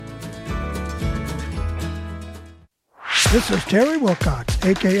This is Terry Wilcox,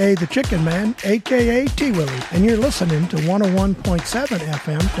 a.k.a. The Chicken Man, a.k.a. T-Willie, and you're listening to 101.7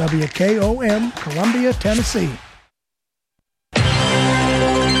 FM WKOM, Columbia, Tennessee.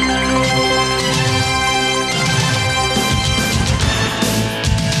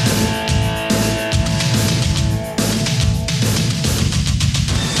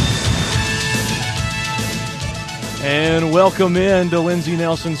 And welcome in to Lindsey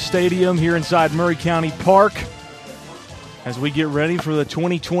Nelson Stadium here inside Maury County Park as we get ready for the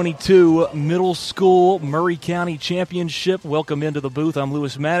 2022 Middle School Maury County Championship. Welcome into the booth. I'm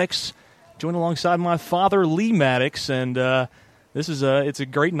Lewis Maddox, joined alongside my father, Lee Maddox, and it's a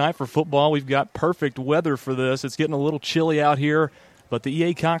great night for football. We've got perfect weather for this. It's getting a little chilly out here, but the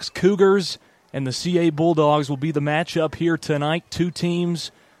E.A Cox Cougars and the C.A Bulldogs will be the matchup here tonight. Two teams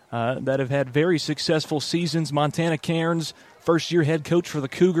that have had very successful seasons. Montana Cairns, first-year head coach for the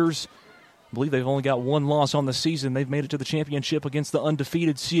Cougars. I believe they've only got one loss on the season. They've made it to the championship against the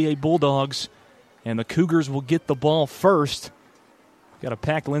undefeated C.A. Bulldogs, and the Cougars will get the ball first. Got a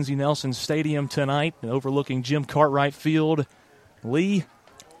packed Lindsey Nelson Stadium tonight, overlooking Jim Cartwright Field. Lee,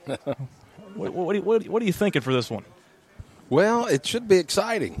 what are you thinking for this one? Well, it should be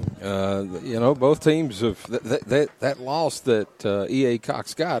exciting. Both teams have that loss that E.A.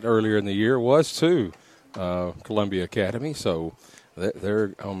 Cox got earlier in the year was to Columbia Academy, so they're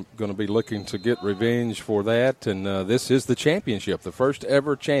going to be looking to get revenge for that. And this is the championship, the first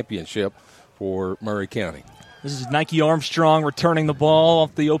ever championship for Maury County. This is Nike Armstrong returning the ball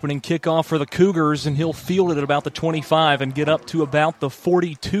off the opening kickoff for the Cougars, and he'll field it at about the 25 and get up to about the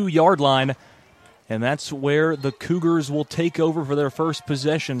 42-yard line. And that's where the Cougars will take over for their first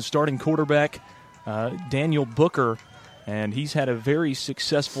possession. Starting quarterback Daniel Booker, and he's had a very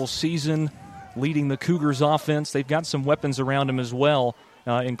successful season leading the Cougars offense. They've got some weapons around him as well,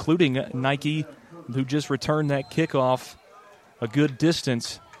 including Nike, who just returned that kickoff a good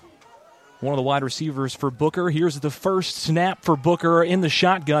distance. One of the wide receivers for Booker. Here's the first snap for Booker in the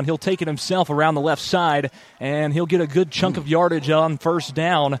shotgun. He'll take it himself around the left side, and he'll get a good chunk of yardage on first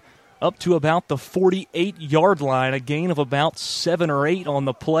down, up to about the 48-yard line, a gain of about 7 or 8 on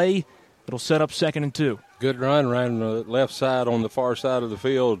the play. It'll set up 2nd and 2. Good run around the left side on the far side of the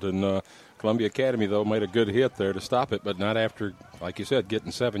field, and Columbia Academy, though, made a good hit there to stop it, but not after, like you said,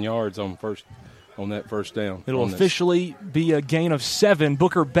 getting 7 yards on that first down. It'll officially be a gain of 7.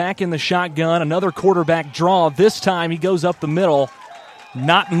 Booker back in the shotgun, another quarterback draw. This time he goes up the middle.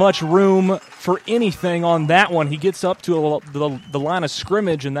 Not much room for anything on that one. He gets up to the line of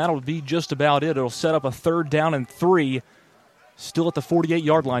scrimmage, and that'll be just about it. It'll set up a 3rd down and 3. Still at the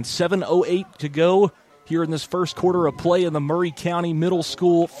 48-yard line. 7:08 to go here in this first quarter of play in the Maury County Middle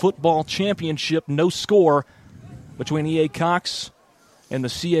School Football Championship. No score between E.A. Cox and the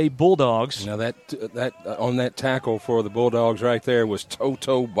C.A. Bulldogs. Now that on that tackle for the Bulldogs right there was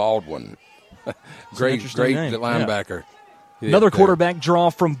Toto Baldwin. great name. linebacker. Yeah. Another quarterback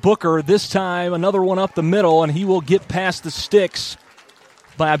draw from Booker. This time another one up the middle, and he will get past the sticks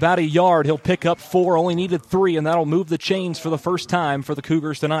by about a yard. He'll pick up 4, only needed 3, and that'll move the chains for the first time for the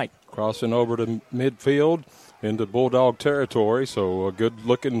Cougars tonight. Crossing over to midfield into Bulldog territory, so a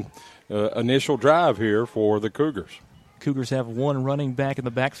good-looking initial drive here for the Cougars. Cougars have one running back in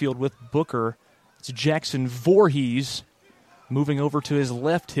the backfield with Booker. It's Jackson Voorhees moving over to his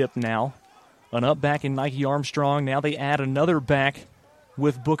left hip now. An up back in Nike Armstrong. Now they add another back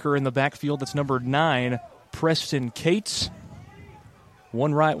with Booker in the backfield. That's number 9, Preston Cates.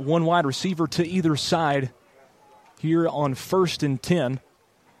 One wide receiver to either side here on 1st and 10.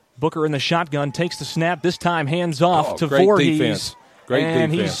 Booker in the shotgun takes the snap. This time hands off to Voorhees. Defense. Great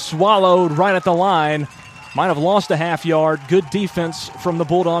defense. He's swallowed right at the line. Might have lost a half yard. Good defense from the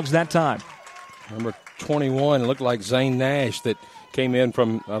Bulldogs that time. Number 21, it looked like Zane Nash that came in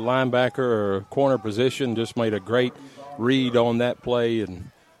from a linebacker or a corner position, just made a great read on that play,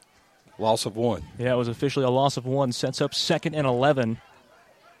 and loss of 1. Yeah, it was officially a loss of 1. Sets up 2nd and 11.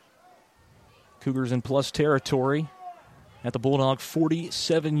 Cougars in plus territory at the Bulldog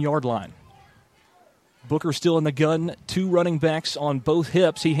 47-yard line. Booker still in the gun. 2 running backs on both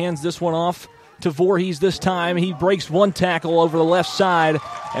hips. He hands this one off to Voorhees this time. He breaks one tackle over the left side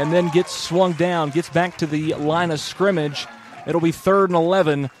and then gets swung down, gets back to the line of scrimmage. It'll be 3rd and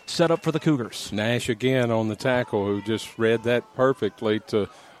 11 set up for the Cougars. Nash again on the tackle, who just read that perfectly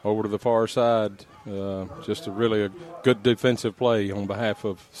over to the far side. Just a good defensive play on behalf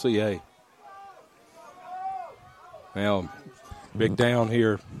of CA. Now, big down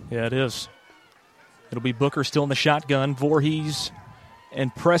here. Yeah, it is. It'll be Booker still in the shotgun. Voorhees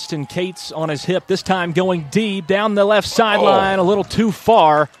and Preston Cates on his hip. This time going deep down the left sideline, a little too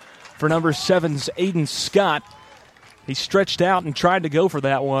far for number 7's Aiden Scott. He stretched out and tried to go for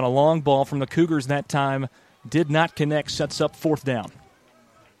that one. A long ball from the Cougars that time did not connect, sets up 4th down.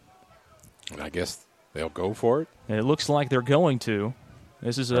 And I guess they'll go for it. It looks like they're going to.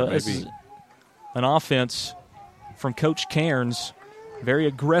 This is an offense from Coach Cairns. Very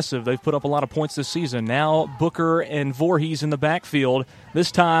aggressive. They've put up a lot of points this season. Now Booker and Voorhees in the backfield.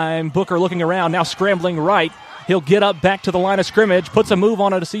 This time Booker looking around, now scrambling right. He'll get up back to the line of scrimmage, puts a move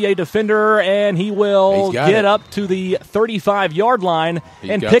on a CA defender, and he will get up to the 35-yard line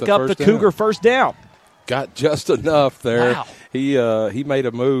and pick up the Cougar first down. Got just enough there. Wow. He made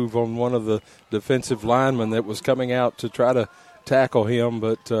a move on one of the defensive linemen that was coming out to try to tackle him,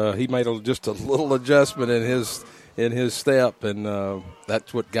 but he made just a little adjustment in his step, and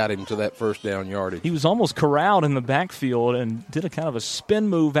that's what got him to that first down yardage. He was almost corralled in the backfield and did a kind of a spin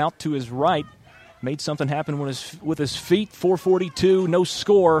move out to his right. Made something happen with his feet. 4:42, no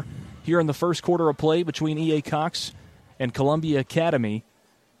score here in the first quarter of play between E.A. Cox and Columbia Academy.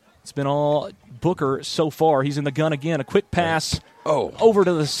 It's been all Booker so far. He's in the gun again. A quick pass over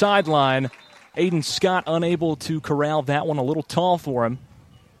to the sideline. Aiden Scott unable to corral that one, a little tall for him.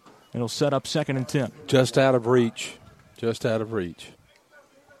 It'll set up 2nd and 10. Just out of reach. Just out of reach.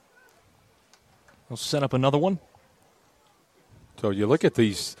 He'll set up another one. So you look at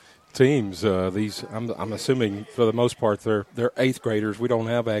these teams. I'm assuming for the most part they're 8th graders. We don't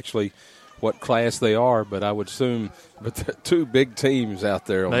have actually what class they are, but I would assume. But they're 2 big teams out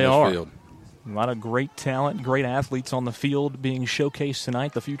there on this field. A lot of great talent, great athletes on the field being showcased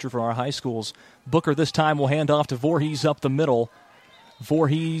tonight. The future for our high schools. Booker this time will hand off to Voorhees up the middle.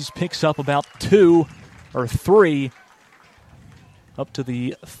 Voorhees picks up about 2 or 3 up to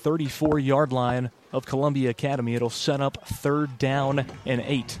the 34-yard line of Columbia Academy. It'll set up 3rd down and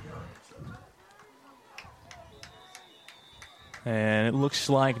 8. And it looks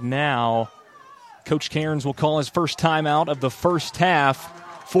like now Coach Cairns will call his first timeout of the first half.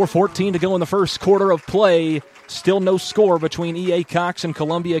 4:14 to go in the first quarter of play. Still no score between E.A. Cox and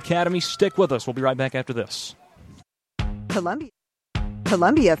Columbia Academy. Stick with us. We'll be right back after this.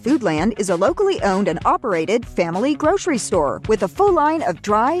 Columbia Foodland is a locally owned and operated family grocery store with a full line of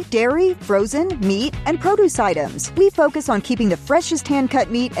dry, dairy, frozen, meat, and produce items. We focus on keeping the freshest hand-cut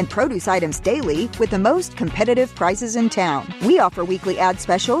meat and produce items daily with the most competitive prices in town. We offer weekly ad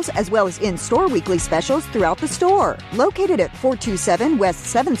specials as well as in-store weekly specials throughout the store. Located at 427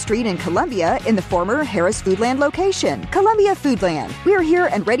 West 7th Street in Columbia in the former Harris Foodland location. Columbia Foodland. We're here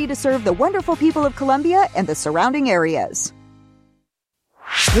and ready to serve the wonderful people of Columbia and the surrounding areas.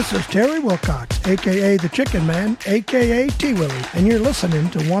 This is Terry Wilcox, a.k.a. the Chicken Man, a.k.a. T-Willie, and you're listening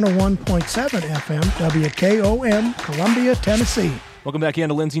to 101.7 FM WKOM, Columbia, Tennessee. Welcome back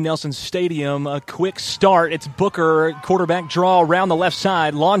into Lindsey Nelson Stadium. A quick start. It's Booker, quarterback draw around the left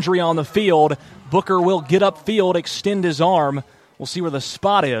side. Laundry on the field. Booker will get upfield, extend his arm. We'll see where the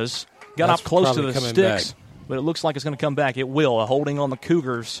spot is. Got up close to the sticks, but it looks like it's going to come back. It will. A holding on the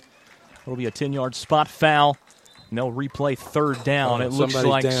Cougars. It'll be a 10-yard spot foul. And they'll replay 3rd down. It looks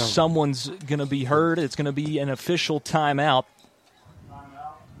like someone's going to be hurt. It's going to be an official timeout.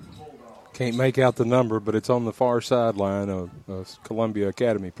 Can't make out the number, but it's on the far sideline of a Columbia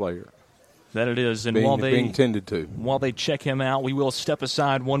Academy player. That it is. And being tended to. While they check him out, we will step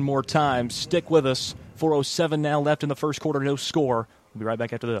aside one more time. Stick with us. 4:07 now left in the first quarter. No score. We'll be right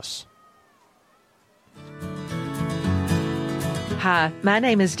back after this. Hi, my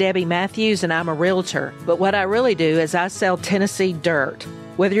name is Debbie Matthews, and I'm a realtor. But what I really do is I sell Tennessee dirt.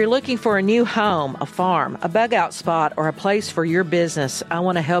 Whether you're looking for a new home, a farm, a bug-out spot, or a place for your business, I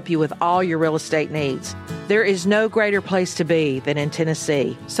want to help you with all your real estate needs. There is no greater place to be than in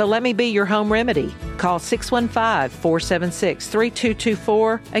Tennessee. So let me be your home remedy. Call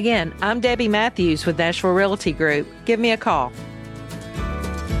 615-476-3224. Again, I'm Debbie Matthews with Nashville Realty Group. Give me a call.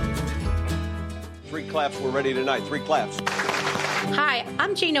 3 claps, we're ready tonight. 3 claps. Hi,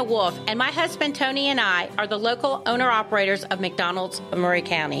 I'm Gina Wolf, and my husband Tony and I are the local owner-operators of McDonald's of Maury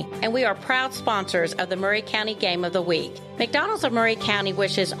County, and we are proud sponsors of the Maury County Game of the Week. McDonald's of Maury County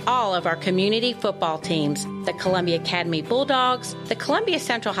wishes all of our community football teams, the Columbia Academy Bulldogs, the Columbia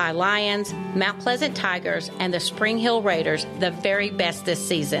Central High Lions, Mount Pleasant Tigers, and the Spring Hill Raiders the very best this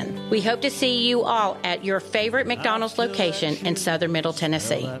season. We hope to see you all at your favorite McDonald's location in southern Middle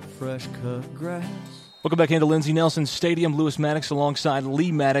Tennessee. Welcome back into Lindsey Nelson Stadium. Lewis Maddox alongside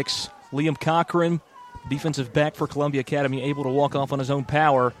Lee Maddox. Liam Cochran, defensive back for Columbia Academy, able to walk off on his own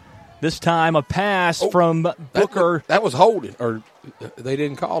power. This time a pass from Booker. That was holding, or they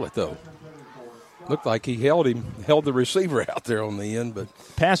didn't call it, though. Looked like he held the receiver out there on the end. But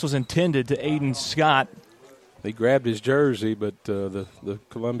pass was intended to Aiden Scott. He grabbed his jersey, but the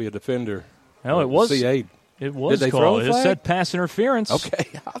Columbia defender, it was C.A. It was Did they called. throw a It flag? said pass interference.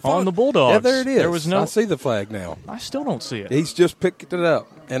 Okay. On the Bulldogs. Yeah, there it is. There was no. I see the flag now. I still don't see it. He's just picked it up,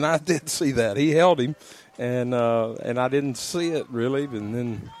 and I did see that. He held him, and I didn't see it really. And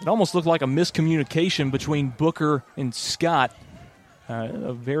then It almost looked like a miscommunication between Booker and Scott.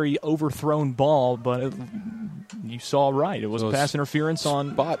 A very overthrown ball, but you saw right. It was a pass interference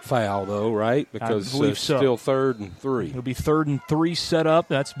on. Spot foul, though, right? Because believe it's so. still 3rd and 3. It'll be 3rd and 3 set up.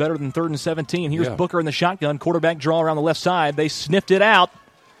 That's better than 3rd and 17. Here's Yeah. Booker in the shotgun. Quarterback draw around the left side. They sniffed it out.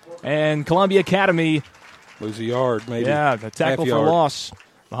 And Columbia Academy. Lose a yard, maybe. Yeah, the tackle half for yard. loss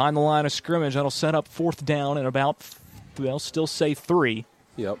behind the line of scrimmage. That'll set up 4th down and about, they'll still say 3.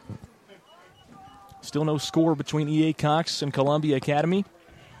 Yep. Still no score between E.A. Cox and Columbia Academy.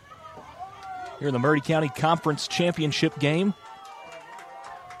 Here in the Maury County Conference Championship game.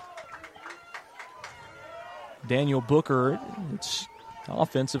 Daniel Booker, it's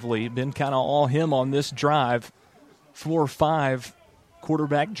offensively been kind of all him on this drive. 4 or 5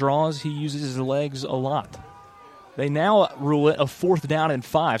 quarterback draws. He uses his legs a lot. They now rule it a 4th down and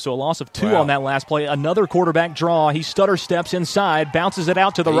 5, so a loss of 2 Wow. on that last play. Another quarterback draw. He stutter steps inside, bounces it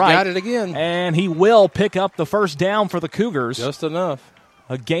out to the He right. got it again. And he will pick up the first down for the Cougars. Just enough.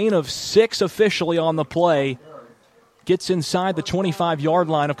 A gain of 6 officially on the play. Gets inside the 25-yard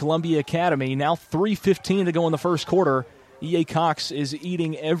line of Columbia Academy. Now 3:15 to go in the first quarter. E.A. Cox is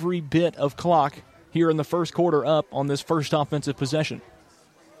eating every bit of clock here in the first quarter up on this first offensive possession.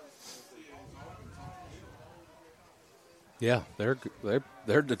 Yeah,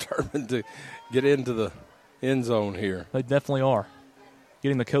 they're determined to get into the end zone here. They definitely are.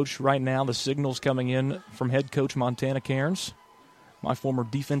 Getting the coach right now, the signals coming in from head coach Montana Cairns, my former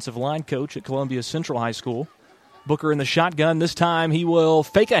defensive line coach at Columbia Central High School. Booker in the shotgun. This time he will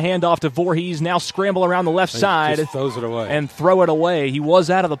fake a handoff to Voorhees, now scramble around the left side. Just throws it away. And throw it away. He was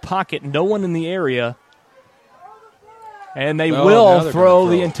out of the pocket, no one in the area. And they now will they're throw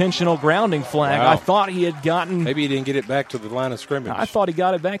gonna the throw. intentional grounding flag. Wow. I thought he had gotten... Maybe he didn't get it back to the line of scrimmage. I thought he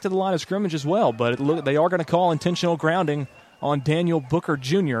got it back to the line of scrimmage as well, but they are going to call intentional grounding on Daniel Booker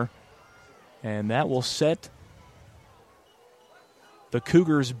Jr., and that will set the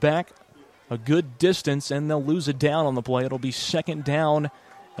Cougars back a good distance, and they'll lose a down on the play. It'll be 2nd down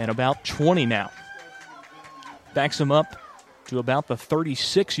and about 20 now. Backs them up to about the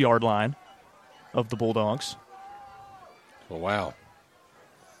 36-yard line of the Bulldogs. Oh, wow.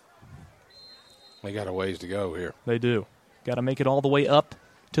 They got a ways to go here. They do. Got to make it all the way up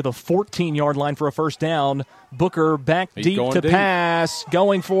to the 14-yard line for a first down. Booker back He's deep going to deep. pass,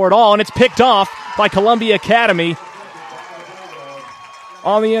 going for it all, and it's picked off by Columbia Academy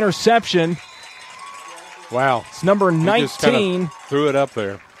on the interception. Wow. It's number He just kinda 19, threw it up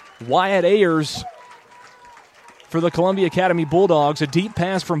there. Wyatt Ayers for the Columbia Academy Bulldogs. A deep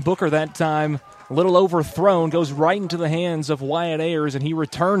pass from Booker that time, a little overthrown, goes right into the hands of Wyatt Ayers, and he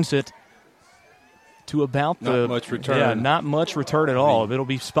returns it to about Not much return. Yeah, not much return at all. It'll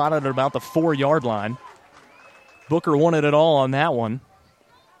be spotted at about the 4-yard line. Booker wanted it all on that one.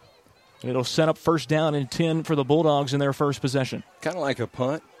 It'll set up 1st down and 10 for the Bulldogs in their first possession. Kind of like a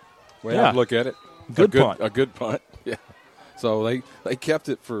punt. Way Yeah. I look at it. Good punt. A good punt. Yeah. So they kept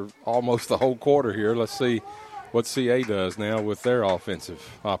it for almost the whole quarter here. Let's see what CA does now with their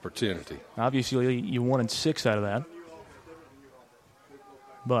offensive opportunity. Obviously, you wanted 6 out of that.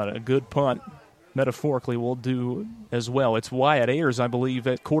 But a good punt, metaphorically, will do as well. It's Wyatt Ayers, I believe,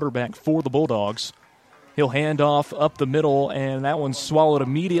 at quarterback for the Bulldogs. He'll hand off up the middle, and that one's swallowed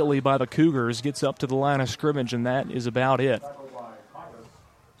immediately by the Cougars. Gets up to the line of scrimmage, and that is about it.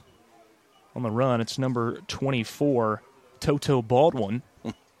 On the run, it's number 24, Toto Baldwin.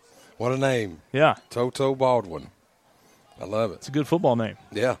 What a name. Yeah, Toto Baldwin. I love it. it's a good football name.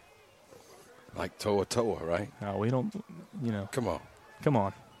 Yeah. Like Toa Toa, right? No, we don't, Come on. come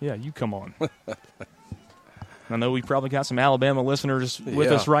on. Yeah, you come on. I know we probably got some Alabama listeners with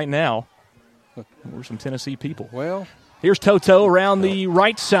Yeah. us right now. We're some Tennessee people. Well, Here's Toto around the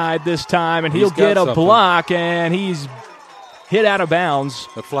right side this time, and he'll He's got get a something. block, and he's hit out of bounds.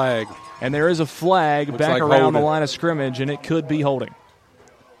 the flag. And there is a flag Looks back like around the holding. line of scrimmage, and it could be holding.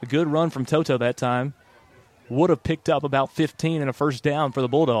 A good run from Toto that time. Would have picked up about 15 and a first down for the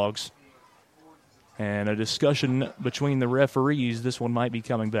Bulldogs. And a discussion between the referees. This one might be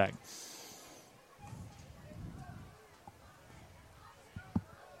coming back.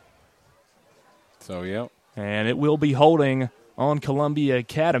 So, yeah. And it will be holding on Columbia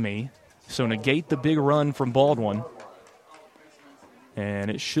Academy. So negate the big run from Baldwin.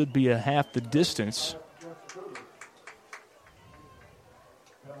 And it should be a half the distance.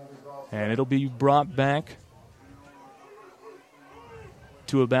 And it'll be brought back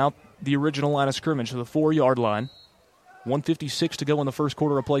to about the original line of scrimmage to the 4-yard line. 1:56 to go in the first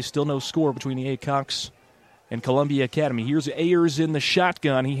quarter of play. Still no score between E.A Cox and Columbia Academy. Here's Ayers in the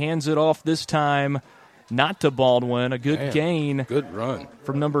shotgun. He hands it off this time not to Baldwin. A good gain. Good run.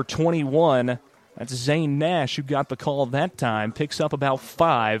 From number 21. That's Zane Nash who got the call that time. Picks up about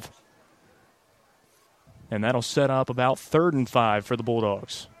 5. And that'll set up about 3rd and 5 for the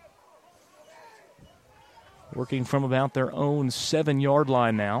Bulldogs. Working from about their own 7-yard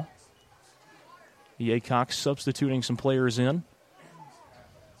line now. E.A Cox substituting some players in.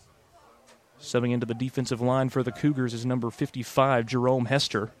 Subbing into the defensive line for the Cougars is number 55, Jerome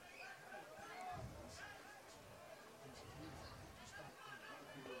Hester.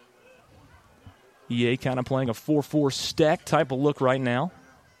 E.A kind of playing a 4-4 stack type of look right now.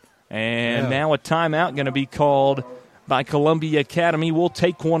 And now a timeout going to be called by Columbia Academy. We'll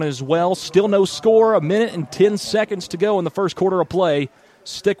take one as well. Still no score. 1 minute and 10 seconds to go in the first quarter of play.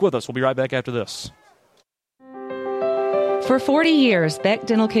 Stick with us. We'll be right back after this. For 40 years, Beck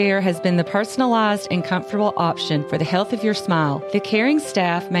Dental Care has been the personalized and comfortable option for the health of your smile. The caring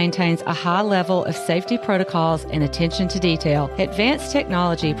staff maintains a high level of safety protocols and attention to detail. Advanced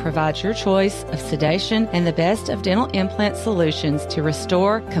technology provides your choice of sedation and the best of dental implant solutions to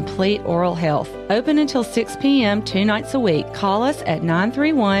restore complete oral health. Open until 6 p.m. 2 nights a week. Call us at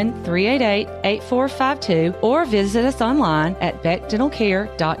 931-388-8452 or visit us online at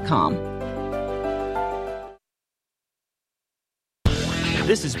beckdentalcare.com.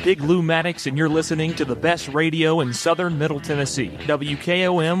 This is Big Lou Maddox, and you're listening to the best radio in southern Middle Tennessee.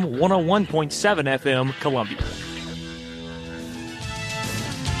 WKOM 101.7 FM, Columbia.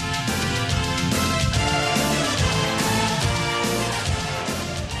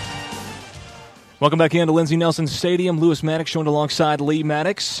 Welcome back into Lindsey Nelson Stadium. Lewis Maddox joined alongside Lee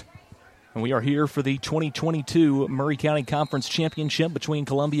Maddox. And we are here for the 2022 Maury County Conference Championship between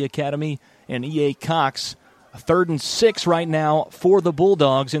Columbia Academy and E.A Cox. 3rd and 6 right now for the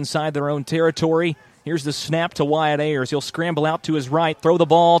Bulldogs inside their own territory. Here's the snap to Wyatt Ayers. He'll scramble out to his right, throw the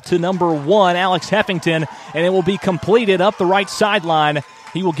ball to number 1, Alex Heffington, and it will be completed up the right sideline.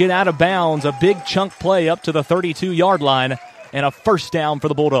 He will get out of bounds. A big chunk play up to the 32-yard line and a first down for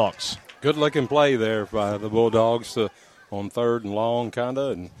the Bulldogs. Good-looking play there by the Bulldogs on 3rd and long, kind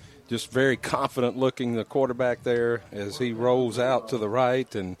of, and just very confident-looking, the quarterback there as he rolls out to the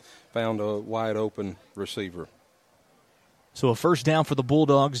right and found a wide-open receiver. So a first down for the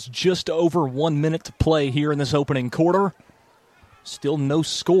Bulldogs, just over 1 minute to play here in this opening quarter. Still no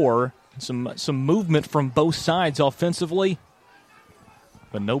score. Some movement from both sides offensively,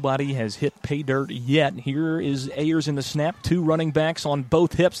 but nobody has hit pay dirt yet. Here is Ayers in the snap. 2 running backs on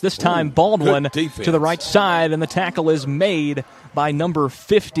both hips. This time Baldwin to the right side, and the tackle is made by number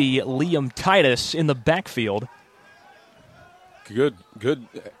 50, Liam Titus, in the backfield. Good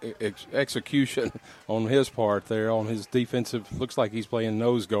execution on his part there on his defensive. Looks like he's playing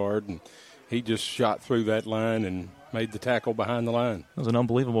nose guard, and he just shot through that line and made the tackle behind the line. That was an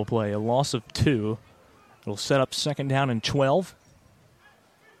unbelievable play. A loss of 2. It'll set up 2nd down and 12.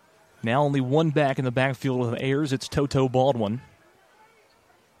 Now only 1 back in the backfield with Ayers. It's Toto Baldwin.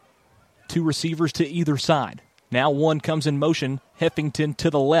 2 receivers to either side. Now 1 comes in motion. Heffington to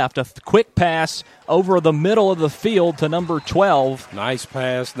the left. A quick pass over the middle of the field to number 12. Nice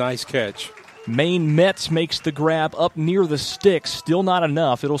pass, nice catch. Maine Metz makes the grab up near the sticks. Still not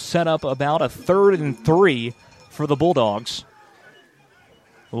enough. It'll set up about a 3rd and 3 for the Bulldogs.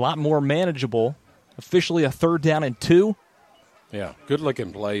 A lot more manageable. Officially a 3rd down and 2. Yeah,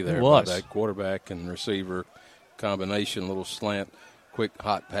 good-looking play there by that quarterback and receiver combination. Little slant, quick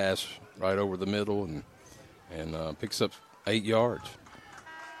hot pass right over the middle, and picks up 8 yards.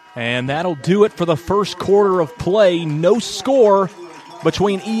 And that'll do it for the first quarter of play. No score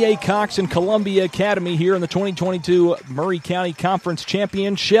between E.A Cox and Columbia Academy here in the 2022 Maury County Conference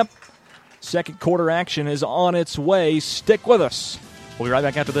Championship. Second quarter action is on its way. Stick with us. We'll be right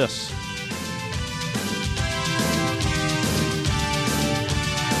back after this.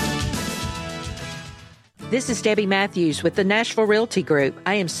 This is Debbie Matthews with the Nashville Realty Group.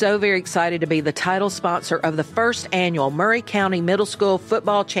 I am so very excited to be the title sponsor of the first annual Maury County Middle School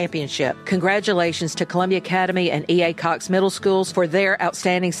Football Championship. Congratulations to Columbia Academy and E.A Cox Middle Schools for their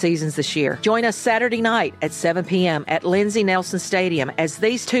outstanding seasons this year. Join us Saturday night at 7 p.m. at Lindsey Nelson Stadium as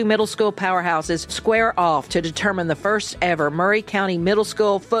these 2 middle school powerhouses square off to determine the first ever Maury County Middle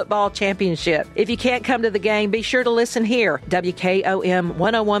School Football Championship. If you can't come to the game, be sure to listen here. WKOM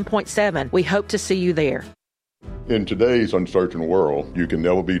 101.7. We hope to see you there. In today's uncertain world, you can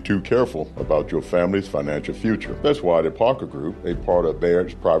never be too careful about your family's financial future. That's why the Parker Group, a part of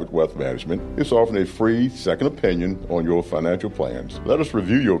Baird's Private Wealth Management, is offering a free second opinion on your financial plans. Let us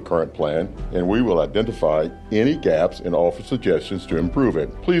review your current plan, and we will identify any gaps and offer suggestions to improve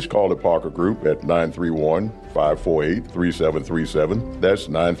it. Please call the Parker Group at 931-548-3737. That's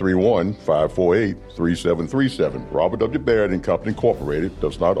 931-548-3737. Robert W. Baird & Company Incorporated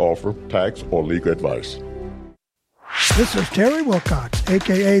does not offer tax or legal advice. This is Terry Wilcox,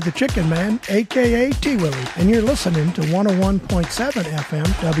 a.k.a. the Chicken Man, a.k.a. T. Willie, and you're listening to 101.7 FM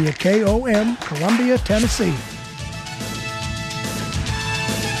WKOM, Columbia, Tennessee.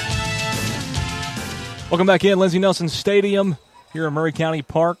 Welcome back in Lindsey Nelson Stadium here in Maury County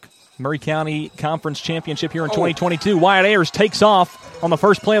Park. Maury County Conference Championship here in 2022. Wyatt Ayers takes off on the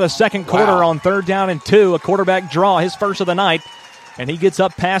first play of the second quarter on 3rd down and 2. A quarterback draw, his first of the night, and he gets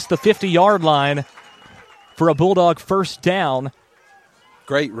up past the 50-yard line for a Bulldog first down.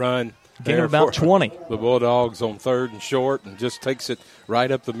 Great run. Gain of about 20. The Bulldogs on 3rd and short and just takes it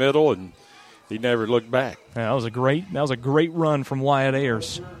right up the middle, and he never looked back. Yeah, that was a great run from Wyatt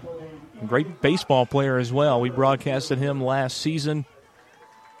Ayers. Great baseball player as well. We broadcasted him last season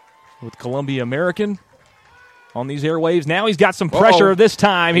with Columbia American on these airwaves. Now he's got some pressure this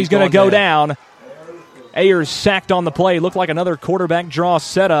time. He's going to go down. Ayers sacked on the play. Looked like another quarterback draw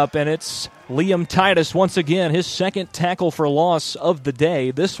setup, and it's Liam Titus once again, his second tackle for loss of the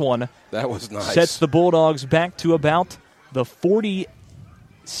day. This one that was nice. Sets the Bulldogs back to about the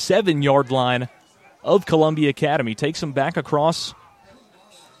 47-yard line of Columbia Academy. Takes them back across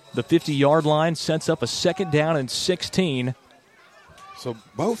the 50-yard line, sets up a 2nd down and 16. So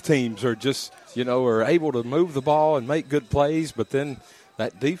both teams are just, are able to move the ball and make good plays, but then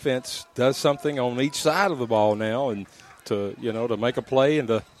that defense does something on each side of the ball now, and to make a play and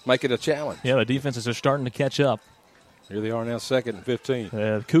to make it a challenge. Yeah, the defenses are starting to catch up. Here they are now, 2nd and 15.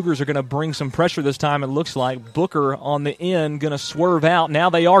 The Cougars are going to bring some pressure this time, it looks like. Booker on the end going to swerve out. Now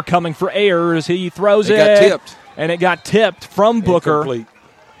they are coming for Ayers. He throws it. Got tipped. And it got tipped from Booker. Incomplete.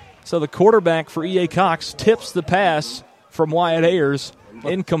 So the quarterback for E.A. Cox tips the pass from Wyatt Ayers.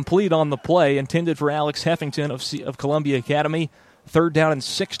 Incomplete on the play, intended for Alex Heffington of Columbia Academy. 3rd down and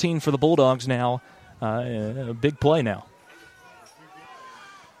 16 for the Bulldogs now. A big play now.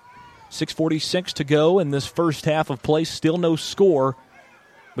 6:46 to go in this first half of play. Still no score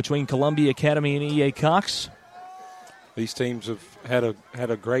between Columbia Academy and E.A. Cox. These teams have had a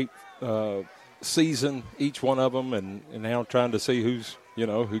great season, each one of them, and now trying to see who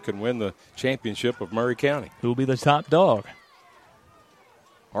can win the championship of Maury County. Who will be the top dog?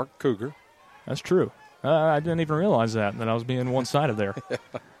 Mark Cougar. That's true. I didn't even realize that I was being one-sided there.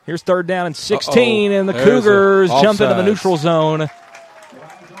 Here's 3rd down and 16, and the Cougars jump into the neutral zone.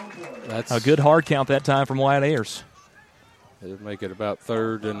 That's a good hard count that time from Wyatt Ayers. It'll make it about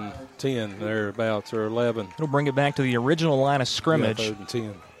 3rd and 10 thereabouts, or 11. It'll bring it back to the original line of scrimmage. Yeah, 3rd and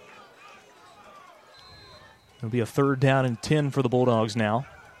 10. It'll be a 3rd down and 10 for the Bulldogs now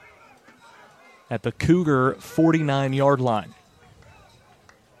at the Cougar 49-yard line.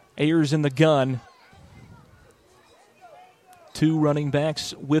 Ayers in the gun. 2 running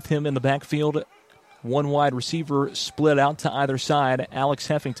backs with him in the backfield. 1 wide receiver split out to either side. Alex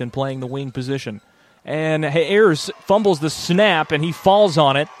Heffington playing the wing position. And Ayers fumbles the snap, and he falls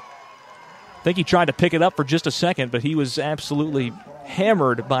on it. I think he tried to pick it up for just a second, but he was absolutely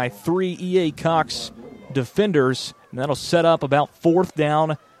hammered by 3 E.A. Cox defenders. And that'll set up about 4th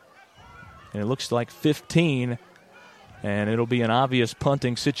down. And it looks like 15. And it'll be an obvious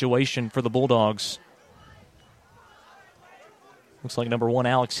punting situation for the Bulldogs. Looks like number 1,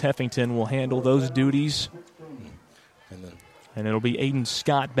 Alex Heffington, will handle those duties. And it'll be Aiden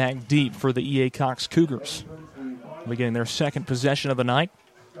Scott back deep for the E.A. Cox Cougars. They're getting their 2nd possession of the night.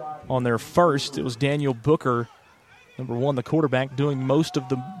 On their first, it was Daniel Booker, number 1, the quarterback, doing most of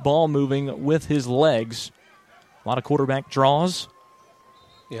the ball moving with his legs. A lot of quarterback draws.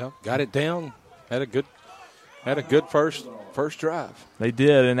 Yeah, got it down. Had a good first drive. They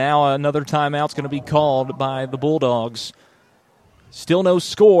did, and now another timeout's going to be called by the Bulldogs. Still no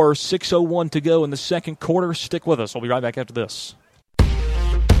score, 6:01 to go in the second quarter. Stick with us. We'll be right back after this.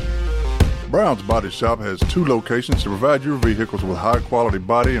 Brown's Body Shop has 2 locations to provide your vehicles with high-quality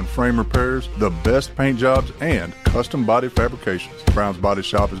body and frame repairs, the best paint jobs, and custom body fabrications. Brown's Body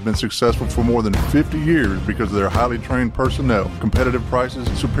Shop has been successful for more than 50 years because of their highly trained personnel, competitive prices,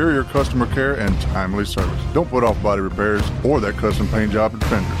 superior customer care, and timely service. Don't put off body repairs or that custom paint job at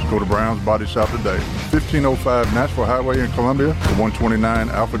Fenders. Go to Brown's Body Shop today. 1505 Nashville Highway in Columbia to 129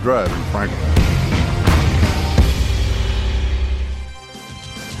 Alpha Drive in Franklin.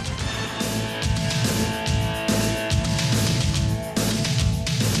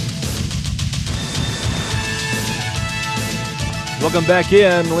 Welcome back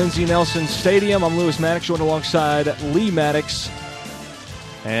in Lindsey Nelson Stadium. I'm Lewis Maddox, joined alongside Lee Maddox.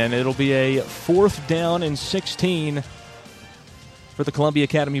 And it'll be a 4th down and 16 for the Columbia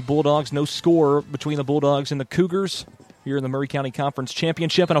Academy Bulldogs. No score between the Bulldogs and the Cougars here in the Maury County Conference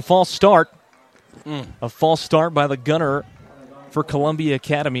Championship. And a false start. A false start by the gunner for Columbia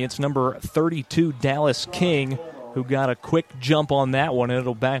Academy. It's number 32, Dallas King, who got a quick jump on that one, and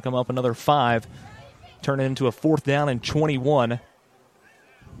it'll back him up another 5. Turn it into a 4th down and 21.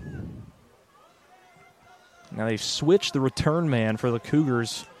 Now they've switched the return man for the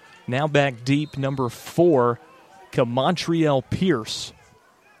Cougars. Now back deep, number 4, Camontriel Pierce.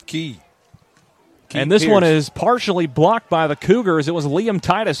 Key. And this Pierce. one is partially blocked by the Cougars. It was Liam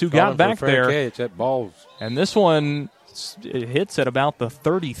Titus who got back there. Catch. That ball's. And this one, it hits at about the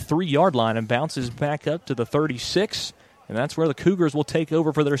 33-yard line and bounces back up to the 36. And that's where the Cougars will take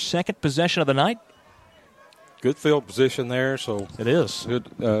over for their second possession of the night. Good field position there. So it is. It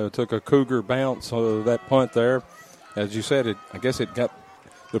took a Cougar bounce that punt there. As you said, I guess it got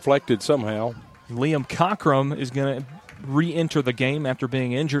deflected somehow. Liam Cockrum is going to re-enter the game after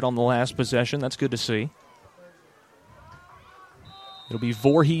being injured on the last possession. That's good to see. It'll be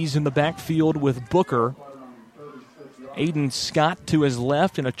Voorhees in the backfield with Booker. Aiden Scott to his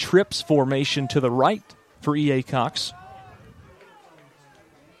left in a trips formation to the right for E.A Cox.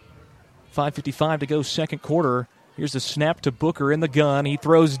 5:55 to go, second quarter. Here's the snap to Booker in the gun. He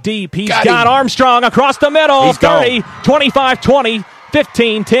throws deep. He's got Armstrong across the middle. He's 30, 25, 20,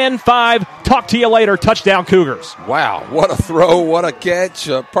 15, 10, 5. Talk to you later. Touchdown, Cougars. Wow, what a throw, what a catch.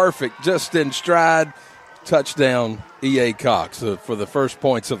 Perfect, just in stride. Touchdown, E.A Cox for the first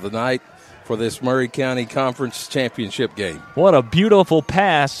points of the night for this Maury County Conference Championship game. What a beautiful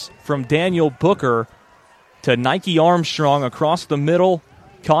pass from Daniel Booker to Nike Armstrong across the middle.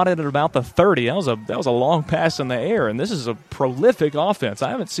 Caught it at about the 30. That was a long pass in the air, and this is a prolific offense. I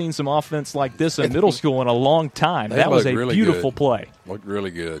haven't seen some offense like this in middle school in a long time. That was a really beautiful play. Looked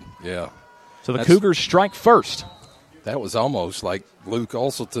really good, yeah. So the Cougars strike first. That was almost like Luke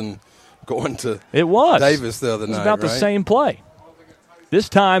Olselton going to Davis the other night. It was about the same play. This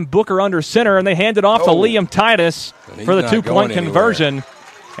time, Booker under center, and they hand it off to Liam Titus for the 2-point conversion.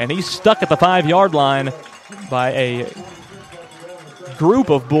 And he's stuck at the 5-yard line by a group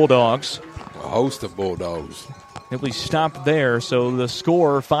of Bulldogs. A host of Bulldogs. It was stopped there, so the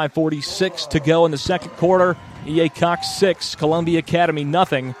score, 5:46 to go in the second quarter. E.A Cox 6, Columbia Academy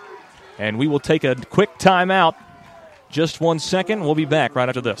nothing. And we will take a quick timeout. Just 1 second. We'll be back right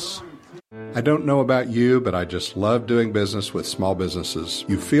after this. I don't know about you, but I just love doing business with small businesses.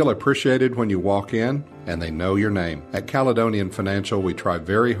 You feel appreciated when you walk in, and they know your name. At Caledonian Financial, we try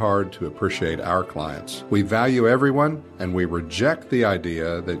very hard to appreciate our clients. We value everyone, and we reject the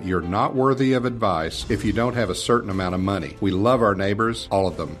idea that you're not worthy of advice if you don't have a certain amount of money. We love our neighbors, all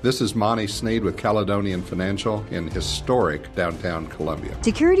of them. This is Monty Sneed with Caledonian Financial in historic downtown Columbia.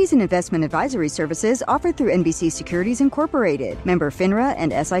 Securities and investment advisory services offered through NBC Securities Incorporated, member FINRA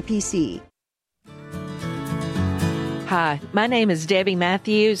and SIPC. Hi, my name is Debbie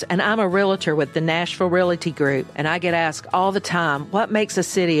Matthews, and I'm a realtor with the Nashville Realty Group, and I get asked all the time, what makes a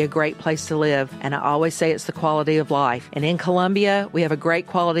city a great place to live? And I always say it's the quality of life. And in Columbia, we have a great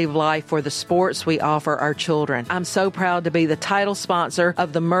quality of life for the sports we offer our children. I'm so proud to be the title sponsor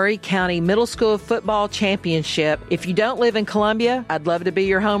of the Maury County Middle School Football Championship. If you don't live in Columbia, I'd love to be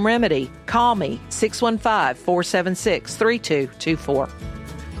your home remedy. Call me, 615-476-3224.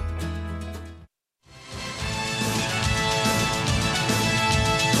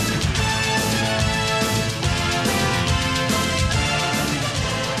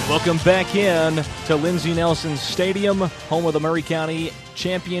 Welcome back in to Lindsey Nelson Stadium, home of the Maury County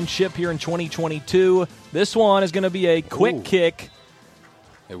Championship here in 2022. This one is going to be a quick kick.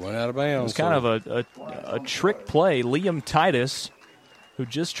 It went out of bounds. It's kind of a trick play. Liam Titus, who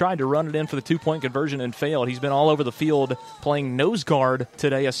just tried to run it in for the 2-point conversion and failed. He's been all over the field playing nose guard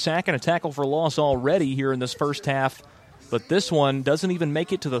today, a sack and a tackle for loss already here in this first half. But this one doesn't even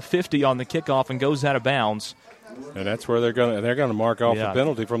make it to the 50 on the kickoff and goes out of bounds. And that's where they're going to mark off the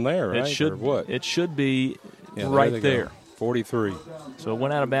penalty from there, right? It should be right there. 43. So it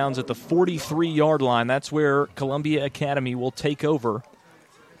went out of bounds at the 43-yard line. That's where Columbia Academy will take over.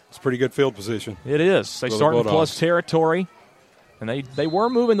 It's a pretty good field position. It is. They start in plus territory, and they were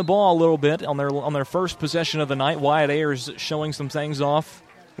moving the ball a little bit on their first possession of the night. Wyatt Ayers showing some things off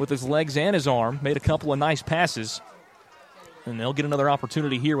with his legs and his arm. Made a couple of nice passes. And they'll get another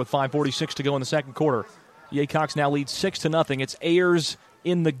opportunity here with 5:46 to go in the second quarter. E.A Cox now leads 6-0. It's Ayers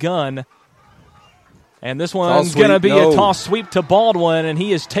in the gun. And this one's going to be a toss sweep to Baldwin, and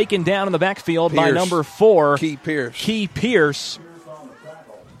he is taken down in the backfield by number 4. Key Pierce. Key Pierce.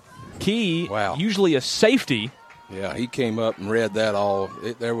 McKee, Wow. usually a safety. Yeah, he came up and read that all.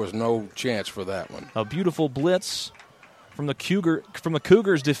 There was no chance for that one. A beautiful blitz from the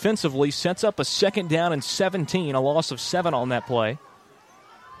Cougars defensively sets up a 2nd down and 17, a loss of 7 on that play.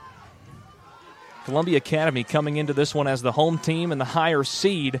 Columbia Academy coming into this one as the home team and the higher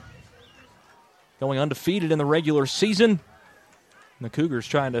seed, going undefeated in the regular season. And the Cougars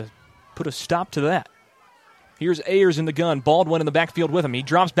trying to put a stop to that. Here's Ayers in the gun. Baldwin in the backfield with him. He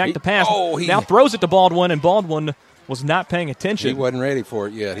drops back to pass. Now throws it to Baldwin, and Baldwin was not paying attention. He wasn't ready for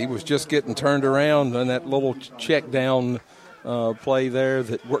it yet. He was just getting turned around on that little check down play there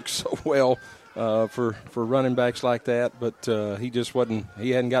that works so well for running backs like that. But he just wasn't.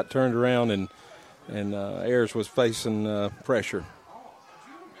 He hadn't got turned around, and Ayers was facing pressure.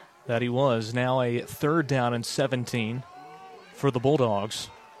 That he was. Now a 3rd down and 17 for the Bulldogs.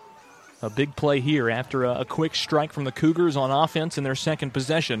 A big play here after a quick strike from the Cougars on offense in their second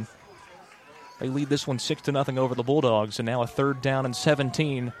possession. They lead this one 6-0 over the Bulldogs, and now a 3rd down and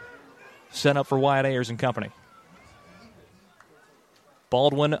 17 set up for Wyatt Ayers and company.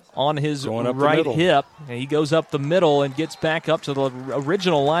 Baldwin on his right hip, and he goes up the middle and gets back up to the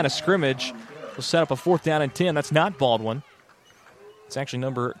original line of scrimmage. Will set up a 4th down and 10. That's not Baldwin. It's actually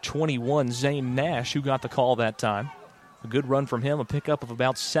number 21, Zane Nash, who got the call that time. A good run from him, a pickup of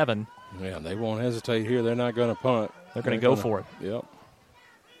about 7. Yeah, they won't hesitate here. They're not going to punt. They're going to go for it. Yep.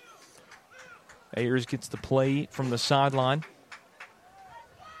 Ayers gets the play from the sideline.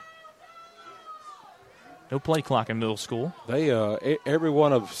 No play clock in middle school. They every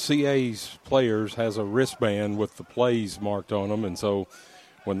one of CA's players has a wristband with the plays marked on them, and so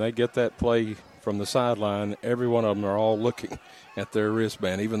when they get that play from the sideline, every one of them are all looking at their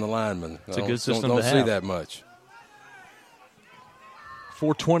wristband, even the linemen. It's a good system don't to have. see that much.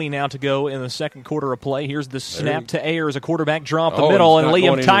 4:20 now to go in the second quarter of play. Here's the snap to Ayers, a quarterback draw up the middle, and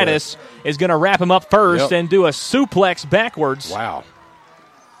Liam Titus is going to wrap him up first and do a suplex backwards. Wow.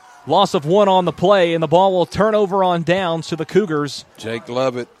 Loss of 1 on the play, and the ball will turn over on downs to the Cougars. Jake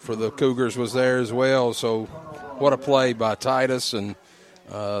Lovett for the Cougars was there as well, so what a play by Titus. And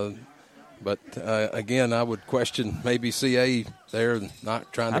but again, I would question maybe CA there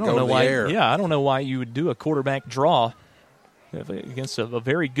not trying to go the air. Yeah, I don't know why you would do a quarterback draw against a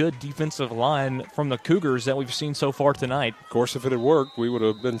very good defensive line from the Cougars that we've seen so far tonight. Of course, if it had worked, we would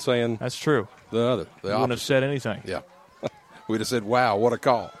have been saying that's true. The wouldn't have said anything. Yeah. We'd have said, wow, what a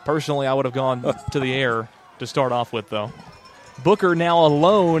call. Personally, I would have gone to the air to start off with, though. Booker now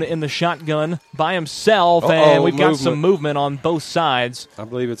alone in the shotgun by himself, and we've got some movement on both sides. I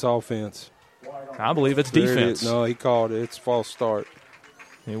believe it's offense. I believe it's defense. No, he called it. It's a false start.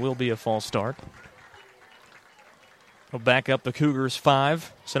 It will be a false start. We'll back up the Cougars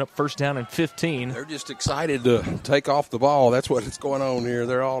 5, set up 1st down and 15. They're just excited to take off the ball. That's what's going on here.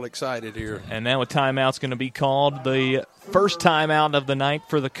 They're all excited here. And now a timeout's going to be called. The first timeout of the night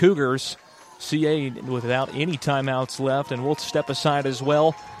for the Cougars. CA without any timeouts left, and we'll step aside as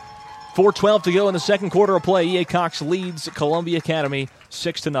well. 4:12 to go in the second quarter of play. E.A. Cox leads Columbia Academy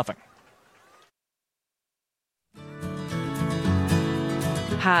 6-0.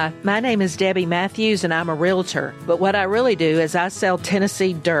 Hi, my name is Debbie Matthews, and I'm a realtor. But what I really do is I sell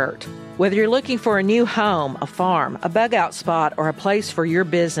Tennessee dirt. Whether you're looking for a new home, a farm, a bug-out spot, or a place for your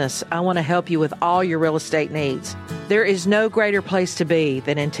business, I want to help you with all your real estate needs. There is no greater place to be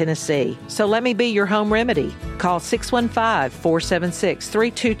than in Tennessee. So let me be your home remedy. Call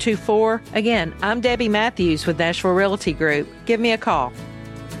 615-476-3224. Again, I'm Debbie Matthews with Nashville Realty Group. Give me a call.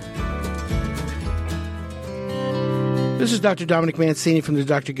 This is Dr. Dominic Mancini from the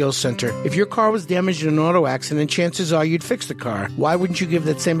Dr. Gill Center. If your car was damaged in an auto accident, chances are you'd fix the car. Why wouldn't you give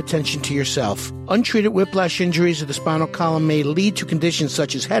that same attention to yourself? Untreated whiplash injuries of the spinal column may lead to conditions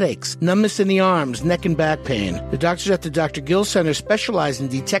such as headaches, numbness in the arms, neck and back pain. The doctors at the Dr. Gill Center specialize in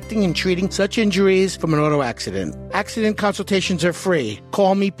detecting and treating such injuries from an auto accident. Accident consultations are free.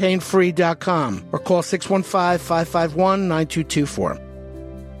 Call mepainfree.com or call 615-551-9224.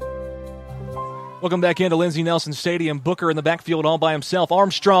 Welcome back into Lindsey Nelson Stadium. Booker in the backfield all by himself.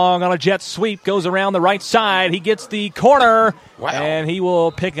 Armstrong on a jet sweep goes around the right side. He gets the corner, and he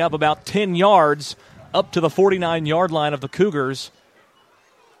will pick up about 10 yards up to the 49-yard line of the Cougars.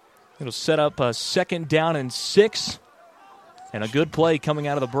 It'll set up a 2nd down and 6, and a good play coming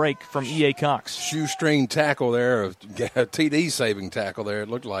out of the break from E.A. Cox. Shoestring tackle there, a TD-saving tackle there, it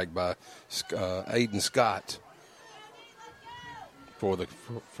looked like, by Aiden Scott. For the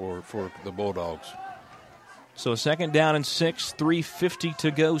Bulldogs. So 2nd down and 6, 3:50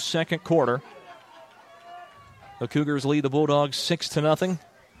 to go, second quarter. The Cougars lead the Bulldogs 6-0.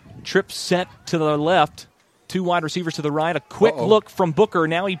 Trip set to the left two wide receivers to the right. A quick look from Booker.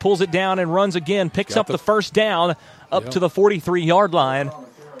 Now he pulls it down and runs again. Picks up the first down up to the 43-yard line.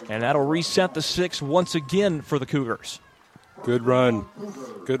 And that'll reset the 6 once again for the Cougars. Good run.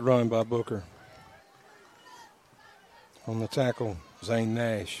 Good run by Booker. On the tackle, Zane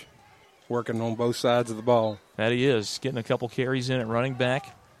Nash working on both sides of the ball. That he is. Getting a couple carries in at running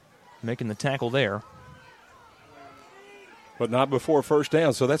back. Making the tackle there. But not before first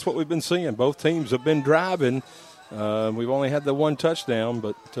down. So that's what we've been seeing. Both teams have been driving. We've only had the one touchdown,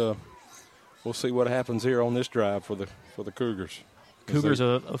 but we'll see what happens here on this drive for the Cougars. Cougars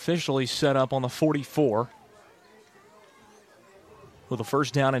officially set up on the 44. With a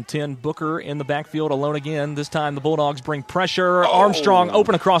first down and 10, Booker in the backfield alone again. This time the Bulldogs bring pressure. Armstrong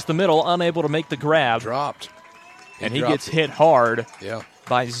open across the middle, unable to make the grab. Dropped. And he gets hit hard Yeah.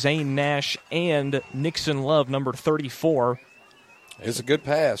 by Zane Nash and Nixon Love, number 34. It's a good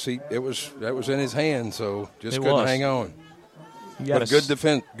pass. That was in his hand, so just couldn't hang on. But good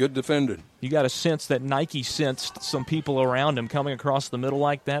defender. You got a sense that Nike sensed some people around him coming across the middle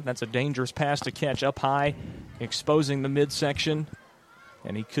like that. That's a dangerous pass to catch up high, exposing the midsection.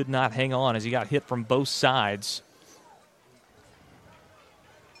 And he could not hang on as he got hit from both sides.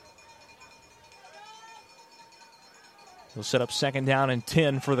 He'll set up second down and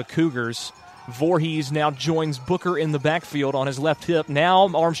 10 for the Cougars. Voorhees now joins Booker in the backfield on his left hip. Now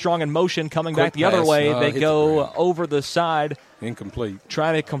Armstrong in motion coming back the other way. They go over the side. Incomplete.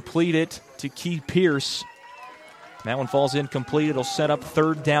 Try to complete it to Key Pierce. That one falls incomplete. It'll set up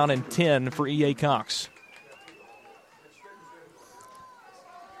third down and 10 for E.A. Cox.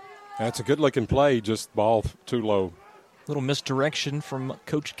 That's a good-looking play, just ball too low. Little misdirection from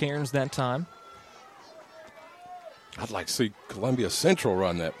Coach Cairns that time. I'd like to see Columbia Central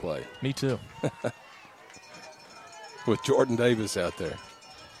run that play. Me too. With Jordan Davis out there.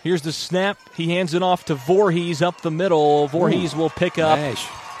 Here's the snap. He hands it off to Voorhees up the middle. Voorhees will pick up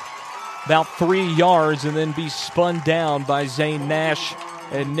about 3 yards and then be spun down by Zane Nash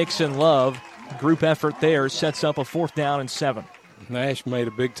and Nixon Love. Group effort there sets up a fourth down and 7. Nash made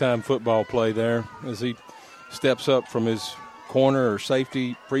a big-time football play there as he steps up from his corner or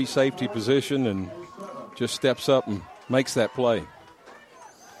safety, pre-safety position and just steps up and makes that play.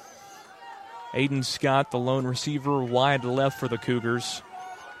 Aiden Scott, the lone receiver, wide left for the Cougars.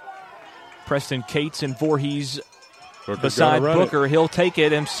 Preston Cates and Voorhees beside Booker. He'll take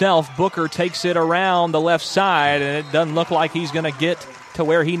it himself. Booker takes it around the left side, and it doesn't look like he's going to get to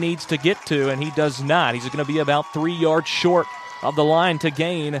where he needs to get to, and he does not. He's going to be about 3 yards short of the line to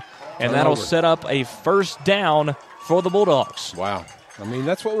gain, and that'll set up a first down for the Bulldogs. Wow. I mean,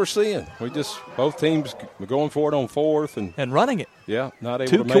 that's what we're seeing. Both teams going for it on fourth. And running it. Yeah, not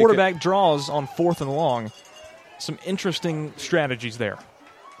able to make it. 2 quarterback draws on fourth and long. Some interesting strategies there.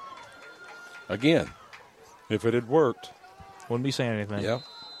 Again, if it had worked. Wouldn't be saying anything. Yeah.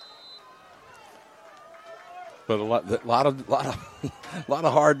 But a lot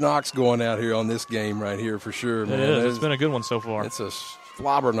of hard knocks going out here on this game right here for sure, man. It is. It's been a good one so far. It's a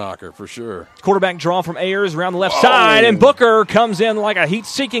slobber knocker for sure. Quarterback draw from Ayers around the left side, and Booker comes in like a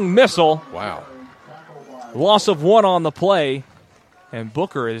heat-seeking missile. Wow. Loss of 1 on the play, and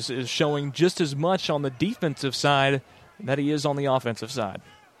Booker is showing just as much on the defensive side that he is on the offensive side.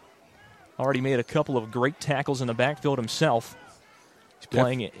 Already made a couple of great tackles in the backfield himself. He's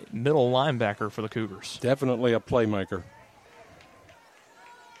playing middle linebacker for the Cougars. Definitely a playmaker.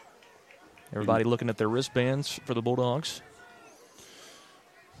 Everybody looking at their wristbands for the Bulldogs.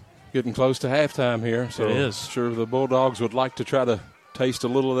 Getting close to halftime here, so it is. Sure the Bulldogs would like to try to taste a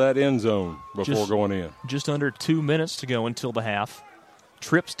little of that end zone before going in. Just under 2 minutes to go until the half.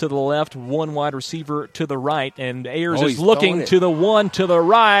 Trips to the left, 1 wide receiver to the right, and Ayers is looking to the 1 to the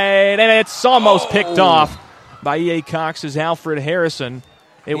right, and it's almost picked off by E.A. Cox's Alfred Harrison.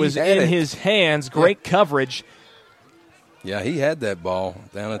 It was in his hands. Great coverage. Yeah, he had that ball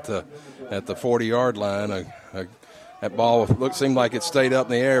down at the 40-yard line. That ball seemed like it stayed up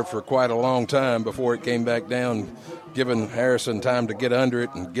in the air for quite a long time before it came back down, giving Harrison time to get under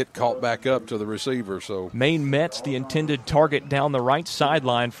it and get caught back up to the receiver. So Maine Metz, the intended target down the right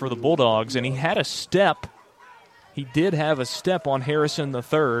sideline for the Bulldogs, and he had a step. He did have a step on Harrison the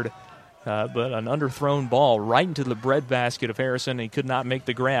third, but an underthrown ball right into the breadbasket of Harrison. He could not make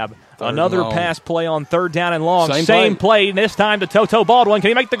the grab. Another pass play on third down and long. Same play, this time to Toto Baldwin. Can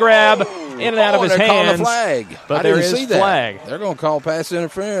he make the grab? In and out of his hands. A flag. But there is flag. They're going to call pass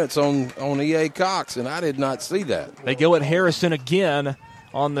interference on E.A. Cox, and I did not see that. They go at Harrison again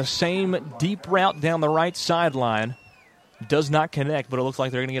on the same deep route down the right sideline. Does not connect, but it looks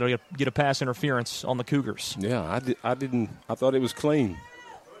like they're going to get a pass interference on the Cougars. Yeah, I thought it was clean.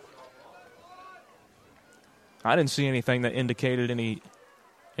 I didn't see anything that indicated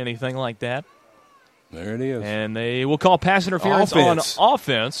anything like that. There it is. And they will call pass interference on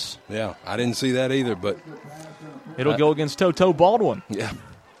offense. Yeah, I didn't see that either, but it'll go against Toto Baldwin. Yeah.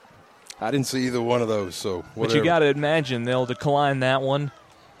 I didn't see either one of those, so whatever. But you got to imagine they'll decline that one,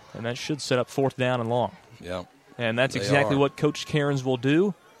 and that should set up 4th down and long. Yeah. And that's exactly what Coach Cairns will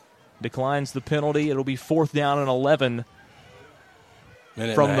do. Declines the penalty. It'll be 4th down and 11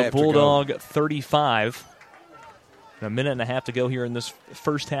 from the Bulldog 35. And a minute and a half to go here in this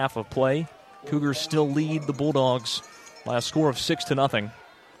first half of play. Cougars still lead the Bulldogs by a score of 6-0.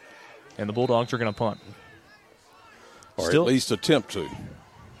 And the Bulldogs are going to punt. Or at least attempt to.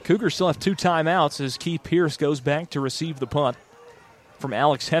 Cougars still have 2 timeouts as Keith Pierce goes back to receive the punt from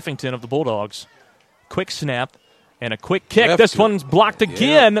Alex Heffington of the Bulldogs. Quick snap and a quick kick. This one's blocked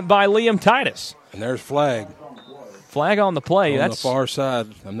again by Liam Titus. And there's flag. Flag on the play. On the far side.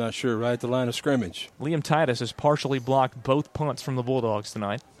 I'm not sure, right at the line of scrimmage. Liam Titus has partially blocked both punts from the Bulldogs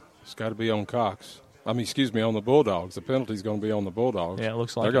tonight. It's got to be on Cox. On the Bulldogs. The penalty's going to be on the Bulldogs. Yeah, it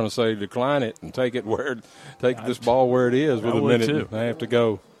looks like they're going to say decline it and take this ball where it is with a minute and a half to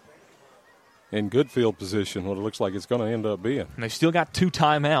go. In good field position, what it looks like it's going to end up being. And they've still got 2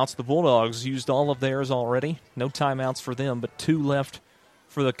 timeouts. The Bulldogs used all of theirs already. No timeouts for them, but 2 left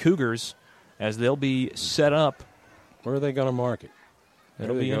for the Cougars as they'll be set up. Where are they going to mark it?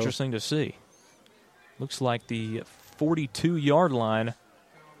 It'll be interesting to see. Looks like the 42-yard line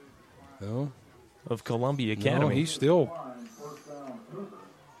of Columbia Academy. No, he's still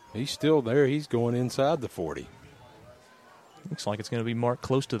there. He's going inside the 40. Looks like it's going to be marked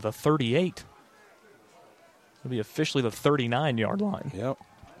close to the 38. It'll be officially the 39-yard line. Yep.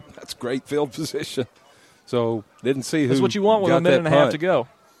 That's great field position. So didn't see who. That's what you want with a minute and a half to go.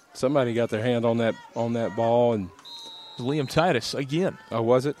 Somebody got their hand on that ball, and it was Liam Titus again. Oh,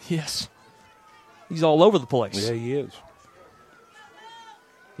 was it? Yes. He's all over the place. Yeah, he is.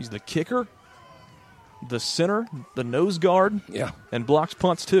 He's the kicker, the center, the nose guard, and blocks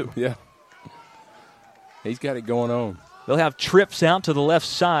punts too. Yeah. He's got it going on. They'll have trips out to the left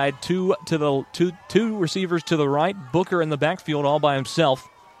side, two receivers to the right, Booker in the backfield all by himself.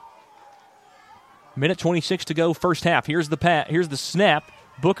 Minute 26 to go, first half. Here's the snap.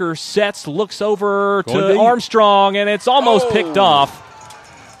 Booker sets, looks over to Armstrong, and it's almost picked off.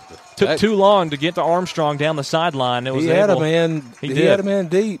 Took too long to get to Armstrong down the sideline. He had a man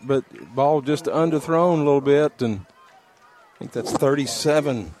deep, but ball just underthrown a little bit, and I think that's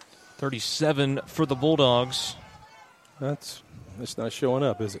 37. 37 for the Bulldogs. It's not showing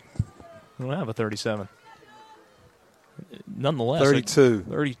up, is it? We don't have a 37. Nonetheless.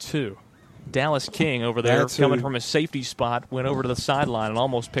 32. Dallas King over there coming from a safety spot, went over to the sideline and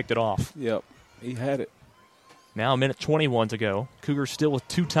almost picked it off. Yep, he had it. Now a minute 21 to go. Cougars still with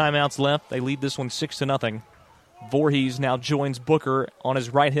 2 timeouts left. They lead this one 6-0. Voorhees now joins Booker on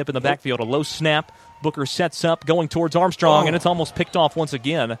his right hip in the backfield. A low snap. Booker sets up, going towards Armstrong, and it's almost picked off once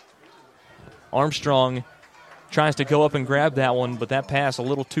again. Armstrong tries to go up and grab that one, but that pass a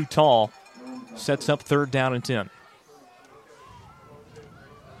little too tall. Sets up 3rd down and 10.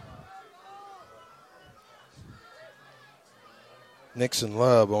 Nixon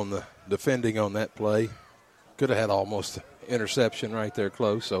Love on the defending on that play. Could have had almost an interception right there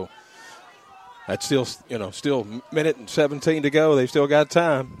close. So that's still minute and 17 to go. They've still got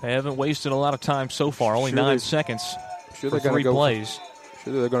time. They haven't wasted a lot of time so far. Only 9 seconds for 3 plays.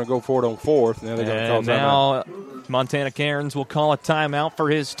 Sure they're going to go for it on 4th. Now they're going to call timeout. Now Montana Cairns will call a timeout for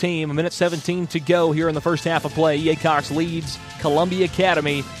his team. A minute 17 to go here in the first half of play. E.A Cox leads Columbia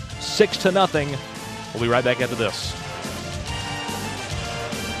Academy 6-0. We'll be right back after this.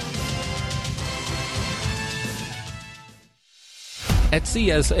 At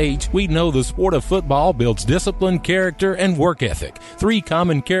CSH, we know the sport of football builds discipline, character, and work ethic, 3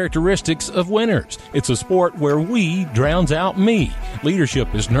 common characteristics of winners. It's a sport where we drowns out me.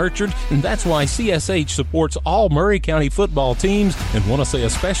 Leadership is nurtured, and that's why CSH supports all Maury County football teams, and want to say a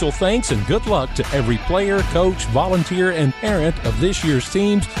special thanks and good luck to every player, coach, volunteer, and parent of this year's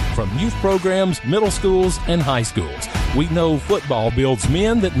teams, from youth programs, middle schools, and high schools. We know football builds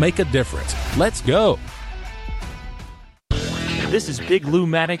men that make a difference. Let's go. This is Big Lou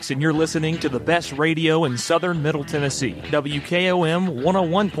Maddox, and you're listening to the best radio in southern Middle Tennessee. WKOM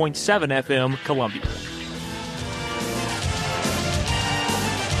 101.7 FM, Columbia.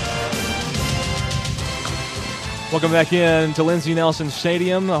 Welcome back in to Lindsey Nelson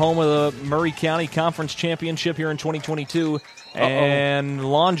Stadium, the home of the Maury County Conference Championship here in 2022. And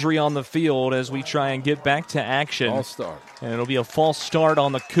laundry on the field as we try and get back to action. False start. And it'll be a false start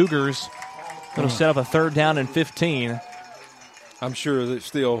on the Cougars. It'll set up a 3rd down and 15. I'm sure that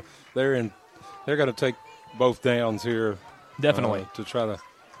still they're going to take both downs here. Definitely. To try to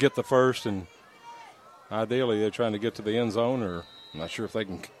get the first, and ideally they're trying to get to the end zone, or I'm not sure if they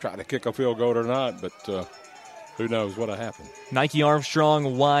can try to kick a field goal or not, but who knows what'll happen. Nike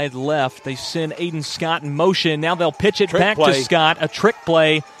Armstrong wide left. They send Aiden Scott in motion. Now they'll pitch it Trick back play. to Scott. A trick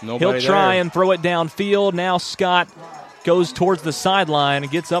play. Nobody He'll try there. and throw it downfield. Now Scott goes towards the sideline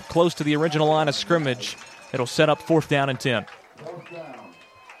and gets up close to the original line of scrimmage. It'll set up 4th down and 10.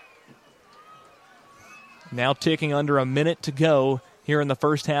 Now ticking under a minute to go here in the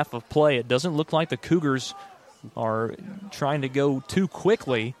first half of play. It doesn't look like the Cougars are trying to go too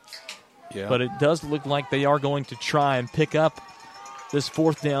quickly, but it does look like they are going to try and pick up this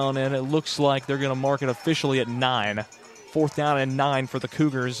 4th down, and it looks like they're going to mark it officially at 9. 4th down and 9 for the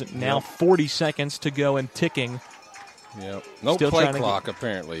Cougars. Now 40 seconds to go and ticking. Yep. No Still play trying to clock,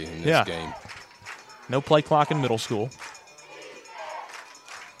 apparently, in this game. No play clock in middle school.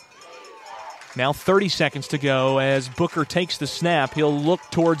 Now 30 seconds to go as Booker takes the snap. He'll look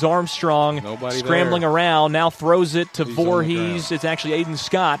towards Armstrong. Nobody scrambling there. around. Now throws it to He's Voorhees. It's actually Aiden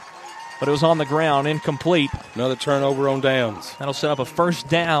Scott, but it was on the ground, incomplete. Another turnover on downs. That'll set up a 1st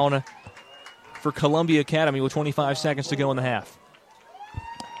down for Columbia Academy with 25 seconds to go in the half.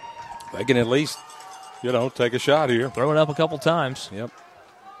 They can at least, take a shot here. Throw it up a couple times. Yep.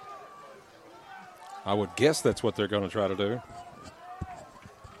 I would guess that's what they're going to try to do.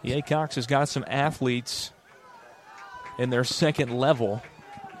 E.A Cox has got some athletes in their second level.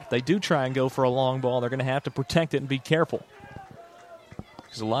 If they do try and go for a long ball, they're going to have to protect it and be careful.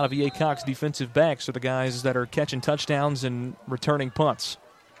 Because a lot of E.A Cox defensive backs are the guys that are catching touchdowns and returning punts.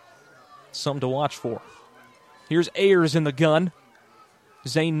 Something to watch for. Here's Ayers in the gun.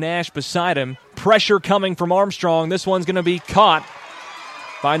 Zane Nash beside him. Pressure coming from Armstrong. This one's going to be caught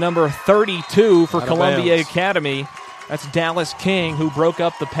by number 32 for Columbia Academy. That's Dallas King, who broke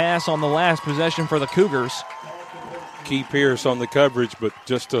up the pass on the last possession for the Cougars. Key Pierce on the coverage, but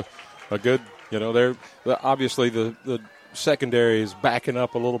just a good, obviously the secondary is backing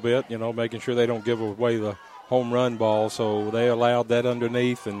up a little bit, making sure they don't give away the home run ball. So they allowed that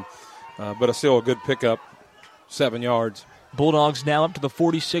underneath, and but still a good pickup, 7 yards. Bulldogs now up to the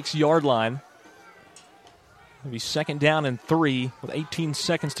 46-yard line. It'll be 2nd down and 3 with 18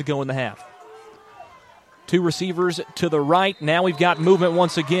 seconds to go in the half. 2 receivers to the right. Now we've got movement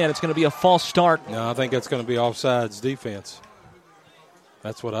once again. It's going to be a false start. No, I think that's going to be offsides defense.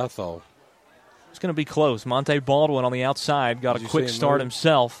 That's what I thought. It's going to be close. Monte Baldwin on the outside got a quick start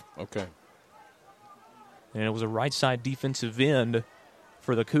himself. Okay. And it was a right side defensive end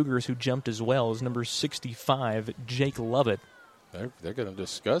for the Cougars who jumped as well. It was number 65, Jake Lovett. They're going to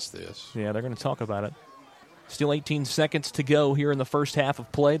discuss this. Yeah, they're going to talk about it. Still 18 seconds to go here in the first half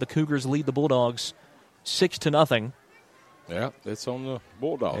of play. The Cougars lead the Bulldogs 6-0. Yeah, it's on the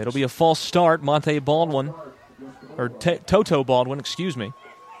Bulldogs. It'll be a false start. Monte Baldwin, or Toto Baldwin, excuse me.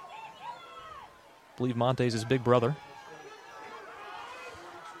 I believe Monte's his big brother.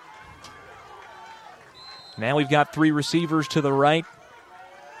 Now we've got 3 receivers to the right,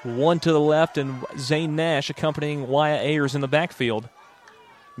 1 to the left, and Zane Nash accompanying Wyatt Ayers in the backfield.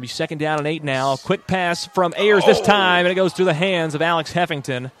 It'll be 2nd down and 8 now. Quick pass from Ayers this time, and it goes through the hands of Alex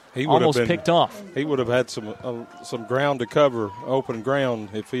Heffington. He almost picked off. He would have had some ground to cover, open ground,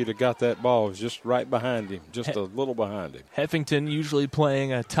 if he'd have got that ball. It was just right behind him, just a little behind him. Heffington usually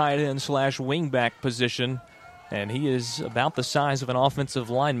playing a tight end / wingback position, and he is about the size of an offensive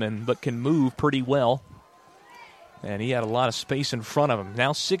lineman, but can move pretty well. And he had a lot of space in front of him.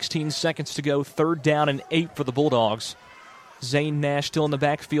 Now 16 seconds to go, 3rd down and 8 for the Bulldogs. Zane Nash still in the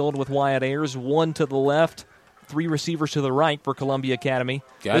backfield with Wyatt Ayers, 1 to the left, 3 receivers to the right for Columbia Academy.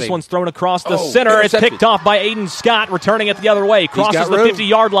 This one's thrown across the center. It's picked off by Aiden Scott, returning it the other way. Crosses the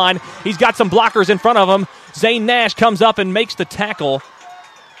 50-yard line. He's got some blockers in front of him. Zane Nash comes up and makes the tackle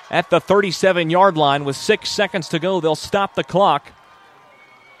at the 37-yard line with 6 seconds to go. They'll stop the clock.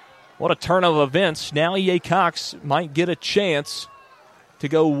 What a turn of events. Now E.A Cox might get a chance to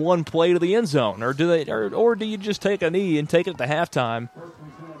go one play to the end zone, or do you just take a knee and take it to halftime,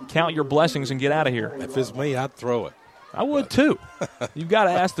 count your blessings, and get out of here? If it's me, I'd throw it. I would too. You've got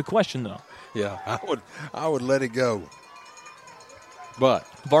to ask the question though. Yeah, I would let it go. But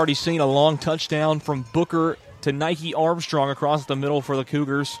I've already seen a long touchdown from Booker to Nike Armstrong across the middle for the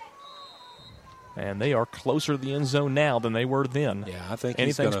Cougars. And they are closer to the end zone now than they were then. Yeah, I think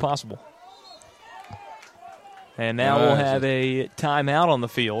anything's possible. And now we'll have a timeout on the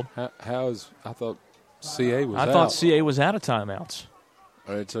field. I thought CA was out. I thought CA was out of timeouts.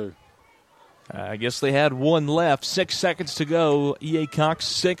 I did too. I guess they had 1 left. 6 seconds to go. E.A Cox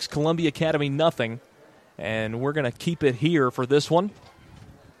 6, Columbia Academy 0. And we're going to keep it here for this one.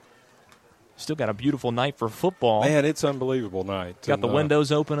 still got a beautiful night for football. Man, it's unbelievable night. Got the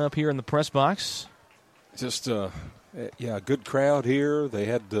windows open up here in the press box. Just, a good crowd here. They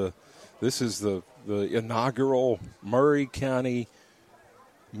had this is the inaugural Maury County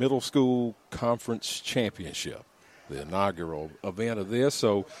Middle School Conference Championship, the inaugural event of this.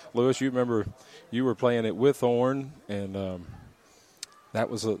 So, Lewis, you remember you were playing at Withorn, and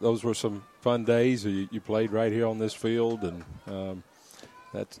those were some fun days. You played right here on this field, and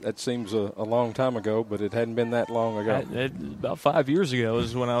that seems a long time ago, but it hadn't been that long ago. About 5 years ago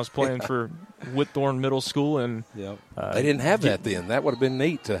is when I was playing for Withorn Middle School, and they didn't have that then. That would have been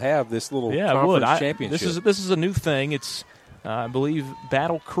neat to have this little conference championship. This is a new thing. It's I believe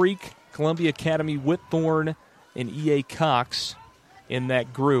Battle Creek, Columbia Academy, Withorn, and E.A. Cox in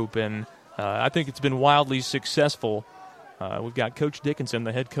that group, and I think it's been wildly successful. We've got Coach Dickinson,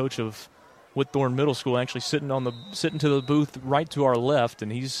 the head coach of Withorn Middle School, actually sitting to the booth right to our left,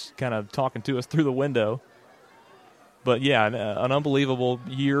 and he's kind of talking to us through the window. But yeah, an unbelievable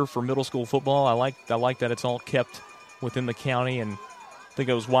year for middle school football. I like that it's all kept within the county, and I think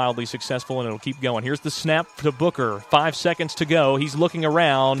it was wildly successful, and it'll keep going. Here's the snap to Booker. 5 seconds to go. He's looking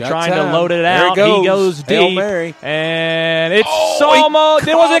around, trying to load it out. He goes deep, Hail Mary. And it's almost.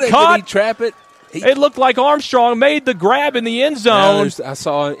 It wasn't caught. Did he trap it? It looked like Armstrong made the grab in the end zone. I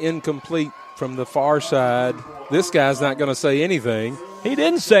saw an incomplete from the far side. This guy's not going to say anything. He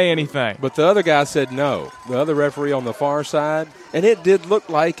didn't say anything. But the other guy said no. The other referee on the far side. And it did look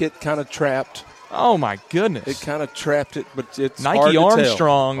like it kind of trapped. Oh, my goodness. It kind of trapped it, but it's Nike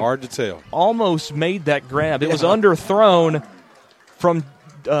Armstrong hard to tell. Almost made that grab. It was underthrown from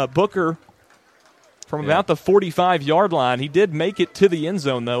Booker from about the 45-yard line. He did make it to the end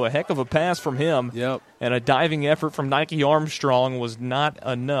zone, though. A heck of a pass from him. Yep. And a diving effort from Nike Armstrong was not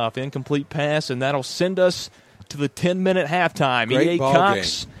enough. Incomplete pass, and that'll send us to the 10-minute halftime. Great E.A. ball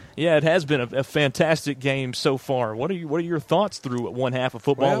Cox. game. Yeah, it has been a fantastic game so far. What are your thoughts through one half of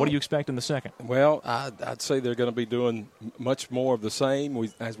football? What do you expect in the second? Well, I'd say they're going to be doing much more of the same.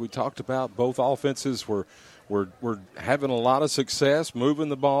 As we talked about, both offenses were having a lot of success moving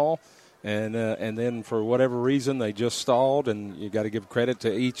the ball, and then for whatever reason they just stalled. And you got to give credit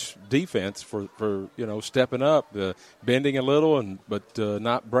to each defense for stepping up, bending a little, but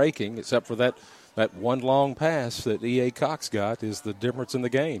not breaking, except for that one long pass that E.A. Cox got is the difference in the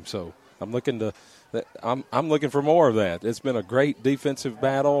game. So I'm looking for more of that. It's been a great defensive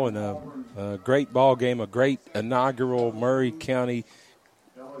battle and a great ball game, a great inaugural Maury County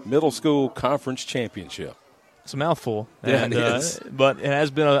Middle School Conference Championship. It's a mouthful. Yeah, it is. But it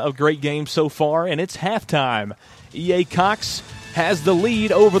has been a great game so far, and it's halftime. E.A. Cox has the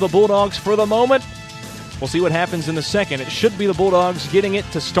lead over the Bulldogs for the moment. We'll see what happens in the second. It should be the Bulldogs getting it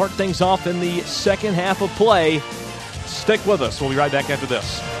to start things off in the second half of play. Stick with us. We'll be right back after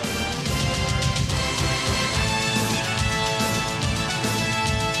this.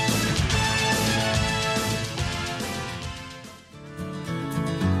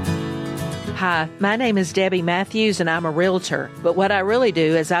 Hi, my name is Debbie Matthews, and I'm a realtor. But what I really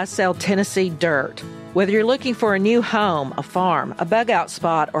do is I sell Tennessee dirt. Whether you're looking for a new home, a farm, a bug-out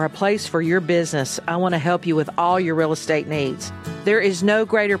spot, or a place for your business, I want to help you with all your real estate needs. There is no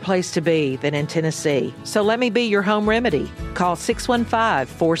greater place to be than in Tennessee. So let me be your home remedy. Call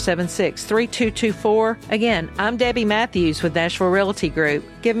 615-476-3224. Again, I'm Debbie Matthews with Nashville Realty Group.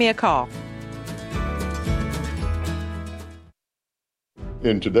 Give me a call.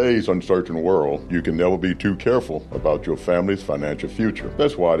 In today's uncertain world, you can never be too careful about your family's financial future.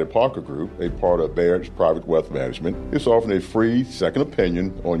 That's why the Parker Group, a part of Baird's Private Wealth Management, is offering a free second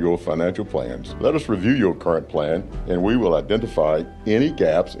opinion on your financial plans. Let us review your current plan, and we will identify any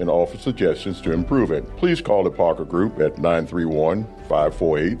gaps and offer suggestions to improve it. Please call the Parker Group at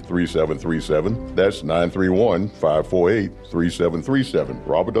 931-548-3737. That's 931-548-3737.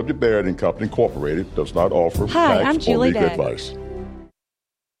 Robert W. Baird and Company Incorporated does not offer tax or legal advice.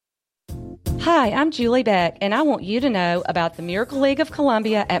 Hi, I'm Julie Beck, and I want you to know about the Miracle League of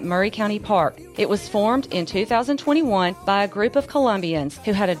Columbia at Maury County Park. It was formed in 2021 by a group of Columbians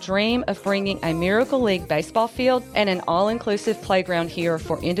who had a dream of bringing a Miracle League baseball field and an all-inclusive playground here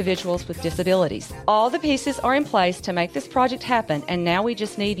for individuals with disabilities. All the pieces are in place to make this project happen, and now we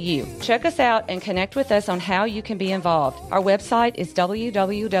just need you. Check us out and connect with us on how you can be involved. Our website is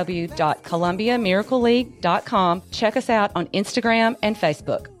www.columbiamiracleleague.com. Check us out on Instagram and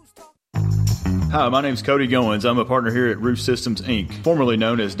Facebook. Hi, my name's Cody Goins. I'm a partner here at Roof Systems, Inc., formerly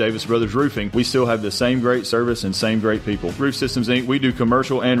known as Davis Brothers Roofing. We still have the same great service and same great people. Roof Systems, Inc., we do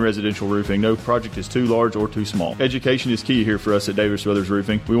commercial and residential roofing. No project is too large or too small. Education is key here for us at Davis Brothers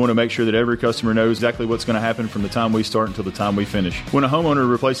Roofing. We want to make sure that every customer knows exactly what's going to happen from the time we start until the time we finish. When a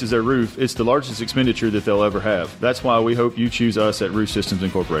homeowner replaces their roof, it's the largest expenditure that they'll ever have. That's why we hope you choose us at Roof Systems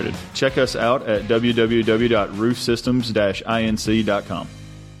Incorporated. Check us out at www.roofsystems-inc.com.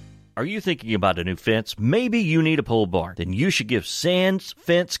 Are you thinking about a new fence? Maybe you need a pole barn. Then you should give Sands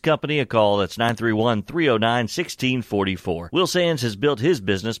Fence Company a call. That's 931-309-1644. Will Sands has built his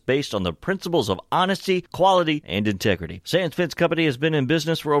business based on the principles of honesty, quality, and integrity. Sands Fence Company has been in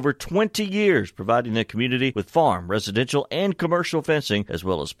business for over 20 years, providing the community with farm, residential, and commercial fencing, as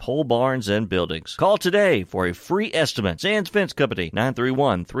well as pole barns and buildings. Call today for a free estimate. Sands Fence Company,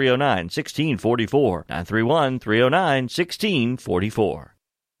 931-309-1644. 931-309-1644.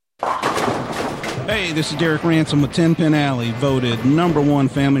 Hey, this is Derek Ransom with 10 Pin Alley, voted #1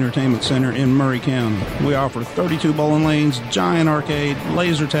 family entertainment center in Maury County. We offer 32 bowling lanes, giant arcade,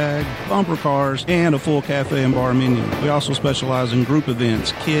 laser tag, bumper cars, and a full cafe and bar menu. We also specialize in group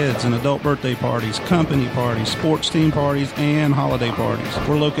events, kids and adult birthday parties, company parties, sports team parties, and holiday parties.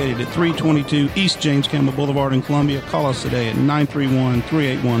 We're located at 322 East James Campbell Boulevard in Columbia. Call us today at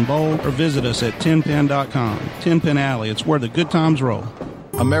 931-381-BOWL or visit us at 10pin.com. 10 Pin Alley, it's where the good times roll.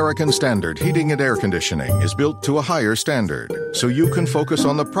 American Standard Heating and Air Conditioning is built to a higher standard, so you can focus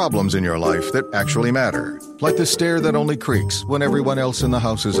on the problems in your life that actually matter, like the stair that only creaks when everyone else in the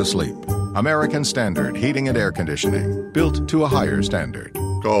house is asleep. American Standard Heating and Air Conditioning, built to a higher standard.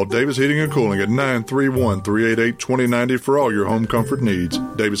 Call Davis Heating and Cooling at 931-388-2090 for all your home comfort needs.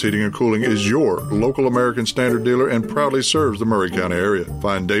 Davis Heating and Cooling is your local American Standard dealer and proudly serves the Maury County area.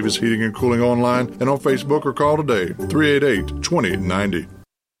 Find Davis Heating and Cooling online and on Facebook or call today, 388-2090.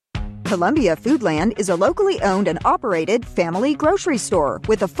 Columbia Foodland is a locally owned and operated family grocery store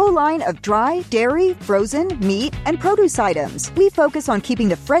with a full line of dry, dairy, frozen, meat, and produce items. We focus on keeping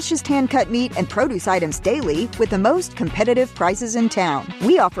the freshest hand-cut meat and produce items daily with the most competitive prices in town.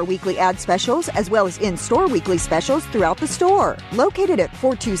 We offer weekly ad specials as well as in-store weekly specials throughout the store. Located at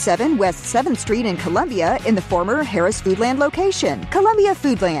 427 West 7th Street in Columbia in the former Harris Foodland location. Columbia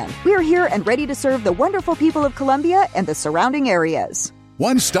Foodland. We're here and ready to serve the wonderful people of Columbia and the surrounding areas.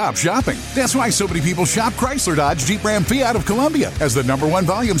 One-stop shopping. That's why so many people shop Chrysler, Dodge, Jeep, Ram, Fiat of Columbia. As the #1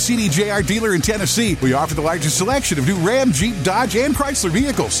 volume CDJR dealer in Tennessee, we offer the largest selection of new Ram, Jeep, Dodge, and Chrysler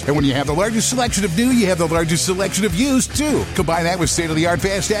vehicles. And when you have the largest selection of new, you have the largest selection of used, too. Combine that with state-of-the-art,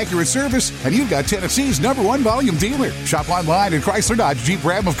 fast, accurate service, and you've got Tennessee's #1 volume dealer. Shop online at Chrysler, Dodge, Jeep,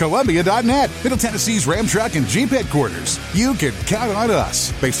 Ram of Columbia.net. Middle Tennessee's Ram Truck and Jeep headquarters. You can count on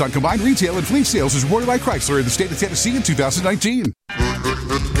us. Based on combined retail and fleet sales as reported by Chrysler in the state of Tennessee in 2019.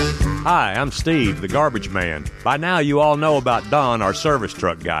 Hi, I'm Steve, the garbage man. By now you all know about Don, our service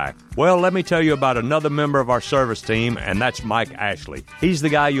truck guy. Well, let me tell you about another member of our service team, and that's Mike Ashley. He's the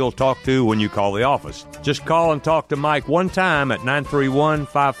guy you'll talk to when you call the office. Just call and talk to Mike one time at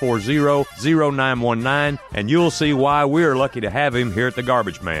 931-540-0919, and you'll see why we're lucky to have him here at the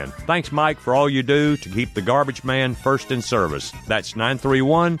Garbage Man. Thanks, Mike, for all you do to keep the Garbage Man first in service. That's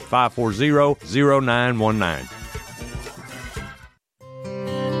 931-540-0919.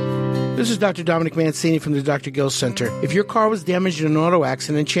 This is Dr. Dominic Mancini from the Dr. Gill Center. If your car was damaged in an auto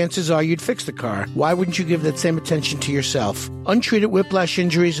accident, chances are you'd fix the car. Why wouldn't you give that same attention to yourself? Untreated whiplash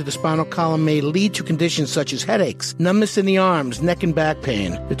injuries of the spinal column may lead to conditions such as headaches, numbness in the arms, neck and back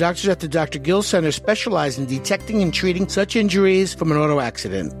pain. The doctors at the Dr. Gill Center specialize in detecting and treating such injuries from an auto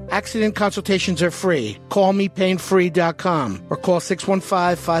accident. Accident consultations are free. Call mepainfree.com or call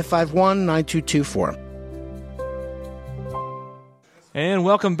 615-551-9224. And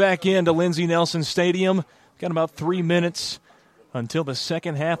welcome back into Lindsey Nelson Stadium. Got about 3 minutes until the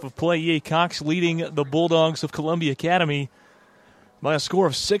second half of play. E.A Cox leading the Bulldogs of Columbia Academy by a score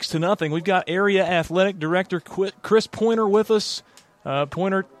of 6-0. We've got Area Athletic Director Chris Pointer with us.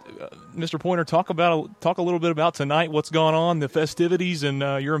 Mr. Pointer, talk a little bit about tonight, what's gone on, the festivities, and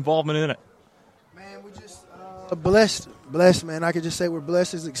your involvement in it. Man, we're just blessed, man. I could just say we're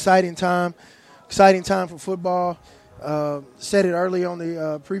blessed. It's an exciting time for football. Said it early on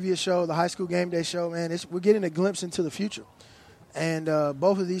the previous show, the high school game day show, man. We're getting a glimpse into the future. And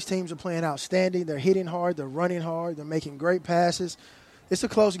both of these teams are playing outstanding. They're hitting hard. They're running hard. They're making great passes. It's a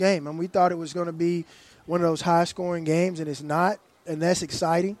close game, and we thought it was going to be one of those high-scoring games, and it's not, and that's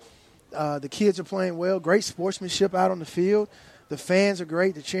exciting. The kids are playing well. Great sportsmanship out on the field. The fans are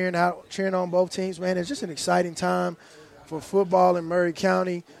great. They're cheering on both teams, man. It's just an exciting time for football in Maury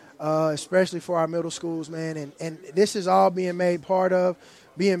County. especially for our middle schools, man. And this is all being made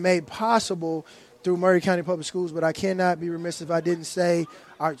possible through Maury County Public Schools, but I cannot be remiss if I didn't say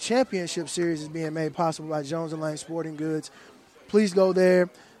our championship series is being made possible by Jones & Lang Sporting Goods. Please go there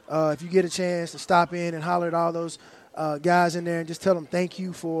if you get a chance to stop in and holler at all those guys in there and just tell them thank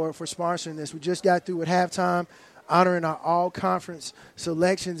you for sponsoring this. We just got through at halftime honoring our all-conference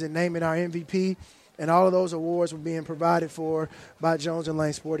selections and naming our MVP, and all of those awards were being provided for by Jones &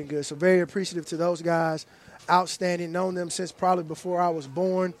 Lang Sporting Goods. So very appreciative to those guys. Outstanding, known them since probably before I was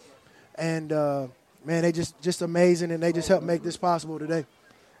born. And, man, they just amazing, and they just helped make this possible today.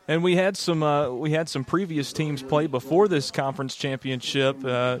 And we had some previous teams play before this conference championship.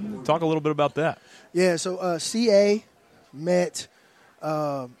 Talk a little bit about that. Yeah, so CA met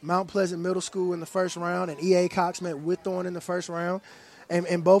Mount Pleasant Middle School in the first round, and E.A Cox met Whitthorne in the first round.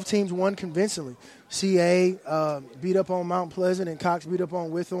 And both teams won convincingly. CA beat up on Mount Pleasant, and Cox beat up on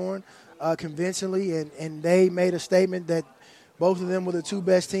Whitthorne convincingly, and they made a statement that both of them were the two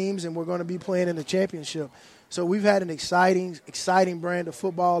best teams and we're going to be playing in the championship. So we've had an exciting brand of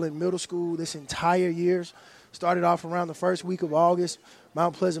football in middle school this entire year. Started off around the first week of August.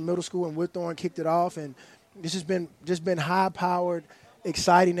 Mount Pleasant Middle School and Whitthorne kicked it off, and this has been high-powered,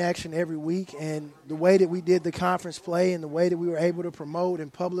 exciting action every week. And the way that we did the conference play and the way that we were able to promote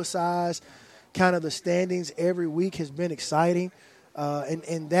and publicize kind of the standings every week has been exciting.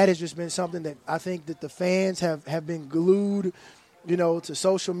 And that has just been something that I think that the fans have been glued, to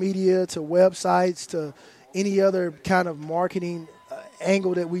social media, to websites, to any other kind of marketing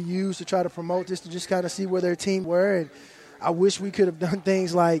angle that we use to try to promote this, to just kind of see where their team were. And I wish we could have done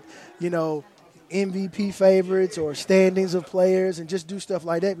things like, MVP favorites or standings of players and just do stuff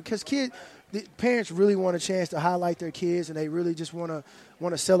like that, because the parents really want a chance to highlight their kids, and they really just want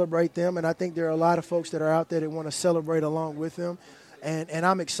to celebrate them. And I think there are a lot of folks that are out there that want to celebrate along with them. And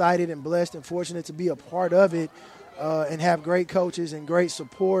I'm excited and blessed and fortunate to be a part of it and have great coaches and great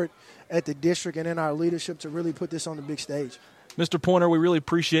support at the district and in our leadership to really put this on the big stage. Mr. Pointer, we really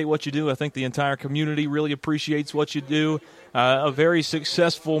appreciate what you do. I think the entire community really appreciates what you do. A very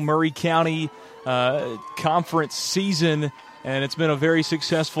successful Maury County conference season, and it's been a very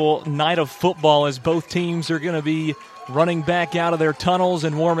successful night of football as both teams are going to be running back out of their tunnels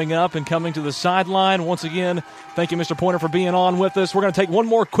and warming up and coming to the sideline. Once again, thank you, Mr. Pointer, for being on with us. We're going to take one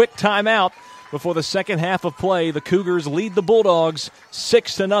more quick timeout before the second half of play. The Cougars lead the Bulldogs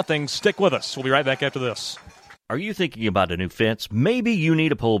 6-0. Stick with us. We'll be right back after this. Are you thinking about a new fence? Maybe you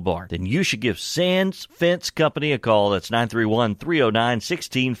need a pole barn. Then you should give Sands Fence Company a call. That's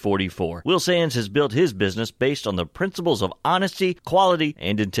 931-309-1644. Will Sands has built his business based on the principles of honesty, quality,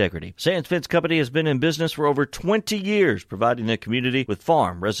 and integrity. Sands Fence Company has been in business for over 20 years, providing the community with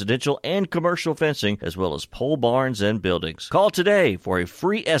farm, residential, and commercial fencing, as well as pole barns and buildings. Call today for a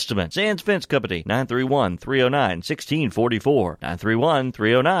free estimate. Sands Fence Company, 931-309-1644.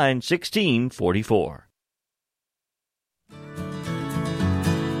 931-309-1644.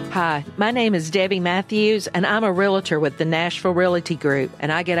 Hi, my name is Debbie Matthews, and I'm a realtor with the Nashville Realty Group, and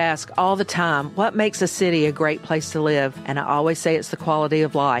I get asked all the time, what makes a city a great place to live? And I always say it's the quality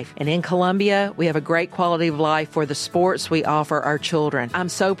of life. And in Columbia, we have a great quality of life for the sports we offer our children. I'm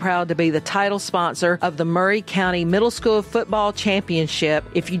so proud to be the title sponsor of the Maury County Middle School Football Championship.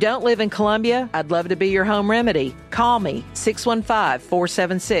 If you don't live in Columbia, I'd love to be your home remedy. Call me,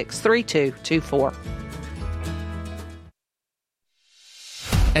 615-476-3224.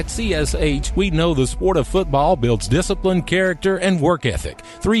 At CSH, we know the sport of football builds discipline, character, and work ethic,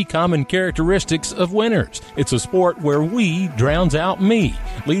 3 common characteristics of winners. It's a sport where we drowns out me.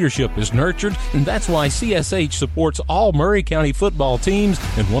 Leadership is nurtured, and that's why CSH supports all Maury County football teams,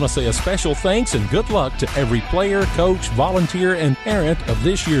 and want to say a special thanks and good luck to every player, coach, volunteer, and parent of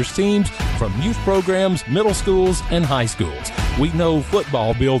this year's teams, from youth programs, middle schools, and high schools. We know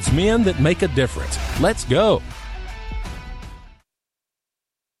football builds men that make a difference. Let's go.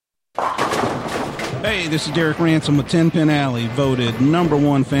 Hey, this is Derek Ransom with 10 Pin Alley, voted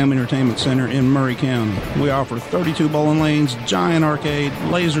 #1 family entertainment center in Maury County. We offer 32 bowling lanes, giant arcade,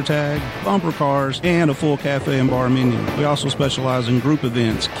 laser tag, bumper cars, and a full cafe and bar menu. We also specialize in group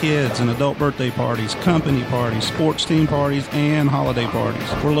events, kids and adult birthday parties, company parties, sports team parties, and holiday parties.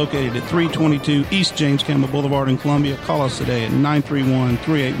 We're located at 322 East James Campbell Boulevard in Columbia. Call us today at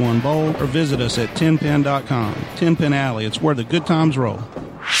 931-381-BOWL or visit us at 10pin.com. 10 Pin Alley, it's where the good times roll.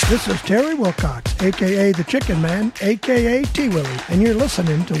 This is Terry Wilcox, a.k.a. the Chicken Man, a.k.a. T-Willie, and you're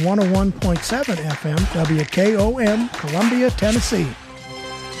listening to 101.7 FM WKOM, Columbia, Tennessee.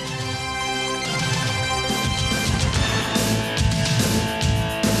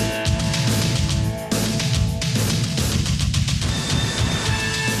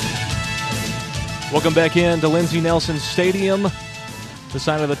 Welcome back into Lindsey Nelson Stadium, the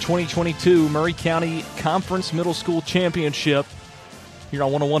site of the 2022 Maury County Conference Middle School Championship. Here on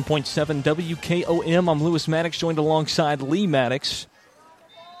 101.7 WKOM, I'm Lewis Maddox, joined alongside Lee Maddox.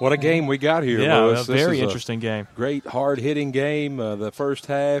 What a game we got here, yeah, Lewis. A very interesting game. Great, hard-hitting game, the first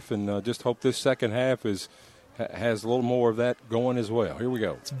half, and just hope this second half has a little more of that going as well. Here we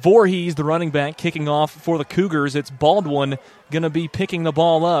go. It's Voorhees, the running back, kicking off for the Cougars. It's Baldwin going to be picking the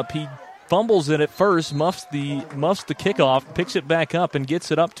ball up. He fumbles it at first, muffs the kickoff, picks it back up, and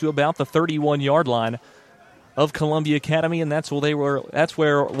gets it up to about the 31-yard line of Columbia Academy, and that's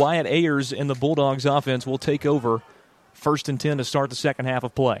where Wyatt Ayers and the Bulldogs offense will take over 1st and 10 to start the second half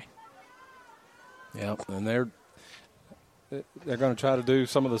of play. Yeah, and they're going to try to do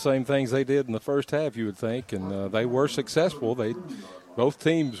some of the same things they did in the first half, you would think, and they were successful. Both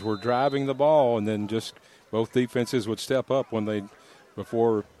teams were driving the ball, and then just both defenses would step up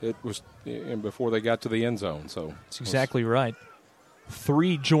before they got to the end zone. So that's exactly right.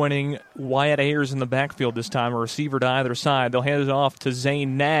 3 joining Wyatt Ayers in the backfield this time, a receiver to either side. They'll hand it off to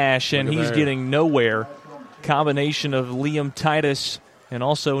Zane Nash, and he's getting nowhere. Combination of Liam Titus and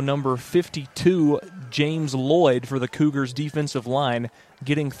also number 52, James Lloyd, for the Cougars' defensive line,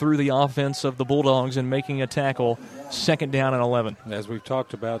 getting through the offense of the Bulldogs and making a tackle, 2nd down and 11. As we've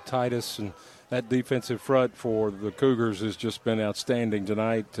talked about, Titus and that defensive front for the Cougars has just been outstanding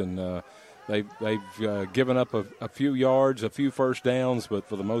tonight, and they've given up a few yards, a few first downs, but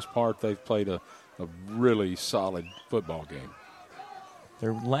for the most part they've played a really solid football game.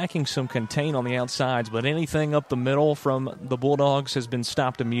 They're lacking some contain on the outsides, but anything up the middle from the Bulldogs has been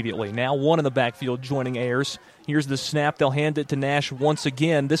stopped immediately. Now 1 in the backfield joining Ayers. Here's the snap. They'll hand it to Nash once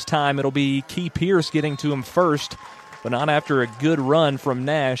again. This time it'll be Key Pierce getting to him first, but not after a good run from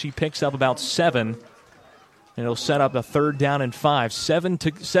Nash. He picks up about 7, and it'll set up a 3rd down and 5. 7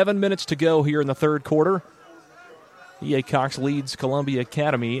 minutes to go here in the third quarter. E.A. Cox leads Columbia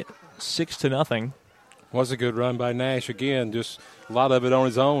Academy 6-0. Was a good run by Nash again, just a lot of it on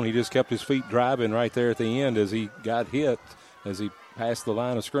his own. He just kept his feet driving right there at the end as he got hit, as he passed the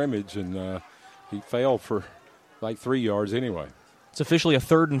line of scrimmage, and he fell for like 3 yards anyway. It's officially a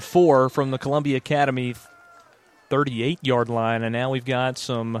 3rd and 4 from the Columbia Academy 38-yard line, and now we've got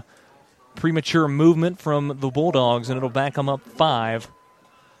some premature movement from the Bulldogs, and it'll back them up 5.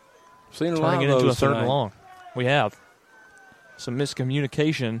 Seen a turning lot it of into a those 3rd tonight. and long. We have some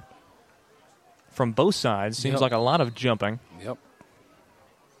miscommunication from both sides. Seems like a lot of jumping. Yep.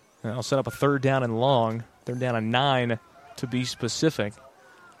 And I'll set up a 3rd down and long. 3rd down and 9 to be specific.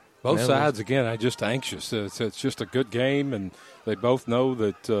 Both sides, again, are just anxious. It's just a good game, and they both know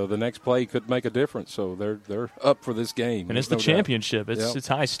that the next play could make a difference, so they're up for this game. And it's the championship. Yep. It's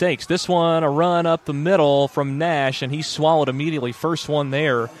high stakes. This one, a run up the middle from Nash, and he swallowed immediately. First one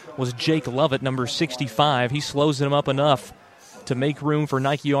there was Jake Lovett, number 65. He slows him up enough to make room for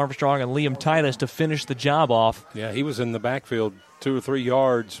Nike Armstrong and Liam Titus to finish the job off. Yeah, he was in the backfield 2 or 3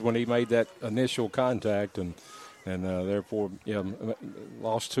 yards when he made that initial contact, and therefore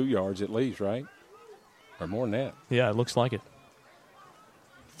lost 2 yards at least, right? Or more than that. Yeah, it looks like it.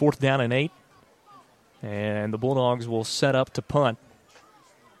 4th down and 8. And the Bulldogs will set up to punt.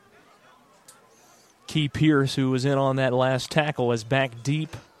 Key Pierce, who was in on that last tackle, is back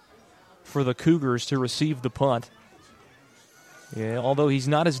deep for the Cougars to receive the punt. Yeah, although he's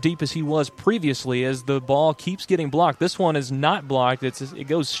not as deep as he was previously, as the ball keeps getting blocked. This one is not blocked. It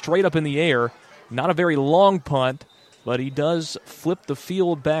goes straight up in the air. Not a very long punt, but he does flip the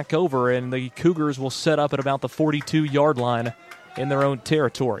field back over, and the Cougars will set up at about the 42-yard line in their own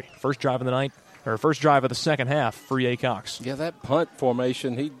territory. First drive of the second half for E.A. Cox. Yeah, that punt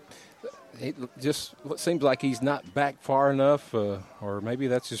formation, he just seems like he's not back far enough, or maybe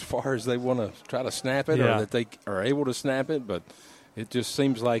that's as far as they want to try to snap it, or that they are able to snap it, but it just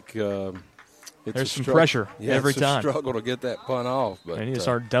seems like there's some pressure every time. It's a struggle to get that punt off. But and you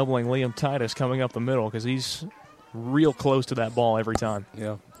start doubling Liam Titus coming up the middle because he's real close to that ball every time.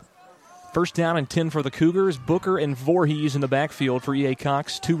 Yeah. 1st down and 10 for the Cougars. Booker and Voorhees in the backfield for E.A.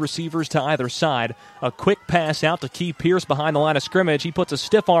 Cox. 2 receivers to either side. A quick pass out to Key Pierce behind the line of scrimmage. He puts a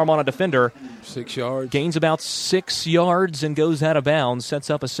stiff arm on a defender. 6 yards. Gains about 6 yards and goes out of bounds. Sets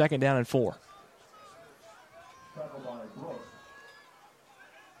up a 2nd down and 4.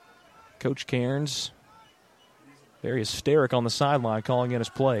 Coach Cairns, very hysteric on the sideline, calling in his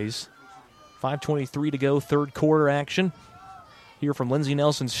plays. 5:23 to go, third quarter action. Here from Lindsey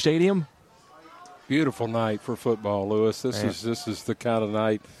Nelson Stadium. Beautiful night for football, Lewis. This is the kind of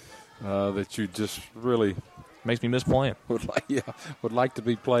night that you just really makes me miss playing. Would like to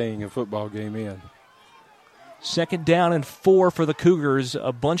be playing a football game in. Second down and 4 for the Cougars,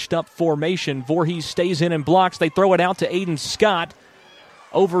 a bunched-up formation. Voorhees stays in and blocks. They throw it out to Aiden Scott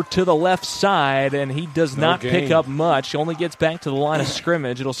over to the left side, and he does not pick up much. Only gets back to the line of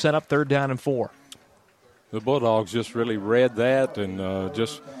scrimmage. It'll set up 3rd down and 4. The Bulldogs just really read that and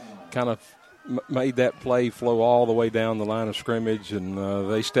just kind of made that play flow all the way down the line of scrimmage,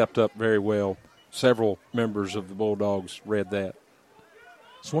 and they stepped up very well. Several members of the Bulldogs read that.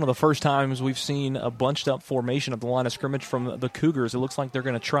 It's one of the first times we've seen a bunched-up formation of the line of scrimmage from the Cougars. It looks like they're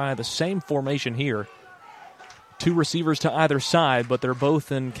going to try the same formation here. 2 receivers to either side, but they're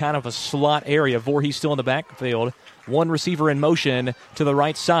both in kind of a slot area. Voorhees still in the backfield. 1 receiver in motion to the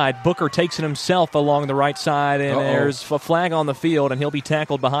right side. Booker takes it himself along the right side, and there's a flag on the field, and he'll be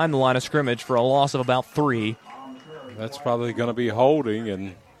tackled behind the line of scrimmage for a loss of about 3. That's probably going to be holding,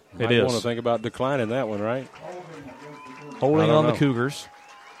 and it might is. want to think about declining that one, right? Holding on the Cougars.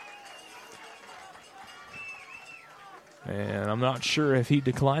 And I'm not sure if he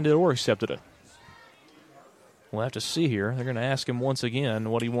declined it or accepted it. We'll have to see here. They're going to ask him once again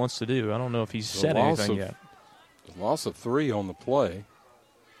what he wants to do. I don't know if he's said anything yet. Loss of 3 on the play.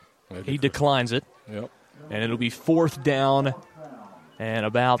 He declines it. Yep. And it'll be 4th down and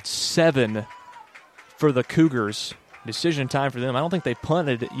about 7 for the Cougars. Decision time for them. I don't think they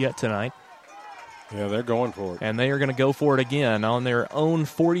punted it yet tonight. Yeah, they're going for it. And they are going to go for it again on their own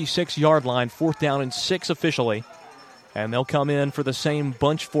 46-yard line. 4th down and 6 officially. And they'll come in for the same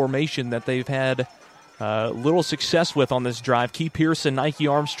bunch formation that they've had little success with on this drive. Key Pearson, Nike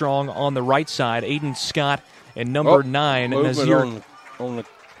Armstrong on the right side. Aiden Scott and number 9. Movement on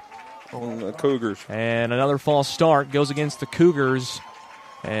the Cougars. And another false start goes against the Cougars.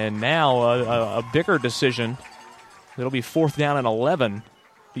 And now a bigger decision. It'll be 4th down and 11.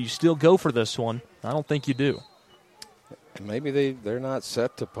 Do you still go for this one? I don't think you do. Maybe they're not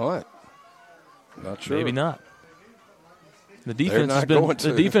set to punt. Not sure. Maybe not. The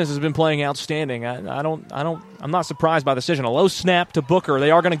defense has been playing outstanding. I'm not surprised by the decision. A low snap to Booker. They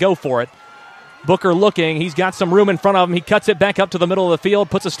are going to go for it. Booker looking. He's got some room in front of him. He cuts it back up to the middle of the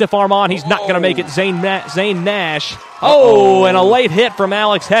field, puts a stiff arm on. He's not going to make it. Zane Nash. And a late hit from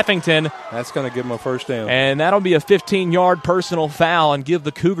Alex Heffington. That's going to give him a 1st down. And that'll be a 15-yard personal foul and give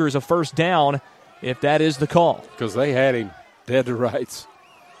the Cougars a 1st down if that is the call. Because they had him dead to rights.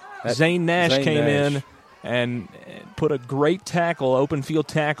 Zane Nash came in and put a great tackle, open field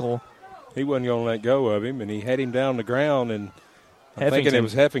tackle. He wasn't going to let go of him, and he had him down the ground, and I'm thinking it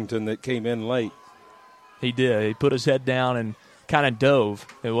was Heffington that came in late. He did. He put his head down and kind of dove.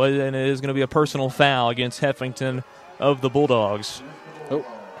 It is going to be a personal foul against Heffington of the Bulldogs.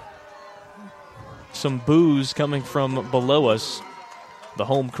 Some boos coming from below us, the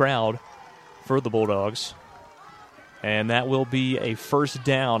home crowd for the Bulldogs. And that will be a 1st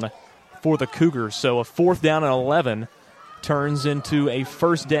down for the Cougars. So a 4th down and 11 turns into a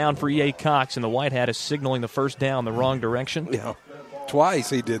 1st down for E.A. Cox, and the White Hat is signaling the 1st down the wrong direction. Yeah,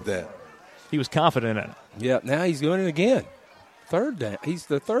 twice he did that. He was confident in it. Yeah, now he's doing it again. 3rd down. He's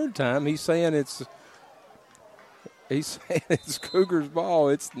the 3rd time he's saying it's Cougars' ball.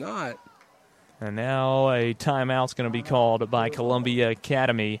 It's not. And now a timeout's going to be called by Columbia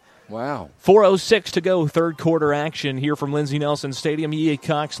Academy. Wow. 4:06 to go, 3rd quarter action here from Lindsey Nelson Stadium. E.A.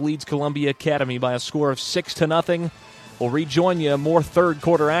 Cox leads Columbia Academy by a score of 6-0. We'll rejoin you. More 3rd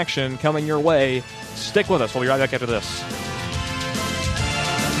quarter action coming your way. Stick with us. We'll be right back after this.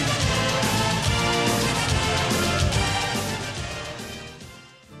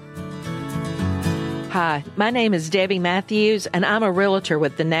 Hi, my name is Debbie Matthews, and I'm a realtor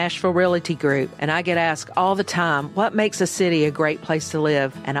with the Nashville Realty Group, and I get asked all the time, what makes a city a great place to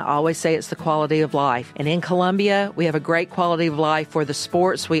live? And I always say it's the quality of life. And in Columbia, we have a great quality of life for the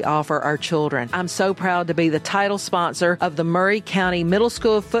sports we offer our children. I'm so proud to be the title sponsor of the Maury County Middle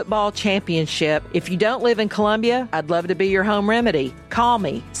School Football Championship. If you don't live in Columbia, I'd love to be your home remedy. Call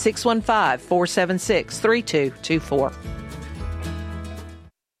me, 615-476-3224.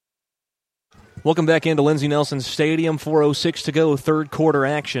 Welcome back into Lindsey Nelson Stadium. 4:06 to go, 3rd quarter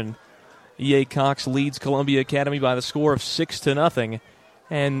action. E.A. Cox leads Columbia Academy by the score of 6-0.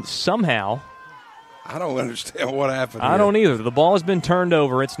 And somehow, I don't understand what happened I don't either. The ball has been turned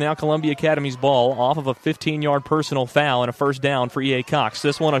over. It's now Columbia Academy's ball off of a 15-yard personal foul and a 1st down for E.A. Cox.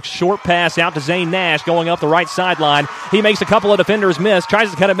 This one, a short pass out to Zane Nash going up the right sideline. He makes a couple of defenders miss,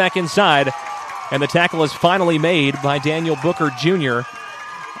 tries to cut it back inside. And the tackle is finally made by Daniel Booker Jr.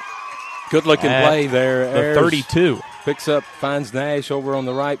 Good-looking play there. The 32. Picks up, finds Nash over on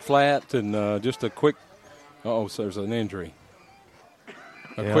the right flat, and just a quick – so there's an injury.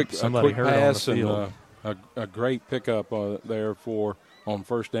 A quick hurt pass, on the field. and a great pickup there on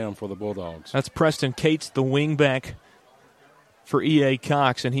first down for the Bulldogs. That's Preston Cates, the wingback for E.A.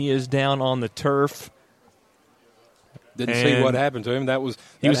 Cox, and he is down on the turf. Didn't see what happened to him.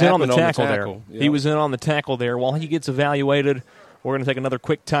 He was in on the tackle there. Yep. He was in on the tackle there. While he gets evaluated, we're going to take another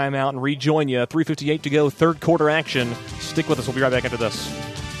quick timeout and rejoin you. 3:58 to go, third quarter action. Stick with us. We'll be right back into this.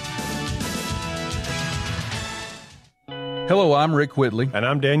 Hello, I'm Rick Whitley. And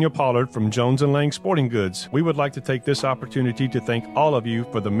I'm Daniel Pollard from Jones & Lang Sporting Goods. We would like to take this opportunity to thank all of you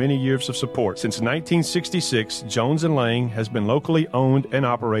for the many years of support. Since 1966, Jones & Lang has been locally owned and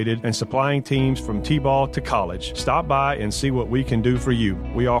operated and supplying teams from T-ball to college. Stop by and see what we can do for you.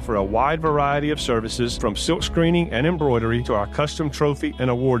 We offer a wide variety of services from silk screening and embroidery to our custom trophy and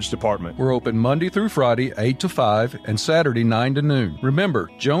awards department. We're open Monday through Friday, 8 to 5, and Saturday, 9 to noon. Remember,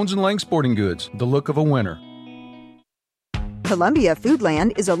 Jones & Lang Sporting Goods, the look of a winner. Columbia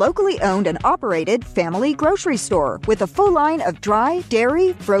Foodland is a locally owned and operated family grocery store with a full line of dry,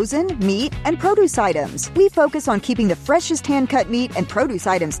 dairy, frozen, meat, and produce items. We focus on keeping the freshest hand-cut meat and produce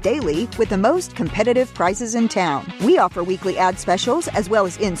items daily with the most competitive prices in town. We offer weekly ad specials as well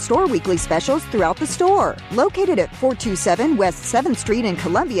as in-store weekly specials throughout the store. Located at 427 West 7th Street in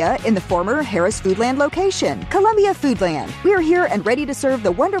Columbia in the former Harris Foodland location. Columbia Foodland. We are here and ready to serve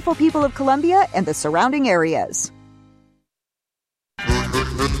the wonderful people of Columbia and the surrounding areas.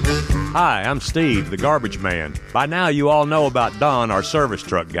 Hi, I'm Steve, the garbage man. By now you all know about Don, our service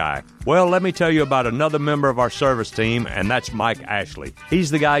truck guy. Well, let me tell you about another member of our service team, and that's Mike Ashley.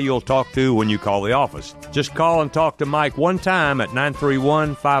 He's the guy you'll talk to when you call the office. Just call and talk to Mike one time at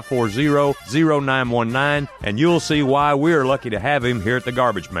 931-540-0919, and you'll see why we're lucky to have him here at the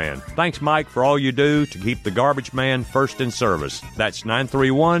Garbage Man. Thanks, Mike, for all you do to keep the Garbage Man first in service. That's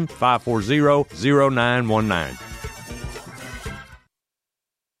 931-540-0919.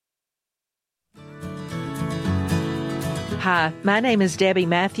 Hi, my name is Debbie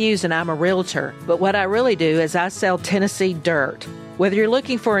Matthews, and I'm a realtor. But what I really do is I sell Tennessee dirt. Whether you're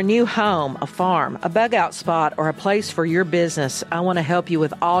looking for a new home, a farm, a bug-out spot, or a place for your business, I want to help you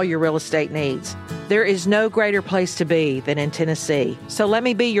with all your real estate needs. There is no greater place to be than in Tennessee. So let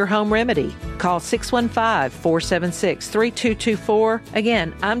me be your home remedy. Call 615-476-3224.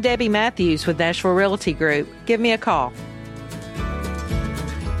 Again, I'm Debbie Matthews with Nashville Realty Group. Give me a call.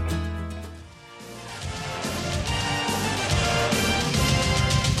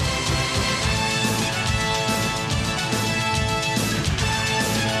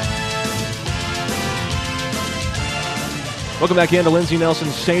 Welcome back into Lindsey Nelson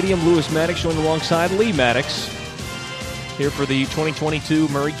Stadium. Lewis Maddox joined alongside Lee Maddox here for the 2022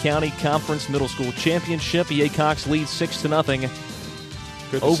 Maury County Conference Middle School Championship. E.A Cox leads 6-0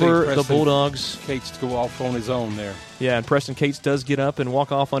 over the Bulldogs. Cates to go off on his own there. Yeah, and Preston Cates does get up and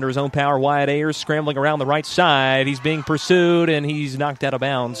walk off under his own power. Wyatt Ayers scrambling around the right side. He's being pursued, and he's knocked out of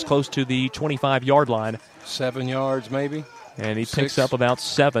bounds close to the 25-yard line. 7 yards maybe. And he picks up about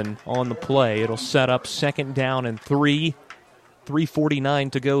 7 on the play. It'll set up 2nd down and 3.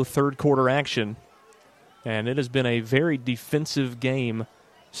 3:49 to go, third quarter action. And it has been a very defensive game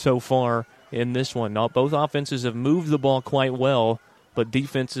so far in this one. Now, both offenses have moved the ball quite well, but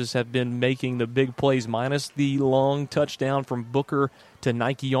defenses have been making the big plays, minus the long touchdown from Booker to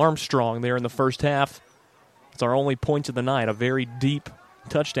Nike Armstrong there in the first half. It's our only point of the night, a very deep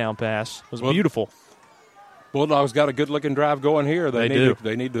touchdown pass. It was beautiful. Bulldogs got a good-looking drive going here. They do.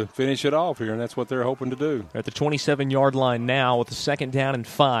 They need to finish it off here, and that's what they're hoping to do. They're at the 27-yard line now with the 2nd down and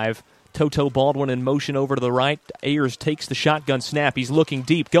 5. Toto Baldwin in motion over to the right. Ayers takes the shotgun snap. He's looking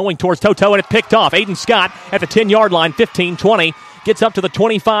deep, going towards Toto, and it's picked off. Aiden Scott at the 10-yard line, 15-20. Gets up to the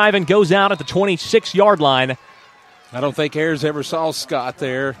 25 and goes out at the 26-yard line. I don't think Ayers ever saw Scott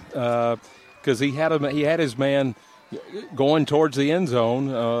there because he had his man going towards the end zone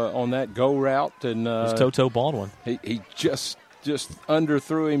on that go route, and it's Toto Baldwin. He just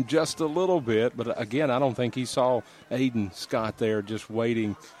underthrew him just a little bit, but again, I don't think he saw Aiden Scott there just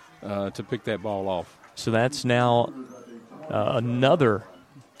waiting to pick that ball off. So that's now another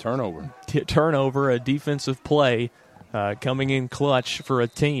turnover, a defensive play coming in clutch for a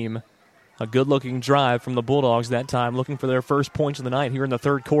team. A good-looking drive from the Bulldogs that time, looking for their first points of the night here in the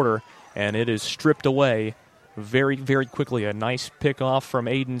third quarter, and it is stripped away very, very quickly. A nice pick-off from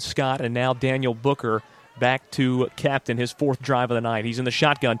Aiden Scott, and now Daniel Booker back to captain, his 4th drive of the night. He's in the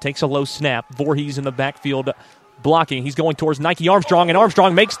shotgun, takes a low snap. Voorhees in the backfield blocking. He's going towards Nike Armstrong, and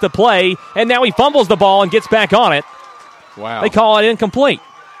Armstrong makes the play, and now he fumbles the ball and gets back on it. Wow. They call it incomplete.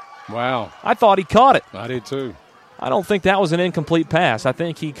 Wow. I thought he caught it. I did too. I don't think that was an incomplete pass. I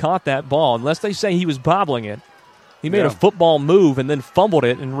think he caught that ball, unless they say he was bobbling it. He made a football move and then fumbled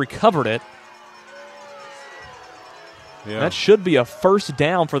it and recovered it. Yeah. That should be a first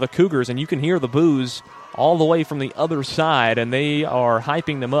down for the Cougars, and you can hear the boos all the way from the other side, and they are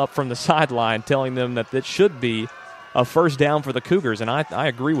hyping them up from the sideline, telling them that it should be a first down for the Cougars, and I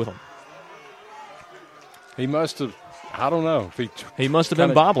agree with them. He must have, I don't know. If he must have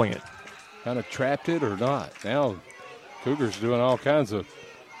been bobbling it. Kind of trapped it or not. Now Cougars doing all kinds of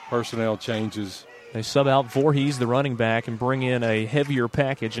personnel changes. They sub out Voorhees, the running back, and bring in a heavier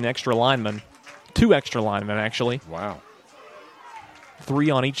package, an extra lineman. 2 extra linemen, actually. Wow. 3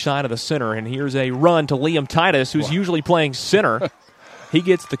 on each side of the center, and here's a run to Liam Titus, who's usually playing center. He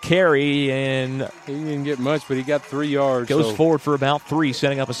gets the carry, and he didn't get much, but he got 3 yards. Goes forward for about 3,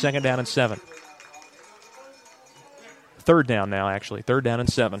 setting up a 2nd down and 7. 3rd down now, actually. 3rd down and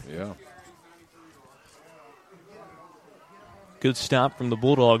 7. Yeah. Good stop from the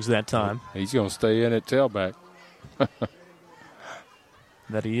Bulldogs that time. He's going to stay in at tailback.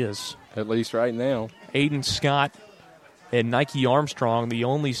 That he is. At least right now. Aiden Scott and Nike Armstrong, the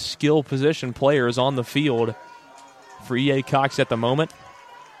only skill position players on the field for E.A. Cox at the moment,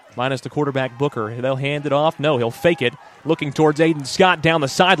 minus the quarterback Booker. They'll hand it off. No, he'll fake it. Looking towards Aiden Scott down the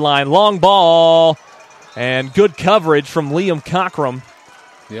sideline. Long ball. And good coverage from Liam Cockrum.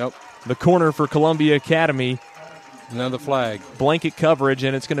 Yep. The corner for Columbia Academy. Another flag. Blanket coverage,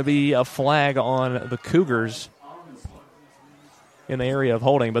 and it's going to be a flag on the Cougars in the area of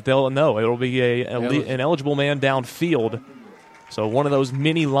holding. But they'll know it'll be an eligible man downfield. So one of those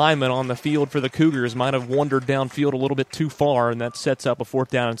mini linemen on the field for the Cougars might have wandered downfield a little bit too far, and that sets up a 4th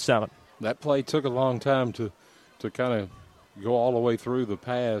down and 7. That play took a long time to kind of go all the way through the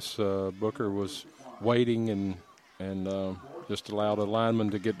pass. Booker was waiting and just allowed a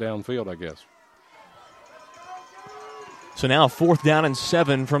lineman to get downfield, I guess. So now 4th down and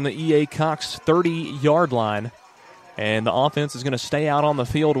 7 from the E.A. Cox 30-yard line. And the offense is going to stay out on the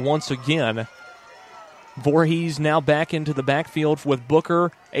field once again. Voorhees now back into the backfield with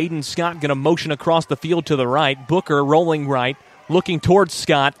Booker. Aiden Scott going to motion across the field to the right. Booker rolling right, looking towards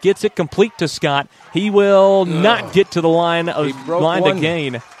Scott. Gets it complete to Scott. He will not get to the line to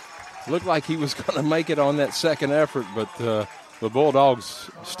gain. Looked like he was going to make it on that second effort, but the Bulldogs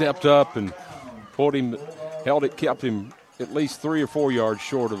stepped up and pulled him, held it, kept him at least 3 or 4 yards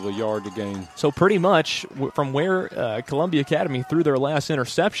short of the yard to gain. So pretty much from where Columbia Academy threw their last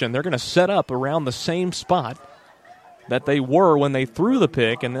interception, they're going to set up around the same spot that they were when they threw the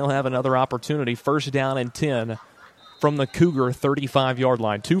pick, and they'll have another opportunity. 1st down and 10 from the Cougar 35-yard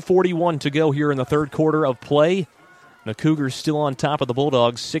line. 2:41 to go here in the 3rd quarter of play. The Cougars still on top of the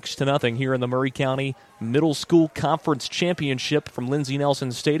Bulldogs 6-0 here in the Maury County Middle School Conference Championship from Lindsey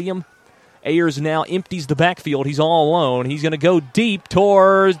Nelson Stadium. Ayers now empties the backfield. He's all alone. He's going to go deep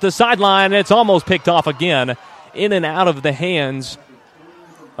towards the sideline. It's almost picked off again. In and out of the hands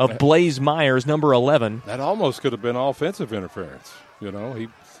of Blaze Myers, number 11. That almost could have been offensive interference. You know, he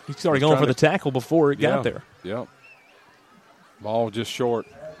started going for the tackle before it got there. Yeah. Ball just short.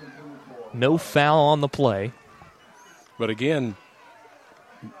 No foul on the play. But again,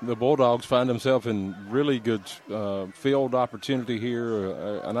 the Bulldogs find themselves in really good field opportunity here,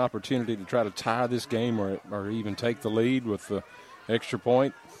 an opportunity to try to tie this game or even take the lead with the extra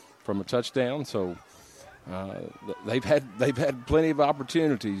point from a touchdown. So they've had plenty of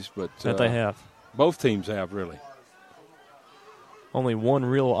opportunities, but that they have. Both teams have, really. Only one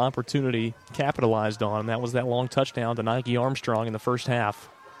real opportunity capitalized on, and that was that long touchdown to Nike Armstrong in the first half.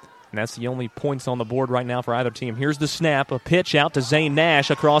 And that's the only points on the board right now for either team. Here's the snap, a pitch out to Zane Nash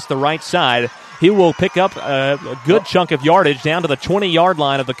across the right side. He will pick up a good chunk of yardage down to the 20-yard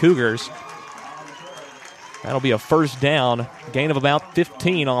line of the Cougars. That'll be a 1st down, gain of about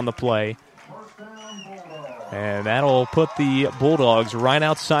 15 on the play. And that'll put the Bulldogs right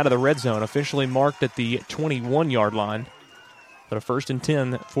outside of the red zone, officially marked at the 21-yard line. But a 1st and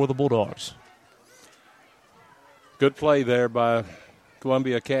 10 for the Bulldogs. Good play there by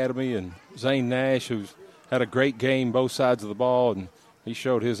Columbia Academy and Zane Nash, who's had a great game both sides of the ball, and he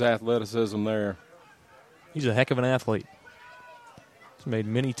showed his athleticism there. He's a heck of an athlete. He's made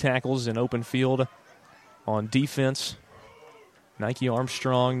many tackles in open field on defense. Nike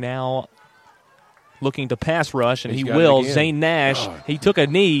Armstrong now looking to pass rush, and he will. Zane Nash, he took a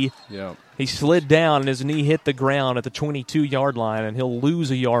knee. Yeah. He slid down, and his knee hit the ground at the 22-yard line, and he'll lose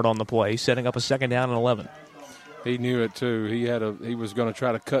a yard on the play, setting up a 2nd down and 11. He knew it, too. He was going to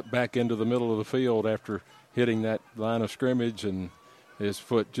try to cut back into the middle of the field after hitting that line of scrimmage, and his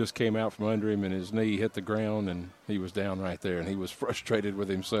foot just came out from under him, and his knee hit the ground, and he was down right there, and he was frustrated with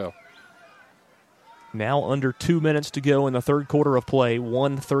himself. Now under 2 minutes to go in the 3rd quarter of play,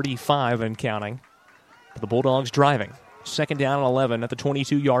 1:35 and counting. The Bulldogs driving. 2nd down and 11 at the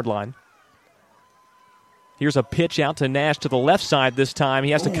 22-yard line. Here's a pitch out to Nash to the left side this time. He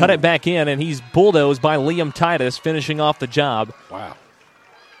has to cut it back in, and he's bulldozed by Liam Titus, finishing off the job. Wow.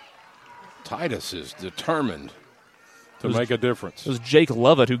 Titus is determined to make a difference. It was Jake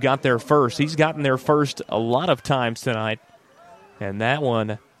Lovett who got there first. He's gotten there first a lot of times tonight, and that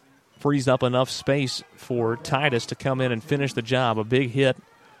one frees up enough space for Titus to come in and finish the job. A big hit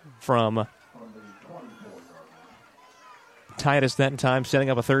from Titus that time,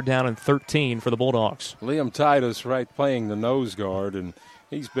 setting up a 3rd down and 13 for the Bulldogs. Liam Titus, right, playing the nose guard, and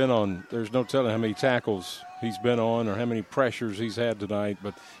he's been on, there's no telling how many tackles he's been on or how many pressures he's had tonight,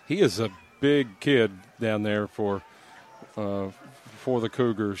 but he is a big kid down there for the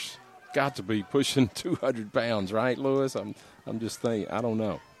Cougars. Got to be pushing 200 pounds, right, Lewis? I'm just thinking, I don't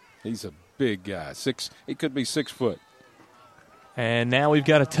know. He's a big guy. He could be 6 foot. And now we've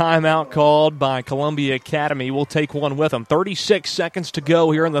got a timeout called by Columbia Academy. We'll take one with them. 36 seconds to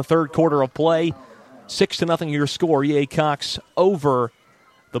go here in the 3rd quarter of play. 6-0 your score. E.A Cox over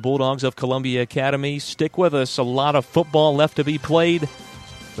the Bulldogs of Columbia Academy. Stick with us. A lot of football left to be played.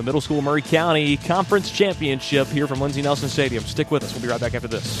 The Middle School Maury County Conference Championship here from Lindsey Nelson Stadium. Stick with us. We'll be right back after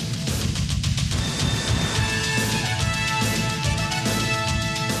this.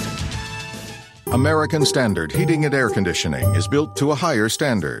 American Standard Heating and Air Conditioning is built to a higher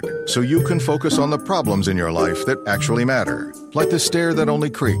standard, so you can focus on the problems in your life that actually matter, like the stair that only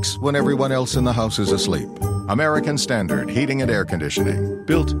creaks when everyone else in the house is asleep. American Standard Heating and Air Conditioning,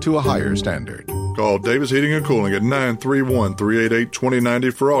 built to a higher standard. Call Davis Heating and Cooling at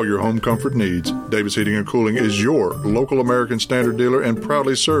 931-388-2090 for all your home comfort needs. Davis Heating and Cooling is your local American Standard dealer and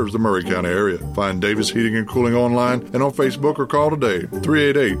proudly serves the Maury County area. Find Davis Heating and Cooling online and on Facebook or call today,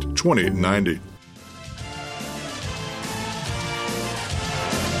 388-2090.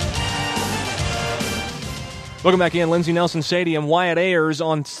 Welcome back in, Lindsey Nelson Stadium. Wyatt Ayers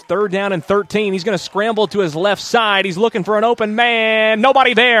on 3rd down and 13. He's going to scramble to his left side. He's looking for an open man.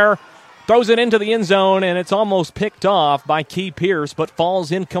 Nobody there. Throws it into the end zone, and it's almost picked off by Key Pierce, but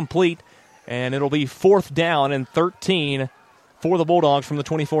falls incomplete. And it'll be 4th down and 13 for the Bulldogs from the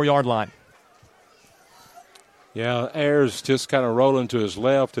 24-yard line. Yeah, Ayers just kind of rolling to his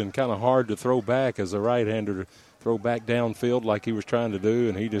left and kind of hard to throw back as a right-hander. Throw back downfield like he was trying to do,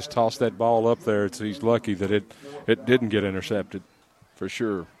 and he just tossed that ball up there. He's lucky that it didn't get intercepted, for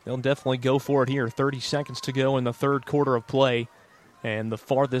sure. They'll definitely go for it here. 30 seconds to go in the 3rd quarter of play, and the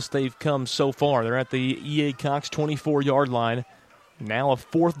farthest they've come so far. They're at the E.A Cox 24-yard line. Now a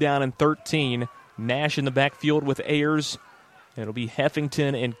 4th down and 13. Nash in the backfield with Ayers. It'll be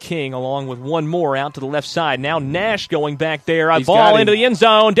Heffington and King along with one more out to the left side. Now Nash going back there. A ball into the end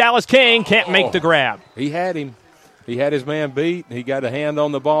zone. Dallas King can't make the grab. He had him. He had his man beat. He got a hand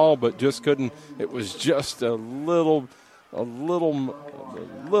on the ball, but just couldn't. It was just a little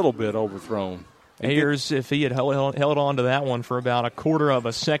bit overthrown. Ayers, if he had held on to that one for about a quarter of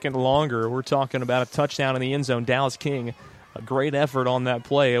a second longer, we're talking about a touchdown in the end zone. Dallas King, a great effort on that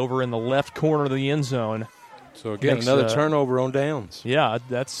play over in the left corner of the end zone. So, again, another turnover on downs. Yeah,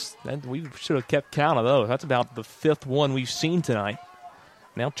 we should have kept count of those. That's about the 5th one we've seen tonight.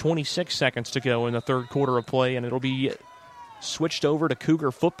 Now 26 seconds to go in the 3rd quarter of play, and it'll be switched over to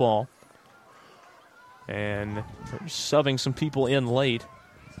Cougar football. And they're subbing some people in late.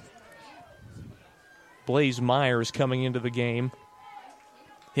 Blaze Myers coming into the game.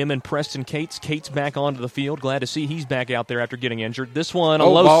 Him and Preston Cates. Cates back onto the field. Glad to see he's back out there after getting injured. This one, a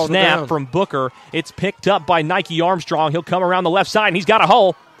low snap from Booker. It's picked up by Nike Armstrong. He'll come around the left side, and he's got a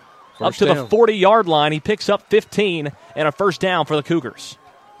hole. Up to the 40-yard line. He picks up 15 and a 1st down for the Cougars.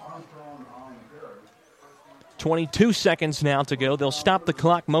 22 seconds now to go. They'll stop the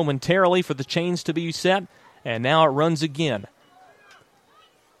clock momentarily for the chains to be set, and now it runs again.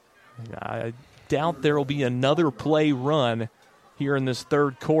 I doubt there will be another play run here in this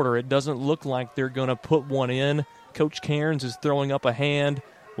 3rd quarter. It doesn't look like they're going to put one in. Coach Cairns is throwing up a hand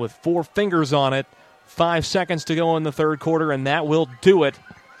with 4 fingers on it. 5 seconds to go in the 3rd quarter, and that will do it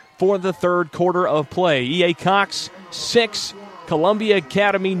for the 3rd quarter of play. E.A Cox 6, Columbia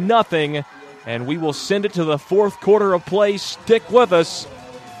Academy nothing. And we will send it to the 4th quarter of play. Stick with us.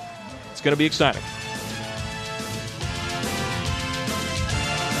 It's going to be exciting.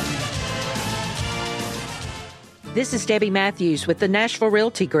 This is Debbie Matthews with the Nashville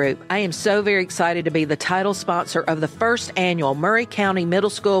Realty Group. I am so very excited to be the title sponsor of the first annual Maury County Middle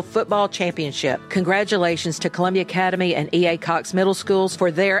School Football Championship. Congratulations to Columbia Academy and E.A Cox Middle Schools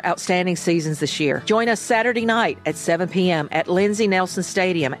for their outstanding seasons this year. Join us Saturday night at 7 p.m. at Lindsey Nelson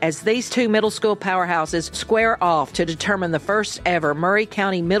Stadium as these two middle school powerhouses square off to determine the first ever Maury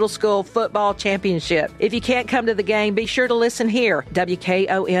County Middle School Football Championship. If you can't come to the game, be sure to listen here.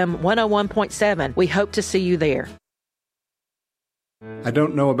 WKOM 101.7. We hope to see you there. I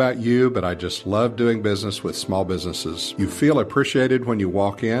don't know about you, but I just love doing business with small businesses. You feel appreciated when you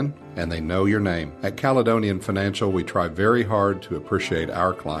walk in, and they know your name. At Caledonian Financial, we try very hard to appreciate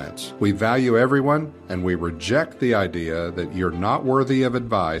our clients. We value everyone, and we reject the idea that you're not worthy of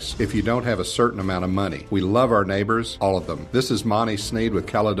advice if you don't have a certain amount of money. We love our neighbors, all of them. This is Monty Sneed with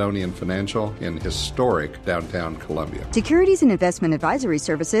Caledonian Financial in historic downtown Columbia. Securities and investment advisory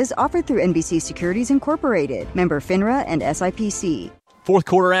services offered through NBC Securities Incorporated, member FINRA and SIPC. Fourth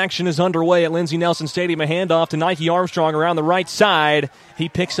quarter action is underway at Lindsey Nelson Stadium. A handoff to Nike Armstrong around the right side. He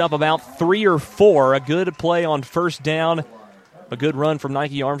picks up about 3 or 4. A good play on first down. A good run from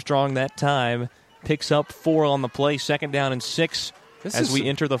Nike Armstrong that time. Picks up 4 on the play. Second down and 6 as we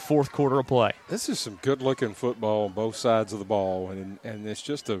enter the fourth quarter of play. This is some good-looking football on both sides of the ball, and it's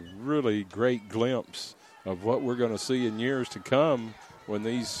just a really great glimpse of what we're going to see in years to come when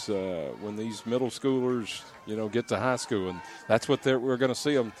these middle schoolers, get to high school. And that's what we're going to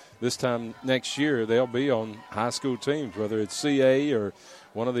see them this time next year. They'll be on high school teams, whether it's CA or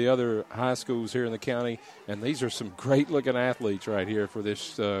one of the other high schools here in the county. And these are some great-looking athletes right here for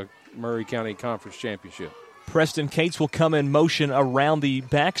this Maury County Conference Championship. Preston Cates will come in motion around the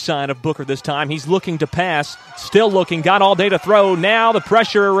backside of Booker this time. He's looking to pass, still looking, got all day to throw. Now the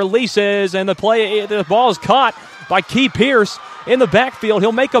pressure releases, and the ball is caught by Key Pierce in the backfield.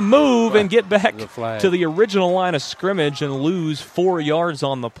 He'll make a move and get back to the original line of scrimmage and lose 4 yards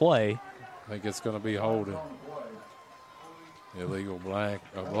on the play. I think it's going to be holding. Illegal block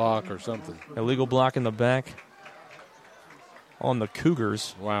or something. Illegal block in the back on the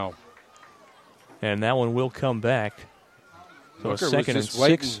Cougars. Wow. And that one will come back. So Booker a second was just and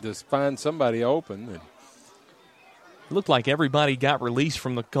 6. waiting to find somebody open. It looked like everybody got released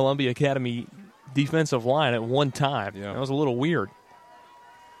from the Columbia Academy defensive line at one time. Yeah. That was a little weird.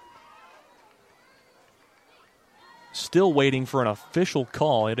 Still waiting for an official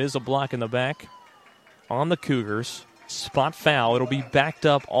call. It is a block in the back on the Cougars. Spot foul. It'll be backed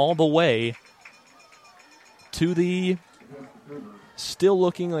up all the way to the... Still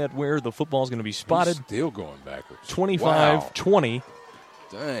looking at where the football is going to be spotted. He's still going backwards. 25-20.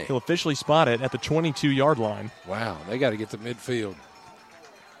 Dang. He'll officially spot it at the 22-yard line. Wow, they got to get to midfield.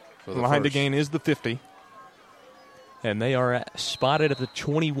 Line to gain is the 50. And they are spotted at the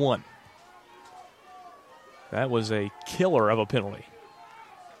 21. That was a killer of a penalty.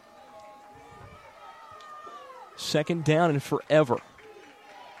 Second down and forever.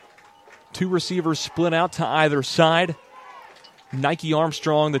 2 receivers split out to either side. Nike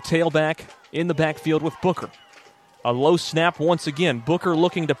Armstrong, the tailback, in the backfield with Booker. A low snap once again. Booker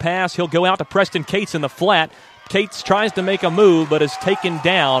looking to pass. He'll go out to Preston Cates in the flat. Cates tries to make a move, but is taken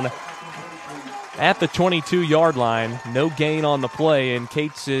down at the 22-yard line. No gain on the play, and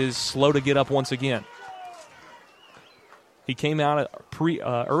Cates is slow to get up once again. He came out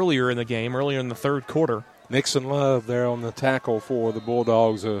earlier in the game, earlier in the third quarter. Nixon Love there on the tackle for the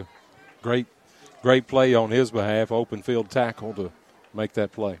Bulldogs. A great play on his behalf, open field tackle to make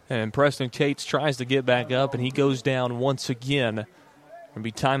that play. And Preston Cates tries to get back up, and he goes down once again. There'll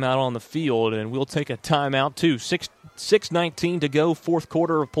be timeout on the field, and we'll take a timeout too. 6:19 to go, fourth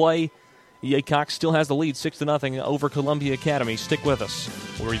quarter of play. E.A Cox still has the lead, 6-0 over Columbia Academy. Stick with us.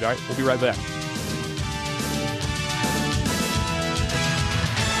 We'll be right back.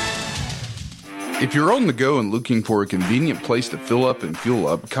 If you're on the go and looking for a convenient place to fill up and fuel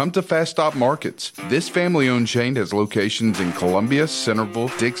up, come to Fast Stop Markets. This family-owned chain has locations in Columbia, Centerville,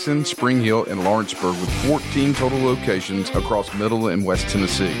 Dixon, Spring Hill, and Lawrenceburg with 14 total locations across Middle and West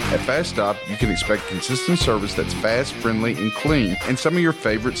Tennessee. At Fast Stop, you can expect consistent service that's fast, friendly, and clean, and some of your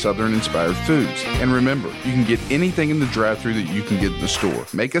favorite Southern-inspired foods. And remember, you can get anything in the drive-thru that you can get in the store.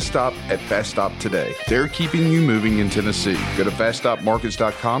 Make a stop at Fast Stop today. They're keeping you moving in Tennessee. Go to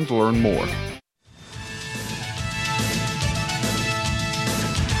FastStopMarkets.com to learn more.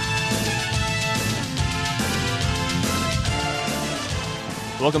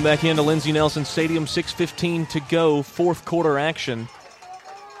 Welcome back into Lindsey Nelson Stadium, 6:15 to go, fourth quarter action.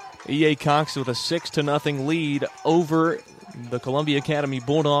 E.A Cox with a 6-0 lead over the Columbia Academy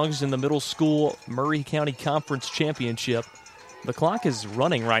Bulldogs in the middle school Maury County Conference Championship. The clock is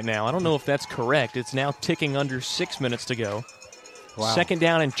running right now. I don't know if that's correct. It's now ticking under 6 minutes to go. Wow. Third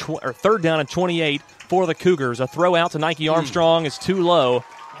down and 28 for the Cougars. A throw out to Nike Armstrong is too low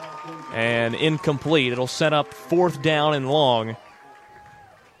and incomplete. It'll set up 4th down and long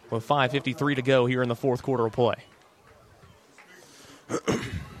with 5:53 to go here in the fourth quarter of play.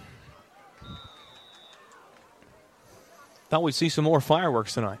 Thought we'd see some more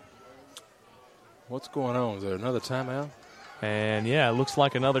fireworks tonight. What's going on? Is there another timeout? And, yeah, it looks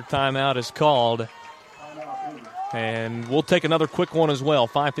like another timeout is called. And we'll take another quick one as well.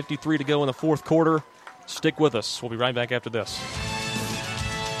 5:53 to go in the fourth quarter. Stick with us. We'll be right back after this.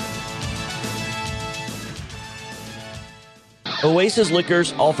 Oasis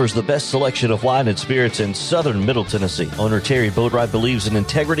Liquors offers the best selection of wine and spirits in southern Middle Tennessee. Owner Terry Boatwright believes in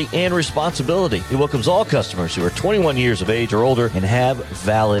integrity and responsibility. He welcomes all customers who are 21 years of age or older and have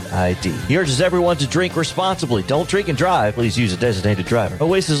valid ID. He urges everyone to drink responsibly. Don't drink and drive. Please use a designated driver.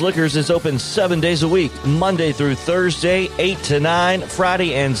 Oasis Liquors is open 7 days a week, Monday through Thursday, 8 to 9,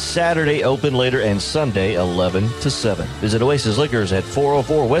 Friday and Saturday open later, and Sunday, 11 to 7. Visit Oasis Liquors at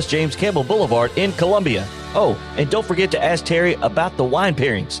 404 West James Campbell Boulevard in Columbia. Oh, and don't forget to ask Terry about the wine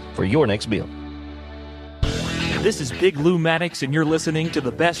pairings for your next meal. This is Big Lou Maddox, and you're listening to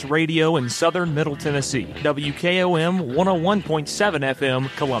the best radio in southern Middle Tennessee. WKOM 101.7 FM,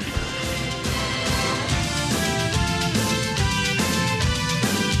 Columbia.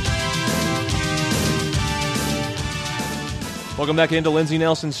 Welcome back into Lindsey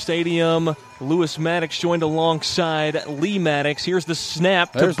Nelson Stadium. Lewis Maddox joined alongside Lee Maddox. Here's the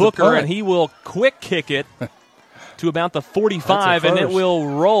snap to Booker, and he will quick kick it to about the 45, and it will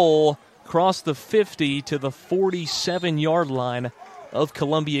roll across the 50 to the 47-yard line of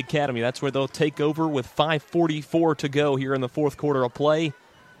Columbia Academy. That's where they'll take over with 5:44 to go here in the fourth quarter of play.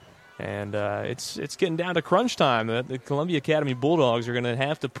 And it's getting down to crunch time. The Columbia Academy Bulldogs are going to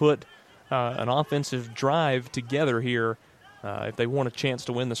have to put an offensive drive together here if they want a chance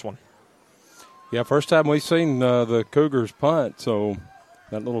to win this one. Yeah, first time we've seen the Cougars punt, so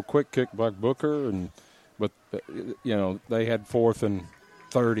that little quick kick by Booker, but they had 4th and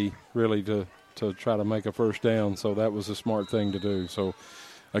 30 really to try to make a first down, so that was a smart thing to do. So,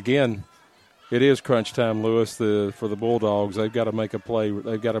 again, it is crunch time, Lewis, for the Bulldogs. They've got to make a play.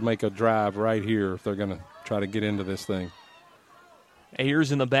 They've got to make a drive right here if they're going to try to get into this thing.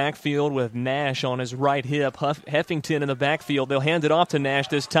 Ayers in the backfield with Nash on his right hip. Heffington in the backfield. They'll hand it off to Nash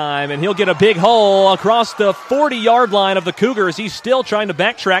this time, and he'll get a big hole across the 40-yard line of the Cougars. He's still trying to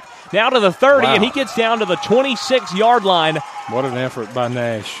backtrack. Now to the 30, and he gets down to the 26-yard line. What an effort by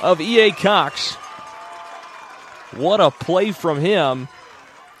Nash. Of E.A. Cox. What a play from him.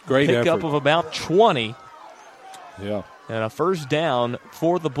 Great effort. Pickup of about 20. Yeah. And a first down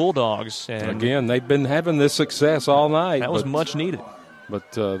for the Bulldogs. And again, they've been having this success all night. That was much needed.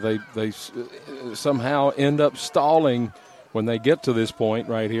 But they somehow end up stalling when they get to this point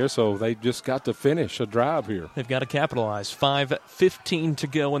right here, so they just got to finish a drive here. They've got to capitalize. 5:15 to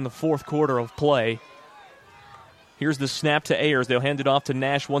go in the fourth quarter of play. Here's the snap to Ayers. They'll hand it off to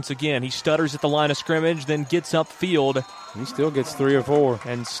Nash once again. He stutters at the line of scrimmage, then gets upfield. He still gets 3 or 4.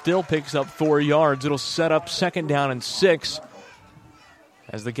 And still picks up 4 yards. It'll set up 2nd down and 6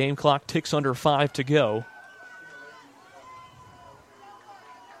 as the game clock ticks under 5 to go.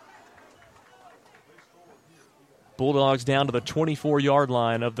 Bulldogs down to the 24-yard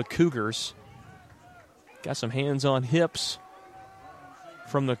line of the Cougars. Got some hands on hips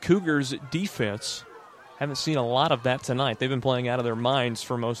from the Cougars defense. Haven't seen a lot of that tonight. They've been playing out of their minds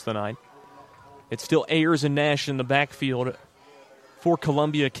for most of the night. It's still Ayers and Nash in the backfield for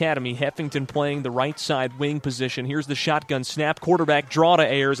Columbia Academy. Heffington playing the right side wing position. Here's the shotgun snap. Quarterback draw to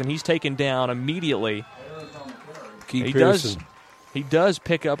Ayers, and he's taken down immediately. He does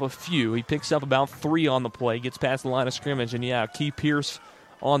pick up a few. He picks up about 3 on the play, gets past the line of scrimmage, and Key Pierce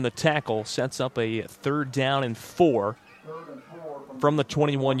on the tackle sets up a 3rd down and 4 from the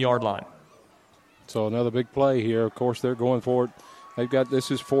 21-yard line. So another big play here. Of course, they're going for it.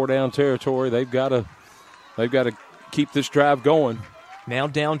 This is 4-down territory. They've got to keep this drive going. Now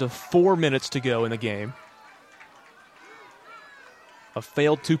down to 4 minutes to go in the game. A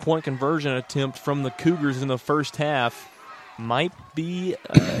failed 2-point conversion attempt from the Cougars in the first half might be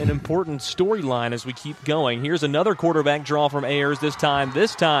an important storyline as we keep going. Here's another quarterback draw from Ayers this time.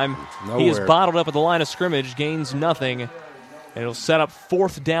 He is bottled up at the line of scrimmage, gains nothing. And it'll set up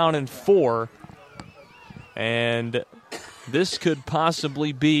 4th down and 4. And this could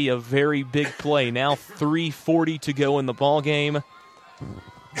possibly be a very big play. Now 3:40 to go in the ball game.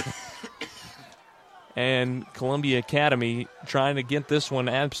 And Columbia Academy trying to get this one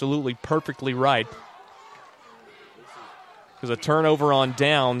absolutely perfectly right. because a turnover on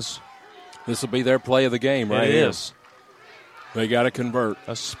downs. This will be their play of the game right here. It is. is. They got to convert.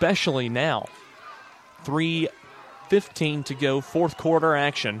 Especially now. 3:15 to go, fourth quarter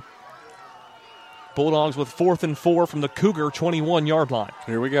action. Bulldogs with 4th and 4 from the Cougar 21-yard line.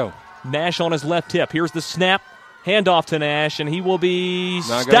 Here we go. Nash on his left hip. Here's the snap. Handoff to Nash, and he will be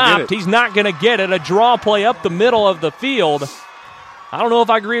stopped. He's not going to get it. A draw play up the middle of the field. I don't know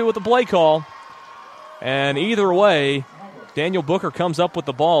if I agree with the play call. And either way, Daniel Booker comes up with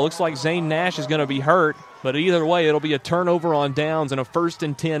the ball. Looks like Zane Nash is going to be hurt, but either way, it'll be a turnover on downs and a 1st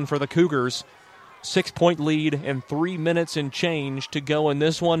and 10 for the Cougars. 6-point lead and 3 minutes and change to go in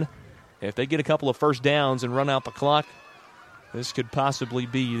this one. If they get a couple of first downs and run out the clock, this could possibly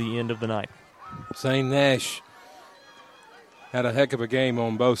be the end of the night. Zane Nash had a heck of a game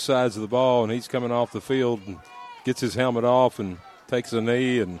on both sides of the ball, and he's coming off the field and gets his helmet off and takes a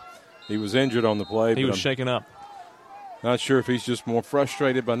knee, and he was injured on the play. He was shaken up. Not sure if he's just more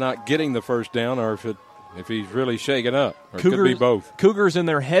frustrated by not getting the first down or if he's really shaken up. Or it could be both. Cougars in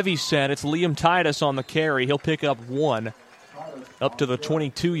their heavy set. It's Liam Titus on the carry. He'll pick up 1 up to the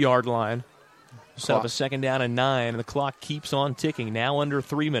 22-yard line. Set up a 2nd down and 9, and the clock keeps on ticking. Now under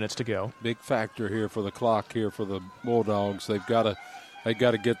 3 minutes to go. Big factor here for the clock here for the Bulldogs. They've got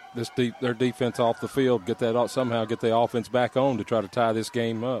to get their defense off the field, somehow get the offense back on to try to tie this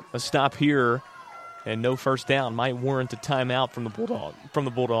game up. A stop here and no first down might warrant a timeout from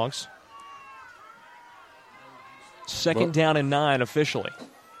the Bulldogs. 2nd down and 9 officially.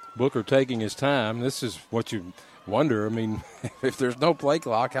 Booker taking his time. This is what you wonder. I mean, if there's no play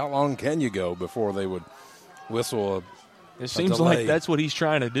clock, how long can you go before they would whistle It seems like that's what he's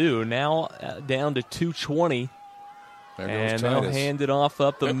trying to do. Now down to 2:20. And they'll hand it off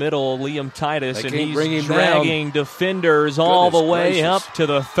up the middle, Liam Titus, and he's dragging defenders all the way up to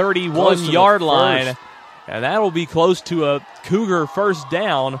the 31-yard line. And that'll be close to a Cougar first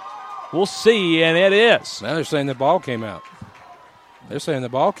down. We'll see, and it is. Now they're saying the ball came out. I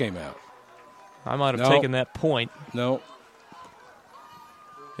might have taken that point. No.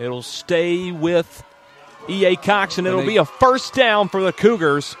 It'll stay with E.A. Cox, and it'll be a first down for the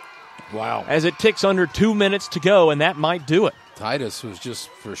Cougars. Wow. As it ticks under 2 minutes to go, and that might do it. Titus was just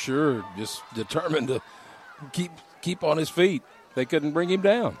determined to keep on his feet. They couldn't bring him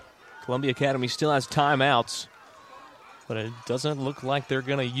down. Columbia Academy still has timeouts, but it doesn't look like they're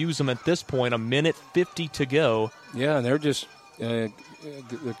going to use them at this point. 1:50 to go. Yeah, and they're just the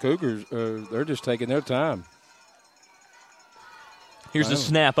Cougars. They're just taking their time. Here's the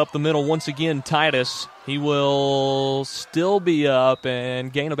snap up the middle once again. Titus. He will still be up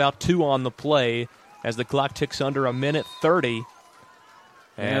and gain about 2 on the play as the clock ticks under 1:30.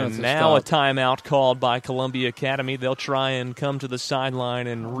 And now a timeout called by Columbia Academy. They'll try and come to the sideline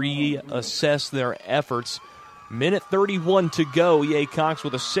and reassess their efforts. 1:31 to go. E.A. Cox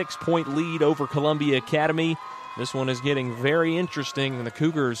with a 6-point lead over Columbia Academy. This one is getting very interesting, and the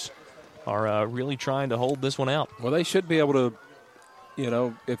Cougars are really trying to hold this one out. Well, they should be able to,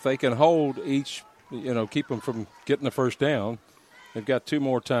 if they can hold each, keep them from getting the first down. They've got 2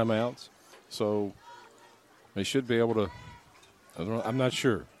 more timeouts, so they should be able to. I'm not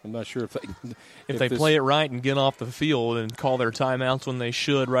sure. If they play it right and get off the field and call their timeouts when they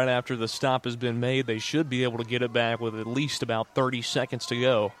should right after the stop has been made, they should be able to get it back with at least about 30 seconds to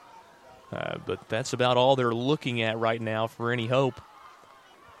go. But that's about all they're looking at right now for any hope.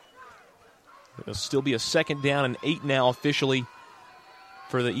 It'll still be a 2nd down and 8 now officially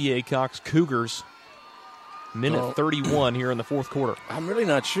for the E.A. Cox Cougars. 1:31 here in the fourth quarter. I'm really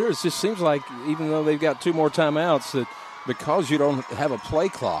not sure. It just seems like even though they've got 2 more timeouts, that because you don't have a play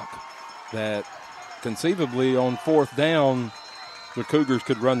clock, that conceivably on 4th down, the Cougars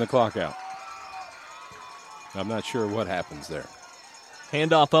could run the clock out. I'm not sure what happens there.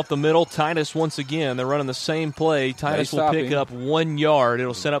 Handoff up the middle. Titus once again. They're running the same play. Titus will pick up 1 yard.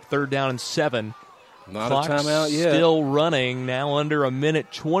 It'll set up 3rd down and 7. Not Clock's a timeout yet. Still running. Now under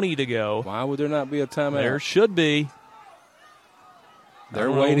 1:20 to go. Why would there not be a timeout? There should be.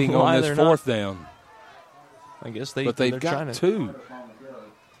 They're waiting on this 4th down. I guess But they've got 2.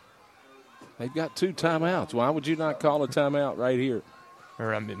 They've got 2 timeouts. Why would you not call a timeout right here?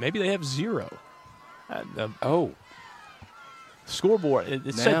 Or maybe they have 0. Scoreboard.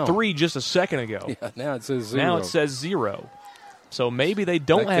 It said 3 just a second ago. Yeah, now it says 0. Now it says 0. So maybe they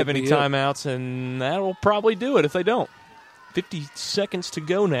don't have any timeouts, and that'll probably do it if they don't. 50 seconds to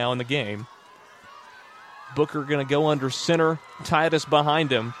go now in the game. Booker going to go under center. Titus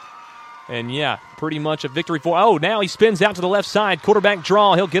behind him. And, pretty much a victory for. Oh, now he spins out to the left side. Quarterback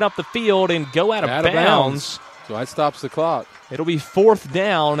draw. He'll get up the field and go out of bounds. So that stops the clock. It'll be 4th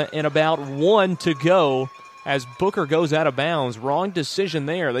down and about 1 to go. as Booker goes out of bounds. Wrong decision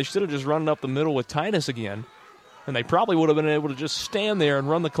there. They should have just run it up the middle with Titus again, and they probably would have been able to just stand there and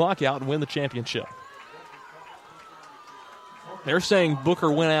run the clock out and win the championship. They're saying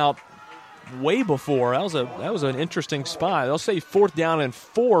Booker went out way before. That was an interesting spot. They'll say 4th down and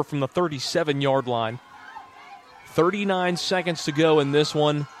 4 from the 37-yard line. 39 seconds to go in this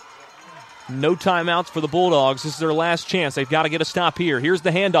one. No timeouts for the Bulldogs. This is their last chance. They've got to get a stop here. Here's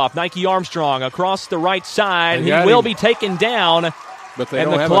the handoff. Nike Armstrong across the right side. He will be taken down, but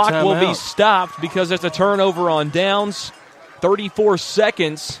and the clock will be stopped because there's a turnover on downs. 34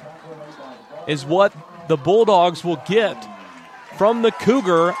 seconds is what the Bulldogs will get from the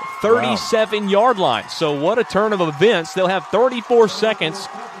Cougar 37-yard line. So what a turn of events. They'll have 34 seconds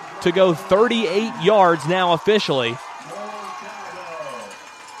to go 38 yards now officially.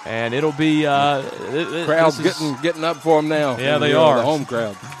 And it'll be crowd's getting up for them now. Yeah, they are. The home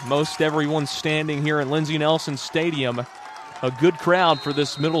crowd. Most everyone standing here at Lindsey Nelson Stadium. A good crowd for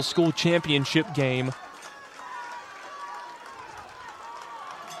this middle school championship game.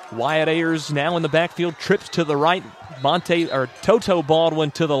 Wyatt Ayers now in the backfield, trips to the right. Toto Baldwin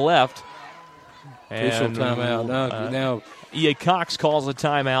to the left. Official timeout. Now E.A Cox calls a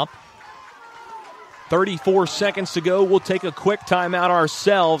timeout. 34 seconds to go. We'll take a quick timeout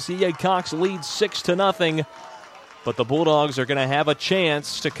ourselves. E.A Cox leads 6-0, but the Bulldogs are going to have a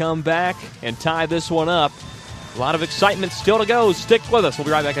chance to come back and tie this one up. A lot of excitement still to go. Stick with us. We'll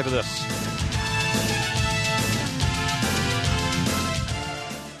be right back after this.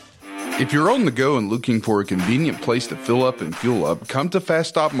 If you're on the go and looking for a convenient place to fill up and fuel up, come to Fast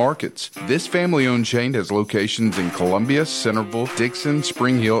Stop Markets. This family-owned chain has locations in Columbia, Centerville, Dixon,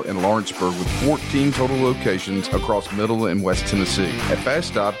 Spring Hill, and Lawrenceburg with 14 total locations across Middle and West Tennessee. At Fast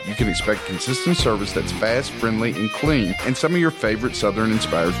Stop, you can expect consistent service that's fast, friendly, and clean, and some of your favorite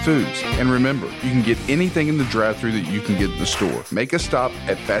Southern-inspired foods. And remember, you can get anything in the drive-thru that you can get in the store. Make a stop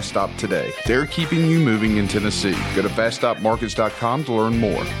at Fast Stop today. They're keeping you moving in Tennessee. Go to FastStopMarkets.com to learn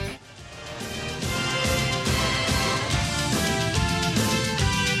more.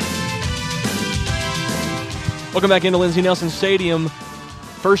 Welcome back into Lindsey Nelson Stadium.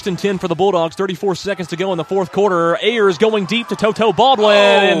 1st and 10 for the Bulldogs. 34 seconds to go in the fourth quarter. Ayers going deep to Toto Baldwin,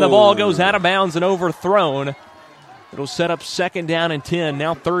 and the ball goes out of bounds and overthrown. It'll set up 2nd down and 10.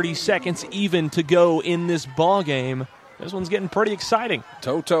 Now 30 seconds even to go in this ball game. This one's getting pretty exciting.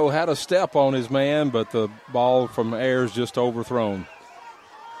 Toto had a step on his man, but the ball from Ayers just overthrown.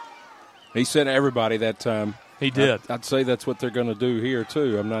 He sent everybody that time. He did. I'd say that's what they're going to do here,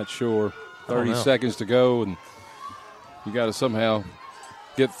 too. I'm not sure. 30 seconds to go, and you got to somehow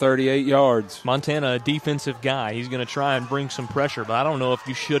get 38 yards. Montana, a defensive guy. He's going to try and bring some pressure, but I don't know if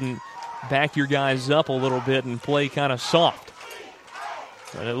you shouldn't back your guys up a little bit and play kind of soft.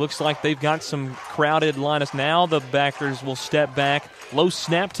 But it looks like they've got some crowded lineups. Now the backers will step back. Low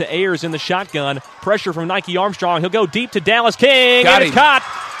snap to Ayers in the shotgun. Pressure from Nike Armstrong. He'll go deep to Dallas King. Got and it's caught.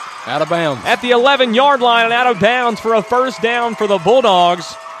 Out of bounds. At the 11-yard line and out of bounds for a 1st down for the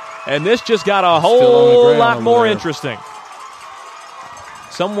Bulldogs. And this just got a whole lot more interesting.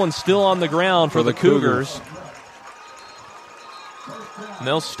 Someone's still on the ground for the Cougars. And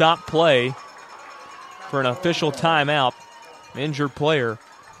they'll stop play for an official timeout. Injured player.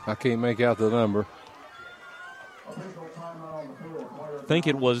 I can't make out the number. I think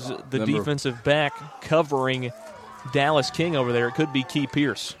it was the defensive back covering Dallas King over there. It could be Key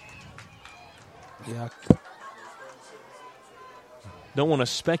Pierce. Yeah. Don't want to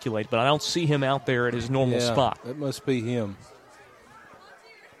speculate, but I don't see him out there at his normal spot. It must be him.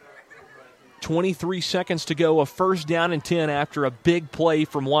 23 seconds to go, a 1st down and 10 after a big play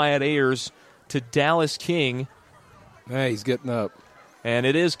from Wyatt Ayers to Dallas King. Hey, he's getting up. And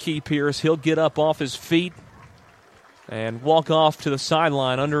it is Key Pierce. He'll get up off his feet and walk off to the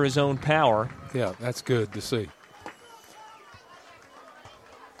sideline under his own power. Yeah, that's good to see.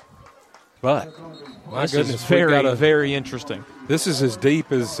 But, my this goodness, is very, very interesting. This is as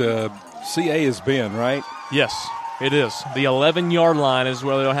deep as CA has been, right? Yes, it is. The 11-yard line is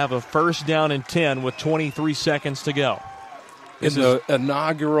where they'll have a 1st down and 10 with 23 seconds to go. In the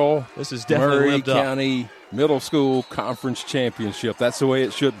inaugural this is definitely Maury lived up. County Middle School Conference Championship. That's the way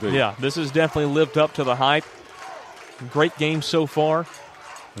it should be. Yeah, this has definitely lived up to the hype. Great game so far.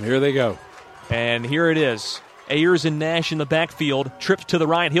 And here they go. And here it is. Ayers and Nash in the backfield. Trips to the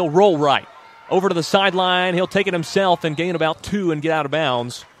right. He'll roll right. Over to the sideline. He'll take it himself and gain about 2 and get out of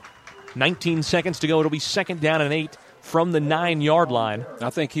bounds. 19 seconds to go. It'll be 2nd down and 8 from the 9-yard line. I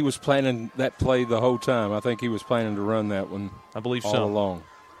think he was planning that play the whole time. I think he was planning to run that one. I believe all so. along.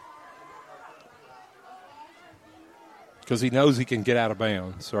 because he knows he can get out of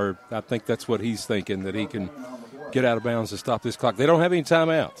bounds, or I think that's what he's thinking, that he can get out of bounds to stop this clock. They don't have any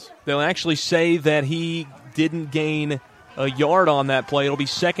timeouts. They'll actually say that he didn't gain a yard on that play. It'll be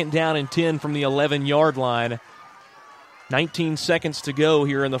 2nd down and 10 from the 11-yard line. 19 seconds to go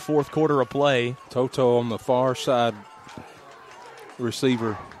here in the fourth quarter of play. Toto on the far side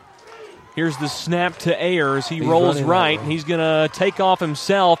receiver. Here's the snap to Ayers. He rolls right. He's going to take off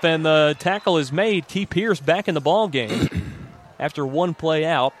himself, and the tackle is made. Key Pierce back in the ball game after one play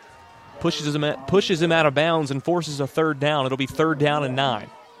out. Pushes him out of bounds and forces a 3rd down. It'll be 3rd down and 9.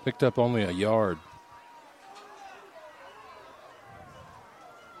 Picked up only a yard.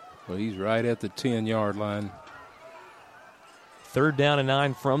 Well, he's right at the 10-yard line. 3rd down and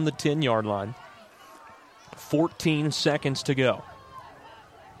 9 from the 10-yard line. 14 seconds to go.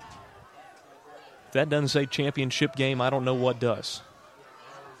 If that doesn't say championship game, I don't know what does.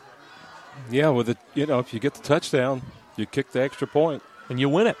 Yeah, with it, if you get the touchdown, you kick the extra point. And you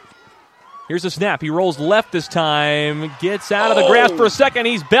win it. Here's the snap. He rolls left this time. Gets out of the grasp for a second.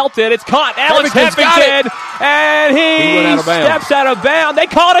 He's belted. It's caught. Alex Heffington. And he went out of bounds. Steps out of bounds. They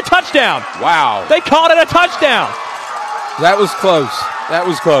call it a touchdown. Wow. They called it a touchdown. That was close. That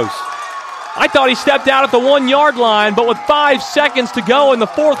was close. I thought he stepped out at the 1-yard line, but with 5 seconds to go in the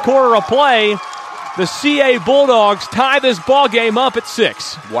fourth quarter of play, the CA Bulldogs tie this ball game up at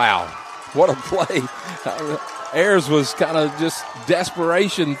 6. Wow. What a play. Ayers was kind of just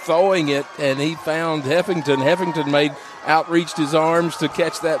desperation throwing it, and he found Heffington. Heffington outreached his arms to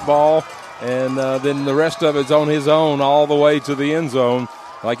catch that ball, and then the rest of it's on his own all the way to the end zone.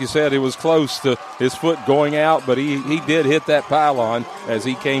 Like you said, it was close to his foot going out, but he did hit that pylon as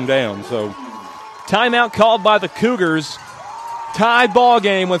he came down. So, timeout called by the Cougars. Tie ball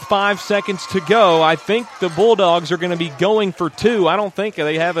game with 5 seconds to go. I think the Bulldogs are going to be going for 2. I don't think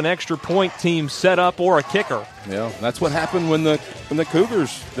they have an extra point team set up or a kicker. Yeah, that's what happened when the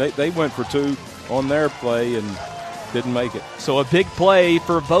Cougars they went for 2 on their play and didn't make it. So a big play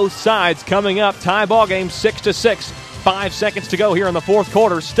for both sides coming up. Tie ball game 6-6. 5 seconds to go here in the fourth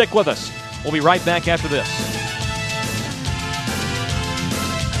quarter. Stick with us. We'll be right back after this.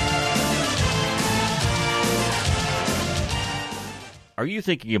 Are you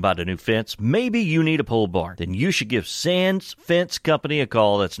thinking about a new fence? Maybe you need a pole barn. Then you should give Sands Fence Company a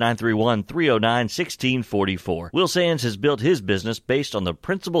call. That's 931-309-1644. Will Sands has built his business based on the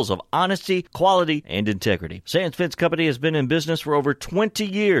principles of honesty, quality, and integrity. Sands Fence Company has been in business for over 20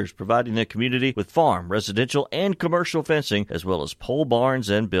 years, providing the community with farm, residential, and commercial fencing, as well as pole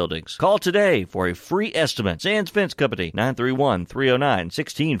barns and buildings. Call today for a free estimate. Sands Fence Company,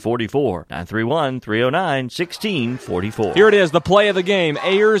 931-309-1644. 931-309-1644. Here it is, the play of the game.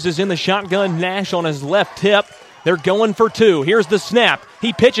 Ayers is in the shotgun. Nash on his left hip. They're going for 2. Here's the snap.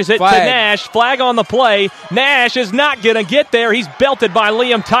 He pitches it to Nash. Flag on the play. Nash is not going to get there. He's belted by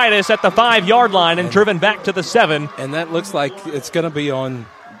Liam Titus at the 5-yard line and driven back to the 7. And that looks like it's going to be on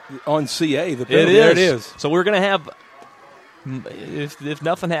CA. It is. So we're going to have, if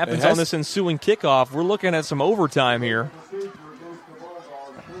nothing happens on this ensuing kickoff, we're looking at some overtime here.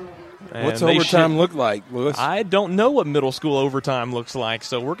 And what's overtime look like, Lewis? I don't know what middle school overtime looks like,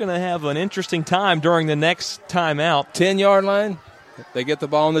 so we're going to have an interesting time during the next timeout. 10-yard line? They get the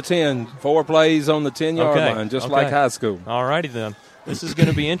ball on the 10. 4 plays on the 10-yard line, just like high school. All righty then. This is going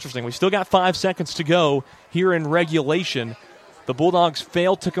to be interesting. We still got 5 seconds to go here in regulation. The Bulldogs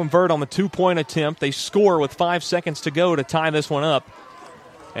failed to convert on the 2-point attempt. They score with 5 seconds to go to tie this one up.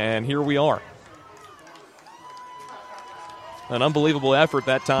 And here we are. An unbelievable effort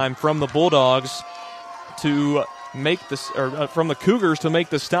that time from the Bulldogs to make this, or from the Cougars to make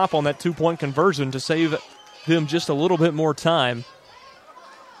the stop on that 2-point conversion to save them just a little bit more time.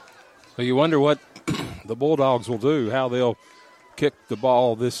 So you wonder what the Bulldogs will do, how they'll kick the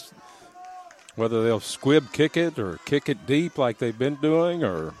ball whether they'll squib kick it or kick it deep like they've been doing,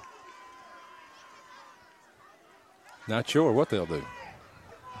 or not sure what they'll do.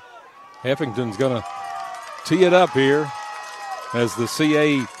 Heffington's going to tee it up here. As the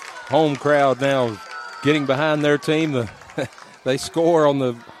CA home crowd now getting behind their team, they score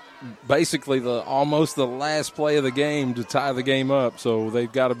on basically almost the last play of the game to tie the game up. So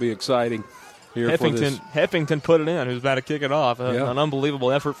they've got to be exciting here for this. Heffington put it in. Who's about to kick it off? An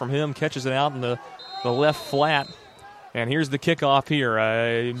unbelievable effort from him. Catches it out in the left flat. And here's the kickoff here.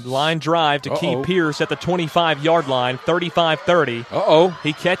 A line drive to Key Pierce at the 25-yard line, 35-30.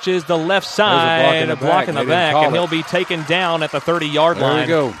 He catches the left side, a block in the back, and he'll be taken down at the 30-yard line.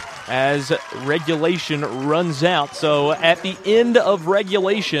 There we go. As regulation runs out. So at the end of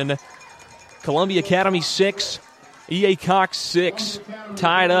regulation, Columbia Academy 6, E.A. Cox 6,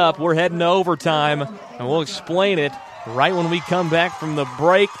 tied up. We're heading to overtime, and we'll explain it right when we come back from the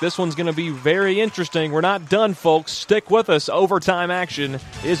break. This one's going to be very interesting. We're not done, folks. Stick with us. Overtime action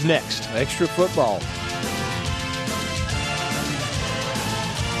is next. Extra football.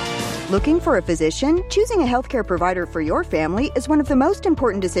 Looking for a physician? Choosing a healthcare provider for your family is one of the most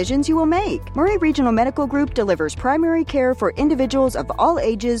important decisions you will make. Maury Regional Medical Group delivers primary care for individuals of all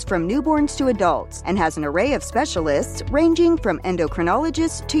ages from newborns to adults and has an array of specialists ranging from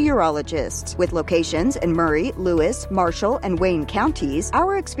endocrinologists to urologists. With locations in Murray, Lewis, Marshall, and Wayne counties,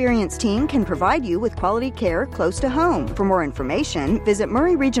 our experienced team can provide you with quality care close to home. For more information, visit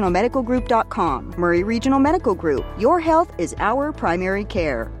murrayregionalmedicalgroup.com. Maury Regional Medical Group. Your health is our primary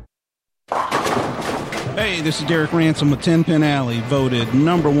care. Hey, this is Derek Ransom with 10 Pin Alley, voted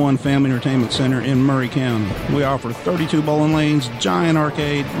 #1 family entertainment center in Maury County. We offer 32 bowling lanes, giant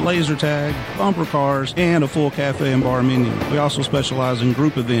arcade, laser tag, bumper cars, and a full cafe and bar menu. We also specialize in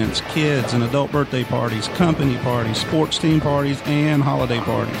group events, kids and adult birthday parties, company parties, sports team parties, and holiday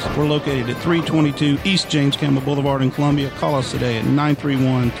parties. We're located at 322 East James Campbell Boulevard in Columbia. Call us today at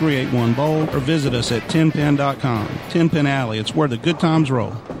 931-381-BOWL or visit us at 10pin.com. 10 Pin Alley, it's where the good times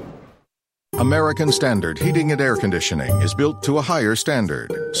roll. American Standard Heating and Air Conditioning is built to a higher standard,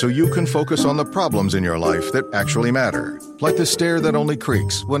 so you can focus on the problems in your life that actually matter, like the stair that only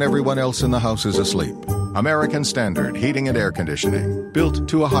creaks when everyone else in the house is asleep. American Standard Heating and Air Conditioning, built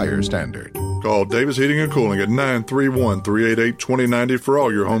to a higher standard. Call Davis Heating and Cooling at 931-388-2090 for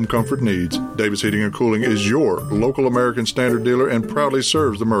all your home comfort needs. Davis Heating and Cooling is your local American Standard dealer and proudly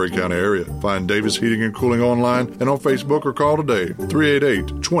serves the Maury County area. Find Davis Heating and Cooling online and on Facebook or call today,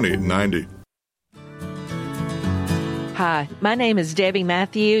 388-2090. Hi, my name is Debbie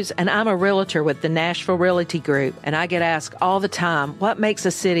Matthews, and I'm a realtor with the Nashville Realty Group, and I get asked all the time, what makes a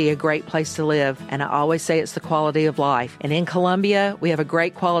city a great place to live? And I always say it's the quality of life. And in Columbia, we have a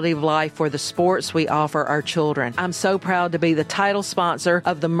great quality of life for the sports we offer our children. I'm so proud to be the title sponsor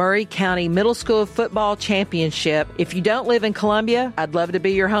of the Maury County Middle School Football Championship. If you don't live in Columbia, I'd love to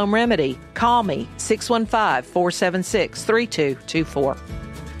be your home remedy. Call me, 615-476-3224.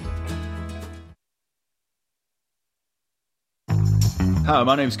 Hi,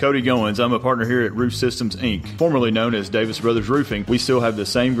 my name is Cody Goins. I'm a partner here at Roof Systems, Inc., formerly known as Davis Brothers Roofing. We still have the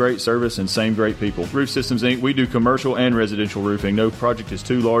same great service and same great people. Roof Systems, Inc., we do commercial and residential roofing. No project is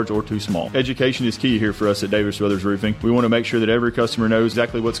too large or too small. Education is key here for us at Davis Brothers Roofing. We want to make sure that every customer knows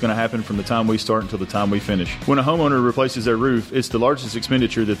exactly what's going to happen from the time we start until the time we finish. When a homeowner replaces their roof, it's the largest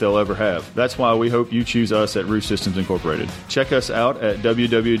expenditure that they'll ever have. That's why we hope you choose us at Roof Systems Incorporated. Check us out at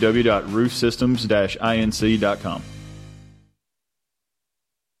www.roofsystems-inc.com.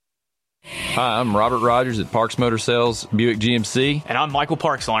 Hi, I'm Robert Rogers at Parks Motor Sales Buick GMC. And I'm Michael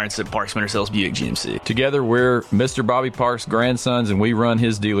Parks Lawrence at Parks Motor Sales Buick GMC. Together, we're Mr. Bobby Parks' grandsons, and we run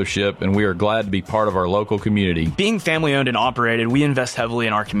his dealership, and we are glad to be part of our local community. Being family-owned and operated, we invest heavily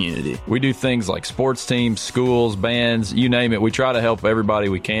in our community. We do things like sports teams, schools, bands, you name it. We try to help everybody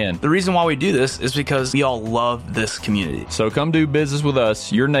we can. The reason why we do this is because we all love this community. So come do business with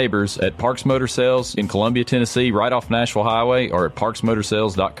us, your neighbors, at Parks Motor Sales in Columbia, Tennessee, right off Nashville Highway, or at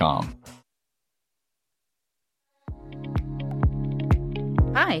parksmotorsales.com.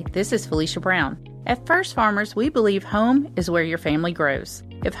 Hi, this is Felicia Brown. At First Farmers, we believe home is where your family grows.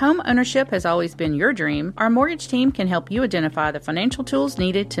 If home ownership has always been your dream, our mortgage team can help you identify the financial tools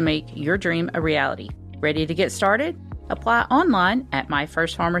needed to make your dream a reality. Ready to get started? Apply online at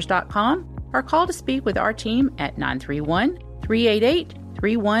myfirstfarmers.com or call to speak with our team at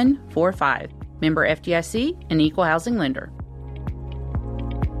 931-388-3145. Member FDIC, an equal housing lender.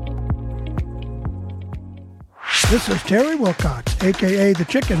 This is Terry Wilcox, a.k.a. the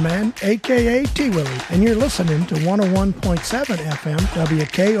Chicken Man, a.k.a. T-Willie, and you're listening to 101.7 FM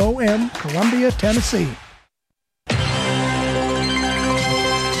WKOM, Columbia, Tennessee.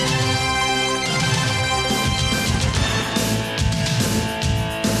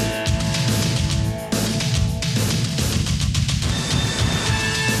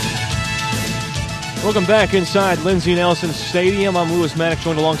 Welcome back inside Lindsey Nelson Stadium. I'm Lewis Maddox,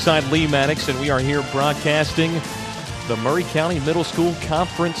 joined alongside Lee Maddox, and we are here broadcasting the Maury County Middle School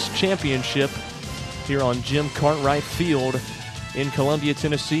Conference Championship here on Jim Cartwright Field in Columbia,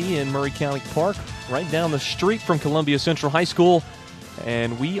 Tennessee, in Maury County Park, right down the street from Columbia Central High School.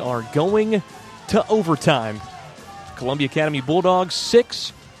 And we are going to overtime. Columbia Academy Bulldogs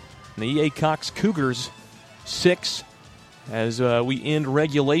 6, and the E.A Cox Cougars 6. As we end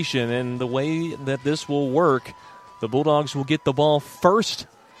regulation, and the way that this will work, the Bulldogs will get the ball first,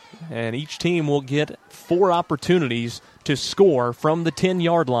 and each team will get 4 opportunities to score from the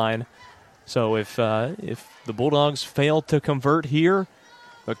 10-yard line. So if the Bulldogs fail to convert here,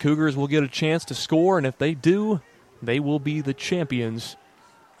 the Cougars will get a chance to score, and if they do, they will be the champions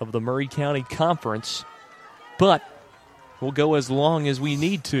of the Maury County Conference. But we'll go as long as we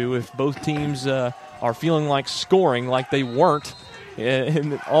need to if both teams are feeling like scoring like they weren't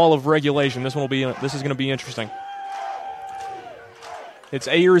in all of regulation. This is going to be interesting. It's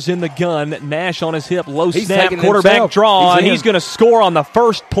Ayers in the gun, Nash on his hip, low snap, quarterback draw, and he's going to score on the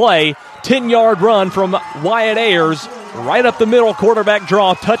first play. 10-yard run from Wyatt Ayers, right up the middle, quarterback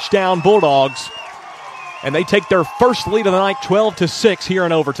draw, touchdown Bulldogs. And they take their first lead of the night, 12-6 here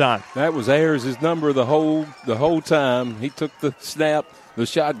in overtime. That was Ayers' number the whole time. He took the snap, the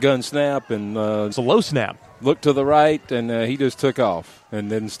shotgun snap, and it's a low snap. Looked to the right, and he just took off and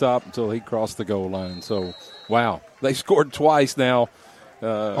didn't stop until he crossed the goal line. So, wow, they scored twice now.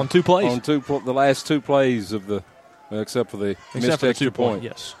 On 2 plays? On the last 2 plays of the, except for the missed extra point.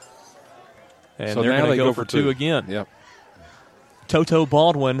 Yes. And so they're now going to they go for 2 again. Yep. Toto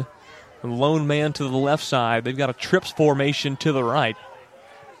Baldwin, the lone man to the left side. They've got a trips formation to the right.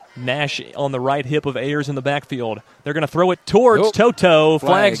 Nash on the right hip of Ayers in the backfield. They're going to throw it towards Toto.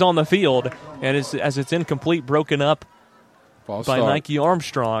 Flags on the field. And as it's incomplete, broken up by Nike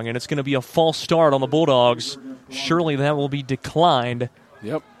Armstrong. And it's going to be a false start on the Bulldogs. Surely that will be declined.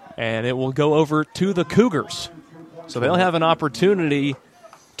 Yep. And it will go over to the Cougars. So they'll have an opportunity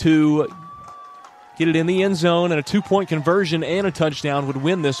to get it in the end zone, and a 2-point conversion and a touchdown would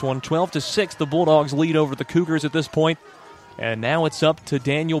win this one. 12-6, the Bulldogs lead over the Cougars at this point. And now it's up to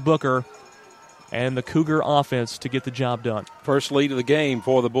Daniel Booker and the Cougar offense to get the job done. First lead of the game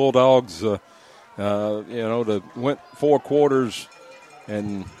for the Bulldogs. Went 4 quarters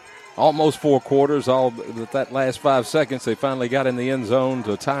and almost 4 quarters. That last 5 seconds, they finally got in the end zone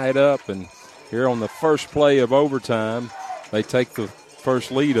to tie it up. And here on the first play of overtime, they take the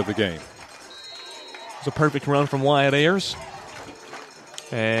first lead of the game. It's a perfect run from Wyatt Ayers.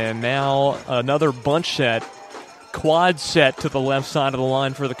 And now another bunch set, quad set to the left side of the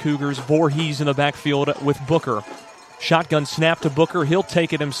line for the Cougars. Voorhees in the backfield with Booker. Shotgun snap to Booker. He'll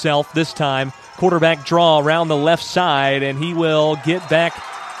take it himself this time. Quarterback draw around the left side, and he will get back.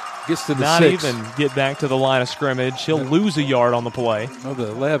 Gets to the not 6. Even get back to the line of scrimmage. He'll lose a yard on the play. Oh, the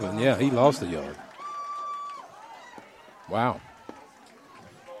 11. Yeah, he lost a yard. Wow.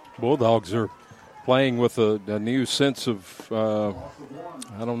 Bulldogs are playing with a new sense of,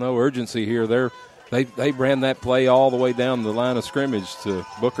 urgency here. They ran that play all the way down the line of scrimmage to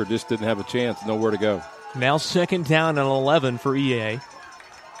Booker. Just didn't have a chance, nowhere to go. Now 2nd down and 11 for EA.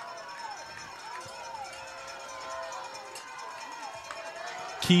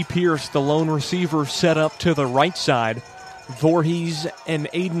 Key Pierce, the lone receiver, set up to the right side. Voorhees and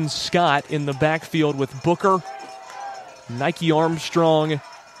Aiden Scott in the backfield with Booker, Nike Armstrong,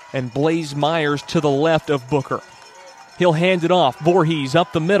 and Blaze Myers to the left of Booker. He'll hand it off. Voorhees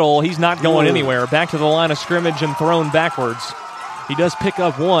up the middle. He's not going anywhere. Back to the line of scrimmage and thrown backwards. He does pick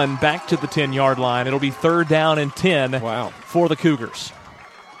up one back to the 10-yard line. It'll be 3rd down and 10 for the Cougars.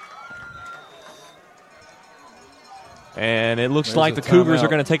 And it looks like the Cougars are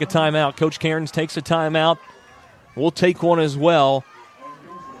going to take a timeout. Coach Cairns takes a timeout. We'll take one as well.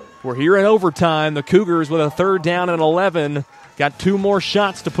 We're here in overtime. The Cougars with a 3rd down and 11. Got 2 more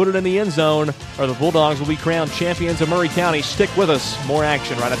shots to put it in the end zone, or the Bulldogs will be crowned champions of Maury County. Stick with us. More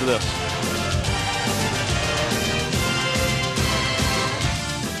action right after this.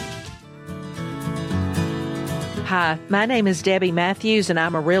 Hi, my name is Debbie Matthews, and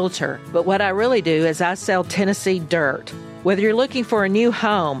I'm a realtor. But what I really do is I sell Tennessee dirt. Whether you're looking for a new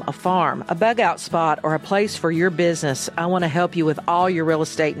home, a farm, a bug-out spot, or a place for your business, I want to help you with all your real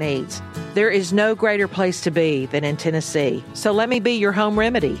estate needs. There is no greater place to be than in Tennessee. So let me be your home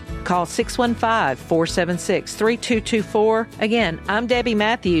remedy. Call 615-476-3224. Again, I'm Debbie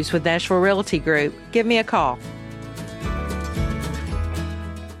Matthews with Nashville Realty Group. Give me a call.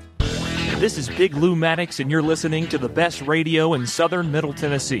 This is Big Lou Maddox, and you're listening to the best radio in southern Middle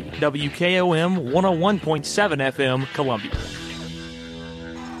Tennessee. WKOM 101.7 FM, Columbia.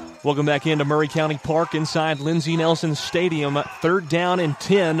 Welcome back into Maury County Park inside Lindsey Nelson Stadium. 3rd down and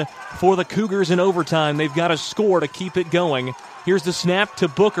 10 for the Cougars in overtime. They've got to score to keep it going. Here's the snap to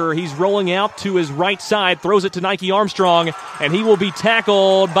Booker. He's rolling out to his right side, throws it to Nike Armstrong, and he will be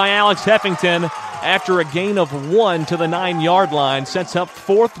tackled by Alex Heffington after a gain of 1 to the 9-yard line. Sets up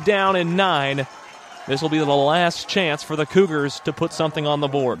 4th down and 9. This will be the last chance for the Cougars to put something on the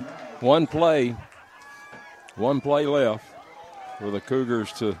board. One play left for the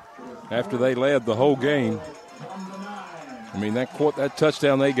Cougars to, after they led the whole game. I mean, that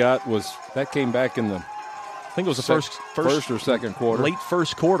touchdown they got that came back in the, I think it was the first or second quarter. Late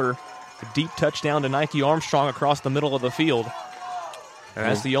first quarter. A deep touchdown to Nike Armstrong across the middle of the field. And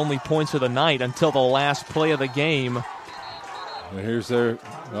that's the only points of the night until the last play of the game. And here's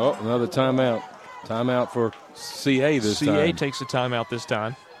another timeout. Timeout for CA this time. CA takes a timeout this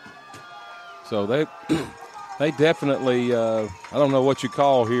time. So they definitely, I don't know what you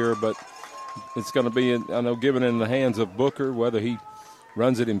call here, but it's going to be, given in the hands of Booker, whether he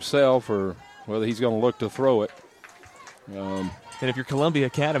runs it himself or whether he's going to look to throw it. And if you're Columbia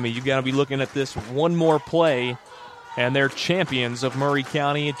Academy, you've got to be looking at this one more play, and they're champions of Maury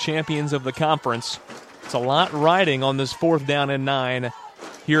County and champions of the conference. It's a lot riding on this 4th down and 9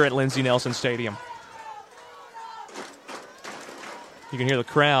 here at Lindsey Nelson Stadium. You can hear the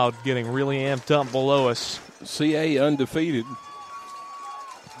crowd getting really amped up below us. CA undefeated.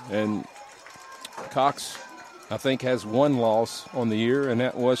 And Cox, I think, has one loss on the year, and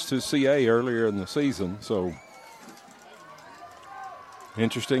that was to CA earlier in the season. So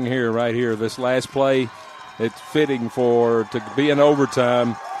interesting here, right here. This last play, it's fitting to be in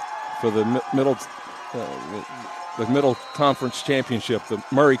overtime for the middle conference championship, the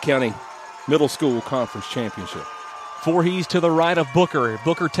Maury County Middle School Conference Championship. Voorhees to the right of Booker.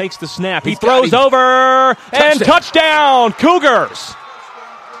 Booker takes the snap. He throws over, and touchdown, Cougars.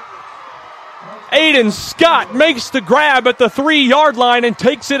 Aiden Scott makes the grab at the 3-yard line and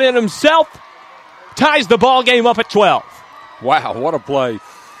takes it in himself. Ties the ball game up at 12. Wow, what a play.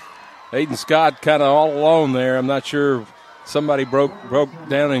 Aiden Scott kind of all alone there. I'm not sure somebody broke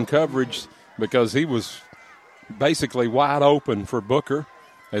down in coverage because he was basically wide open for Booker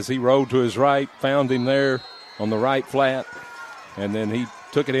as he rode to his right, found him there on the right flat, and then he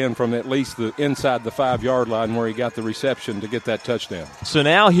took it in from at least inside the 5-yard line where he got the reception to get that touchdown. So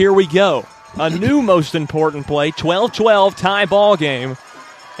now here we go. A new most important play, 12-12 tie ball game,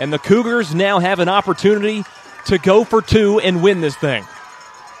 and the Cougars now have an opportunity to go for 2 and win this thing.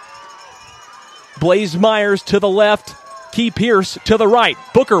 Blaze Myers to the left, Key Pierce to the right.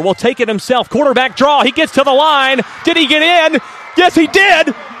 Booker will take it himself. Quarterback draw. He gets to the line. Did he get in? Yes, he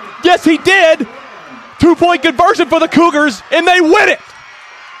did. Yes, he did. 2-point conversion for the Cougars, and they win it.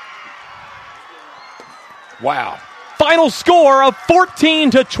 Wow. Final score of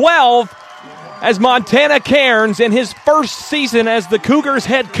 14-12 as Montana Cairns, in his first season as the Cougars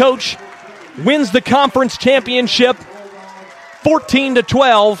head coach, wins the conference championship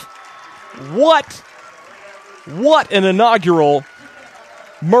 14-12. What an inaugural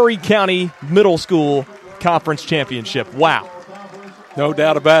Maury County Middle School Conference Championship. Wow. No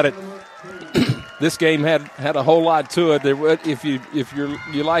doubt about it. This game had a whole lot to it. If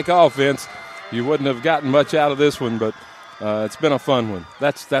you like offense, you wouldn't have gotten much out of this one, but it's been a fun one.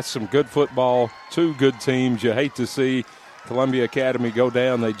 That's some good football. 2 good teams. You hate to see Columbia Academy go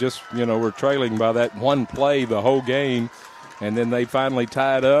down. They just were trailing by that one play the whole game, and then they finally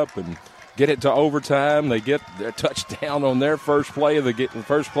tied up and get it to overtime. They get their touchdown on their first play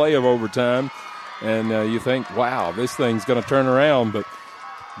of overtime, and you think, wow, this thing's going to turn around, but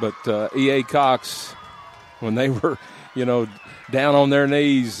E.A. Cox, when they were, down on their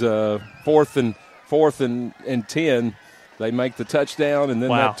knees, fourth and 10, they make the touchdown and then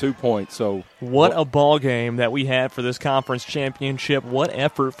that 2 points. So what a ball game that we had for this conference championship. What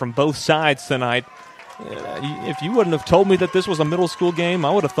effort from both sides tonight. If you wouldn't have told me that this was a middle school game, I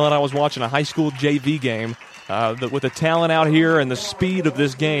would have thought I was watching a high school JV game. With the talent out here and the speed of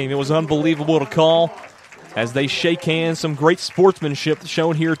this game, it was unbelievable to call. As they shake hands, some great sportsmanship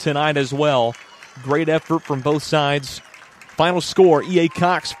shown here tonight as well. Great effort from both sides. Final score, E.A.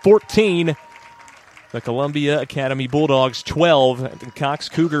 Cox 14, the Columbia Academy Bulldogs 12. The Cox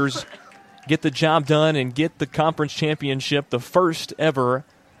Cougars get the job done and get the conference championship, the first ever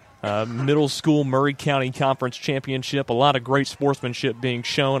middle school Maury County Conference Championship. A lot of great sportsmanship being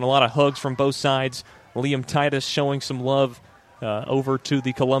shown, a lot of hugs from both sides. Liam Titus showing some love over to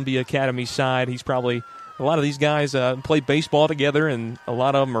the Columbia Academy side. A lot of these guys play baseball together, and a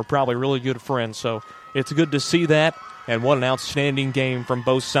lot of them are probably really good friends. So it's good to see that, and what an outstanding game from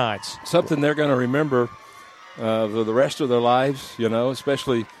both sides. Something they're going to remember for the rest of their lives,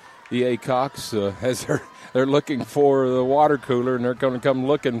 especially E.A. Cox, as they're looking for the water cooler, and they're going to come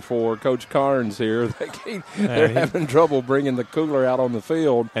looking for Coach Carnes here. They're having trouble bringing the cooler out on the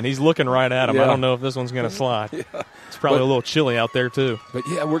field. And he's looking right at him. Yeah. I don't know if this one's going to slide. Yeah. It's probably a little chilly out there, too. But,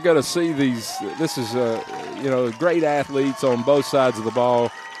 yeah, we're going to see these. This is, great athletes on both sides of the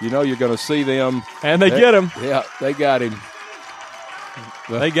ball. You're going to see them. And they get him. Yeah, they got him.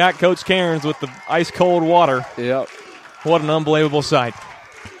 They got Coach Cairns with the ice-cold water. Yep. What an unbelievable sight.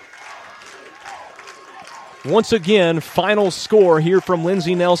 Once again, final score here from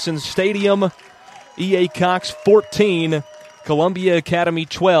Lindsey Nelson Stadium. E.A. Cox 14, Columbia Academy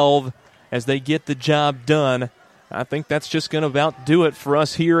 12, as they get the job done I think that's just going to about do it for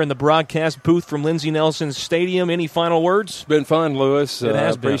us here in the broadcast booth from Lindsey Nelson Stadium. Any final words? It's been fun, Lewis. It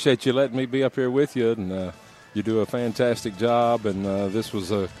has been. Appreciate you letting me be up here with you, and you do a fantastic job. And this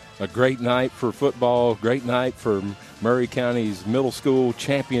was a great night for football, great night for Maury County's middle school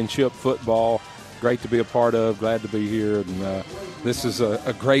championship football. Great to be a part of, glad to be here. And this is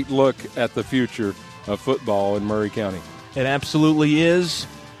a great look at the future of football in Maury County. It absolutely is.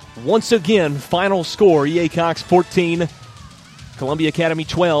 Once again, final score, E.A Cox 14, Columbia Academy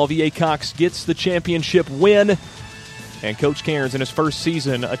 12. E.A Cox gets the championship win, and Coach Cairns in his first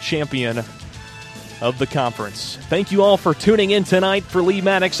season a champion of the conference. Thank you all for tuning in tonight. For Lee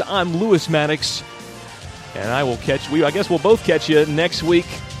Maddox, I'm Lewis Maddox, and I guess we'll both catch you next week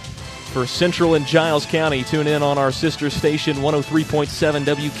for Central and Giles County. Tune in on our sister station, 103.7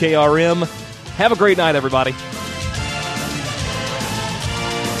 WKRM. Have a great night, everybody.